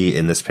you see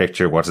in this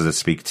picture? What does it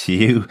speak to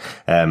you?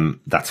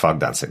 That's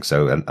Fog Dancing.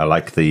 So I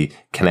like the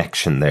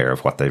connection there of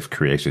what they've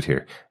created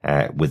here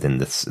within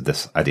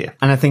this idea.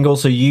 And I think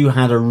also you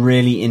had a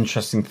really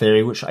interesting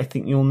theory, which I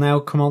think you'll now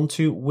come on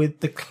to,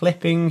 with the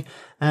clipping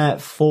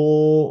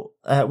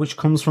which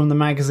comes from the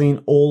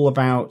magazine All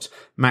About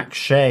Max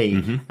Shea,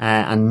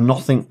 and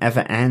Nothing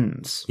Ever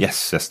Ends.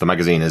 Yes, the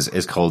magazine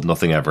is called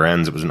Nothing Ever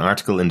Ends. It was an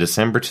article in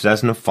December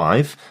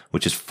 2005,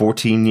 which is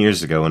 14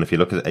 years ago. And if you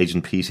look at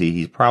Agent PT,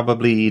 he's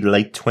probably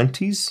late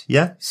 20s.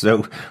 Yeah.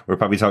 So we're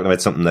probably talking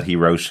about something that he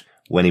wrote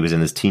when he was in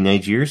his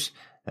teenage years.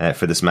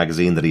 For this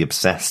magazine that he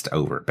obsessed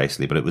over,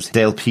 basically. But it was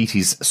Dale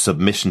Petey's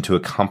submission to a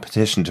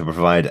competition to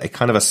provide a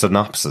kind of a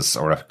synopsis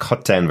or a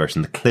cut-down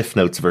version, the Cliff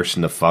Notes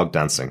version of Fog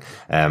Dancing.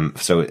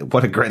 So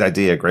what a great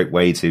idea, a great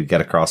way to get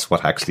across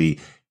what actually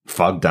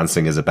Fog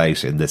Dancing is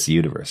about in this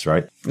universe,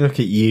 right? Look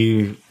at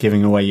you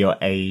giving away your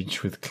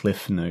age with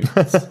Cliff Notes.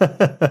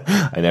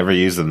 I never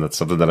use them. That's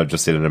something that I've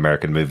just seen in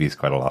American movies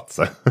quite a lot.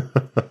 So,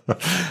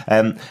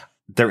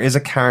 there is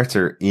a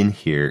character in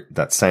here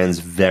that sounds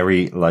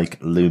very like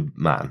Lube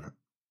Man.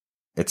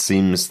 It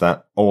seems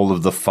that all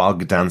of the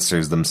fog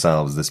dancers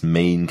themselves, this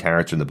main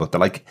character in the book,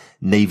 they're like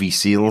Navy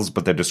SEALs,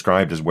 but they're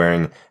described as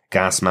wearing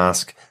gas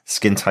mask,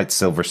 skin-tight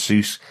silver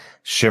suit,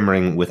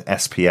 shimmering with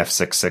SPF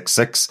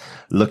 666,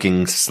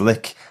 looking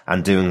slick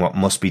and doing what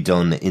must be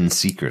done in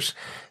secret.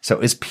 So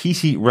is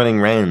Petey running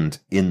around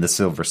in the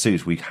silver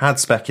suit? We had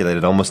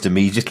speculated almost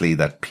immediately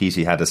that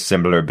Petey had a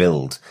similar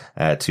build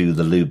to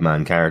the Lube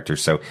Man character.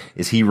 So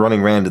is he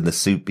running around in the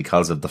suit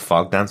because of the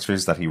fog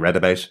dancers that he read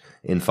about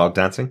in Fog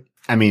Dancing?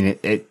 I mean,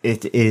 it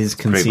is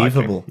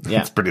conceivable. Yeah,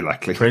 it's pretty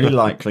likely. Pretty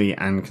likely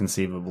and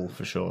conceivable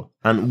for sure.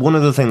 And one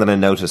other thing that I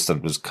noticed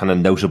that was kind of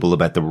notable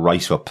about the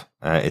write-up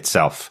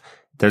itself,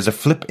 there's a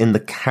flip in the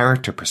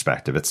character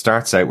perspective. It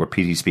starts out where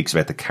Petey speaks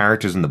about the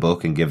characters in the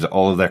book and gives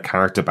all of their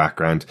character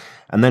background.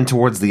 And then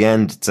towards the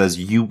end, it says,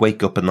 you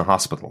wake up in the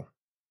hospital.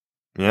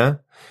 Yeah?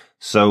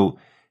 So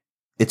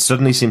it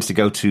suddenly seems to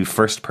go to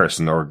first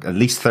person, or at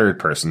least third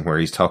person, where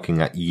he's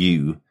talking at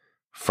you.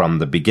 From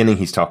the beginning,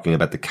 he's talking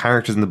about the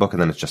characters in the book,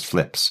 and then it just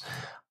flips.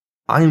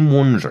 I'm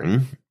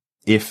wondering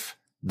if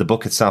the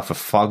book itself of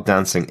Fog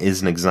Dancing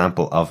is an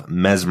example of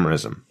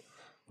mesmerism,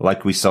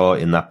 like we saw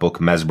in that book,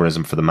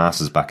 Mesmerism for the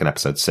Masses, back in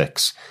episode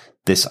 6.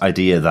 This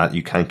idea that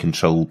you can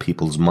control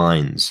people's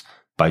minds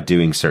by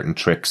doing certain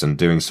tricks and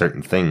doing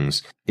certain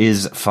things.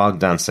 Is Fog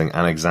Dancing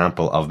an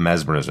example of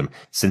mesmerism?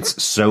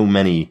 Since so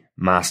many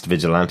masked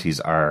vigilantes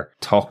are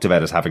talked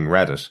about as having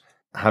read it,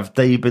 have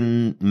they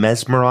been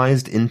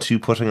mesmerized into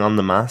putting on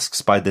the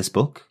masks by this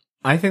book?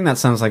 I think that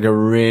sounds like a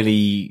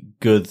really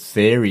good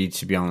theory,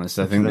 to be honest.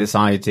 I think this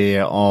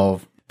idea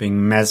of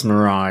being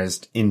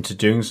mesmerized into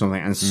doing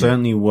something, and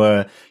certainly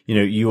where,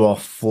 you are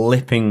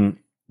flipping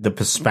the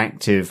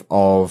perspective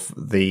of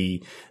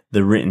the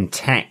written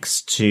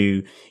text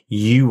to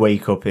you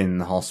wake up in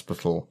the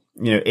hospital.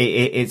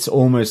 It's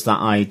almost that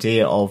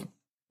idea of,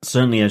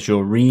 certainly as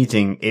you're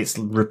reading, it's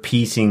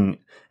repeating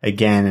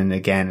again and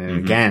again and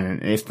again.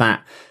 And if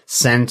that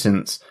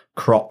sentence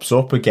crops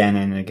up again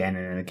and again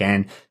and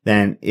again,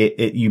 then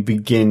you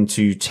begin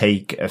to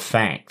take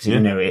effect.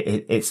 Yeah.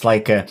 It's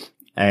like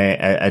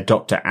a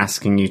doctor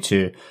asking you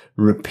to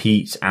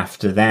repeat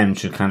after them,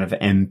 to kind of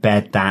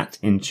embed that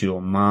into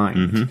your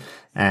mind.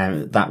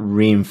 That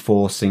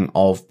reinforcing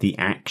of the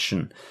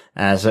action.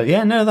 That's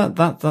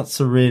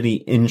a really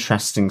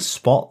interesting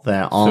spot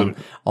there on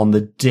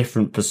the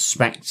different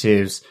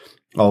perspectives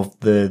of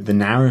the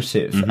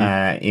narrative,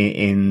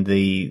 in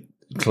the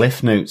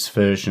Cliff Notes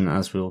version,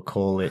 as we'll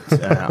call it,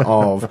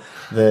 of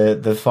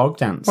the Fog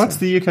Dancer. What's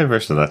the UK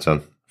version of that,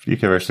 John? The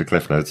UK version of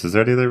Cliff Notes. Is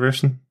there any other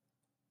version?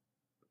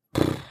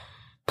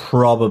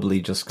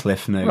 probably just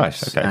Cliff Notes.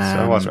 Right, okay, so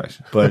I was right.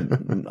 But,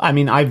 I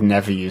mean, I've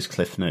never used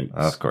Cliff Notes.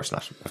 Of course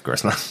not. Of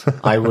course not.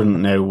 I wouldn't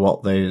know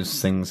what those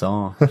things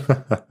are.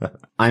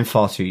 I'm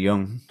far too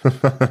young.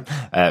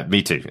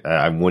 Me too.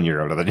 I'm 1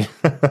 year older than you.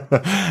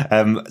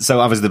 So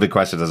obviously the big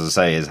question, as I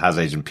say, is has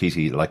Agent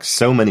Petey, like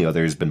so many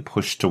others, been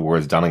pushed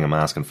towards donning a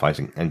mask and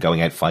fighting and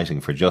going out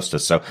fighting for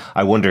justice? So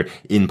I wonder,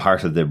 in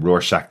part of the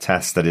Rorschach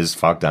test that is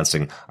fog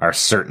dancing, are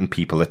certain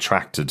people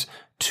attracted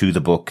to the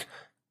book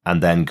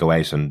and then go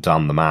out and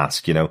don the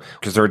mask, you know,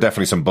 because there are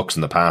definitely some books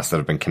in the past that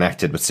have been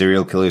connected with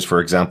serial killers,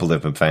 for example.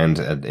 They've been found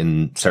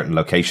in certain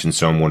locations.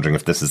 So I'm wondering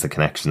if this is the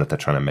connection that they're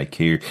trying to make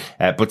here.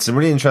 But some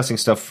really interesting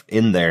stuff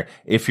in there.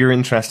 If you're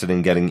interested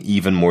in getting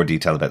even more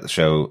detail about the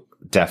show,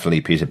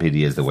 definitely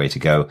Peteypedia is the way to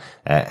go.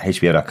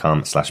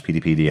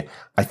 HBO.com/Peteypedia.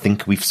 I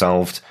think we've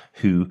solved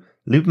who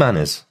Lube Man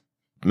is.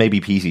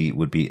 Maybe Petey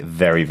would be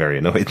very, very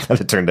annoyed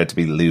that it turned out to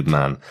be Lube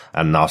Man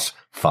and not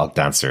Fog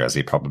Dancer, as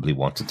he probably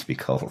wanted to be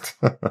called.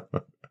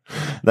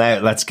 Now,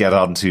 let's get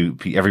on to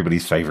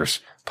everybody's favourite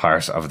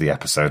part of the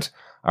episode,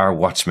 our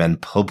Watchmen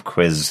pub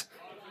quiz.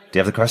 Do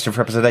you have the question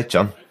for episode 8,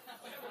 John?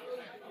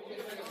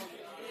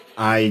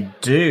 I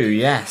do,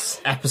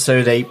 yes.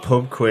 Episode 8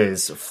 pub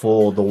quiz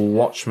for the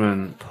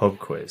Watchmen pub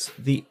quiz.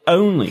 The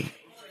only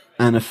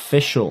and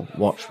official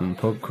Watchmen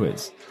pub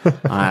quiz.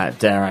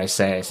 Dare I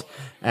say it.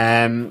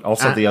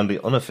 Also the only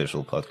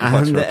unofficial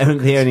podcast. And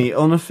the only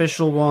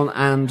unofficial one,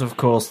 and of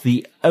course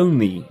the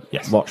only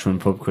Watchmen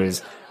pub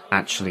quiz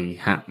actually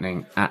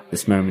happening at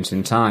this moment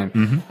in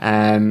time.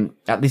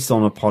 At least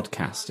on a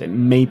podcast. It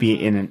may be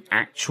in an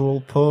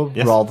actual pub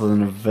rather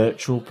than a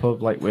virtual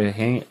pub like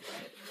we're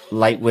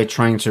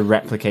trying to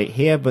replicate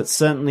here, but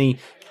certainly,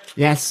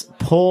 yes,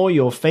 pour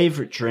your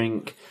favourite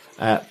drink,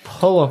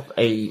 pull up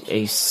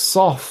a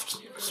soft,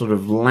 sort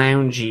of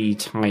loungy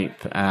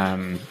type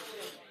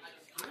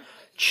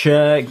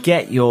chair,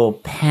 get your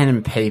pen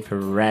and paper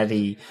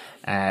ready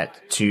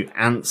to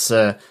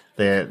answer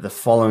the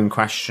following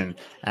question.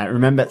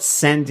 Remember,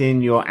 send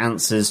in your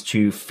answers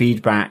to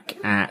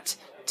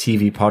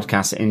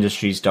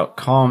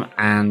feedback@tvpodcastindustries.com,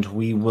 and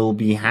we will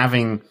be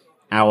having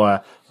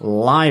our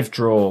live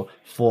draw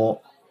for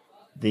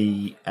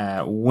the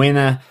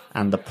winner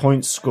and the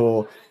point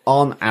score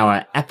on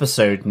our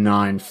episode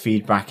 9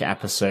 feedback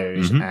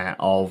episode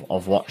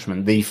of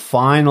Watchmen. The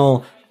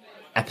final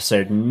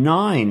episode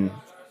 9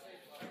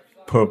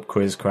 pub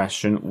quiz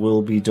question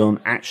will be done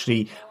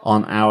actually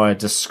on our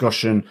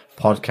discussion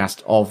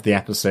podcast of the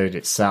episode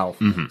itself.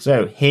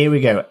 So here we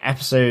go,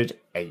 episode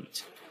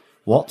 8.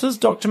 What does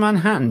Dr.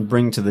 Manhattan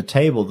bring to the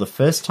table the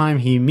first time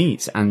he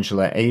meets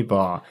Angela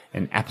Abar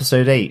in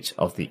episode 8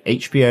 of the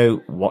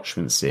HBO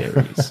Watchmen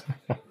series?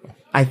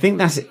 I think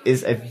that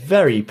is a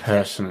very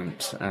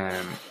pertinent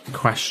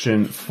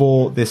question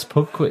for this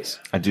pub quiz.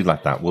 I do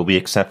like that. Will we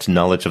accept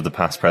knowledge of the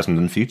past, present,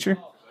 and future?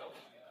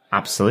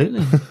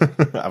 Absolutely.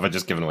 Have I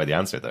just given away the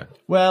answer there?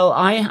 Well,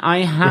 I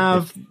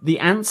have the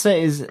answer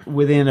is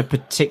within a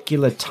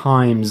particular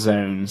time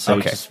zone, so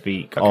to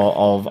speak,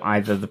 of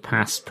either the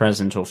past,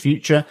 present, or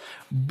future.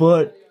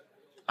 But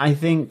I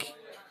think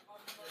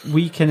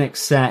we can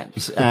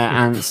accept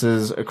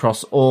answers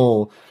across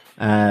all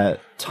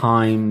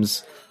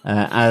times,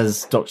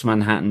 as Dr.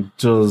 Manhattan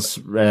does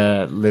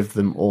live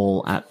them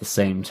all at the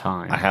same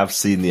time. I have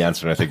seen the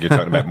answer, and I think you're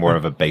talking about more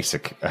of a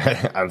basic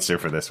answer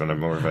for this one,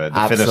 and more of a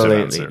definitive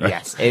answer. Right?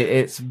 Yes,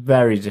 it's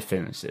very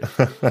definitive.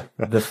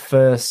 The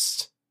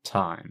first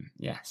time,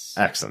 yes.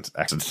 Excellent.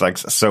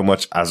 Thanks so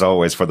much, as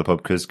always, for the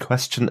pub quiz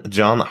question,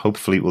 John.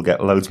 Hopefully we'll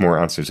get loads more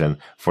answers in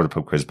for the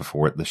pub quiz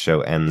before the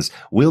show ends.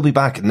 We'll be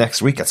back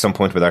next week at some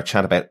point with our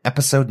chat about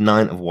episode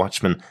 9 of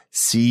Watchmen,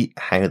 See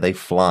How They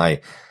Fly.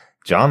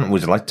 John,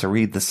 would you like to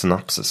read the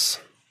synopsis?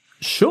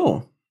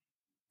 Sure.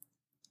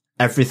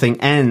 Everything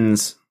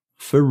ends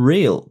for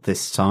real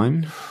this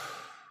time.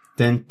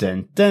 Dun,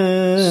 dun,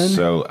 dun.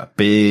 So a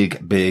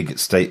big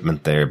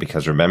statement there,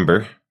 because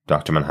remember,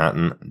 Dr.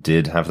 Manhattan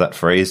did have that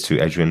phrase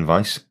to Adrian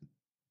Veidt,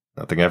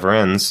 nothing ever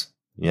ends.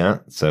 Yeah,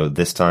 so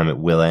this time it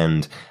will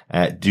end.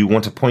 Do you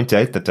want to point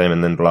out that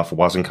Damon Lindelof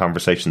was in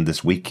conversation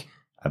this week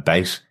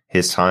about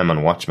his time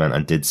on Watchmen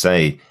and did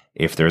say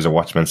if there is a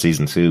Watchmen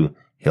season 2,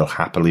 he'll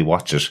happily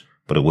watch it,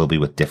 but it will be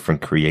with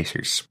different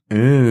creators.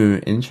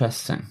 Ooh,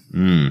 interesting.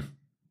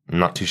 I'm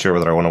not too sure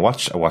whether I want to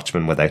watch a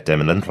Watchmen without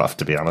Damon Lindelof,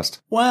 to be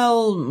honest.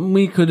 Well,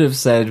 we could have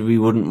said we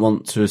wouldn't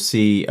want to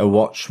see a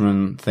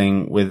Watchmen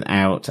thing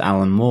without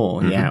Alan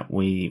Moore. Yeah,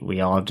 we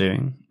are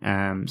doing.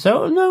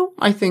 So, no,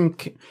 I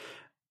think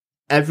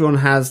everyone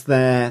has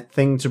their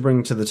thing to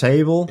bring to the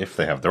table. If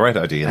they have the right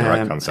idea and the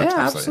right concept. Yeah,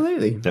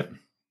 absolutely. Yep.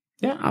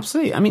 Yeah,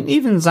 absolutely. I mean,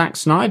 even Zack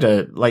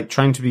Snyder, like,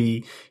 trying to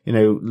be,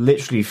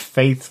 literally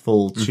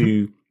faithful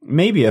to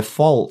maybe a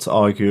fault,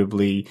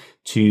 arguably,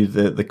 to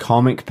the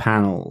comic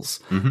panels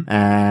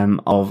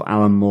of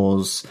Alan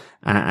Moore's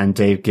and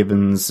Dave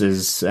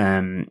Gibbons's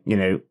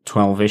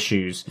 12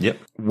 issues. Yep.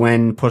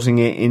 When putting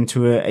it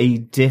into a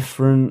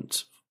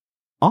different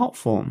art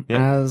form,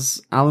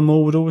 as Alan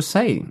Moore would always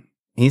say.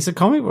 he's a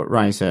comic book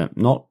writer,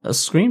 not a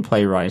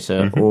screenplay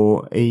writer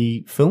or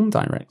a film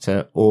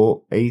director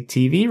or a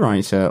TV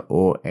writer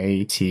or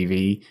a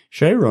TV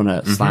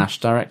showrunner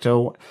 / director.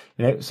 You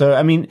know, so,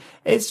 I mean,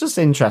 it's just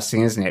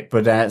interesting, isn't it?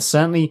 But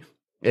certainly,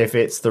 if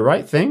it's the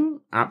right thing,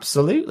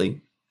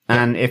 absolutely.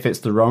 And if it's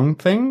the wrong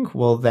thing,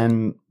 well,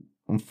 then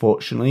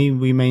unfortunately,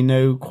 we may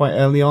know quite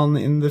early on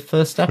in the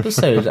first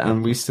episode,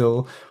 and we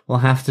still will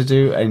have to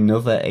do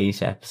another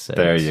 8 episodes.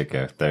 There you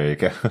go. There you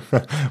go.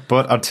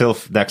 But until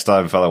next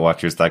time, fellow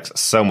watchers, thanks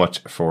so much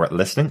for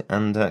listening,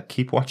 and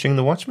keep watching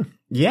The Watchmen.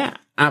 Yeah,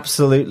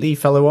 absolutely,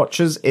 fellow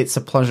watchers. It's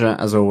a pleasure,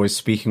 as always,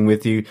 speaking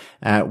with you.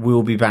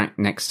 We'll be back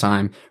next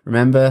time.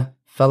 Remember,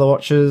 fellow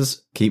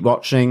watchers, keep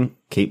watching,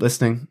 keep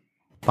listening.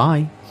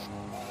 Bye.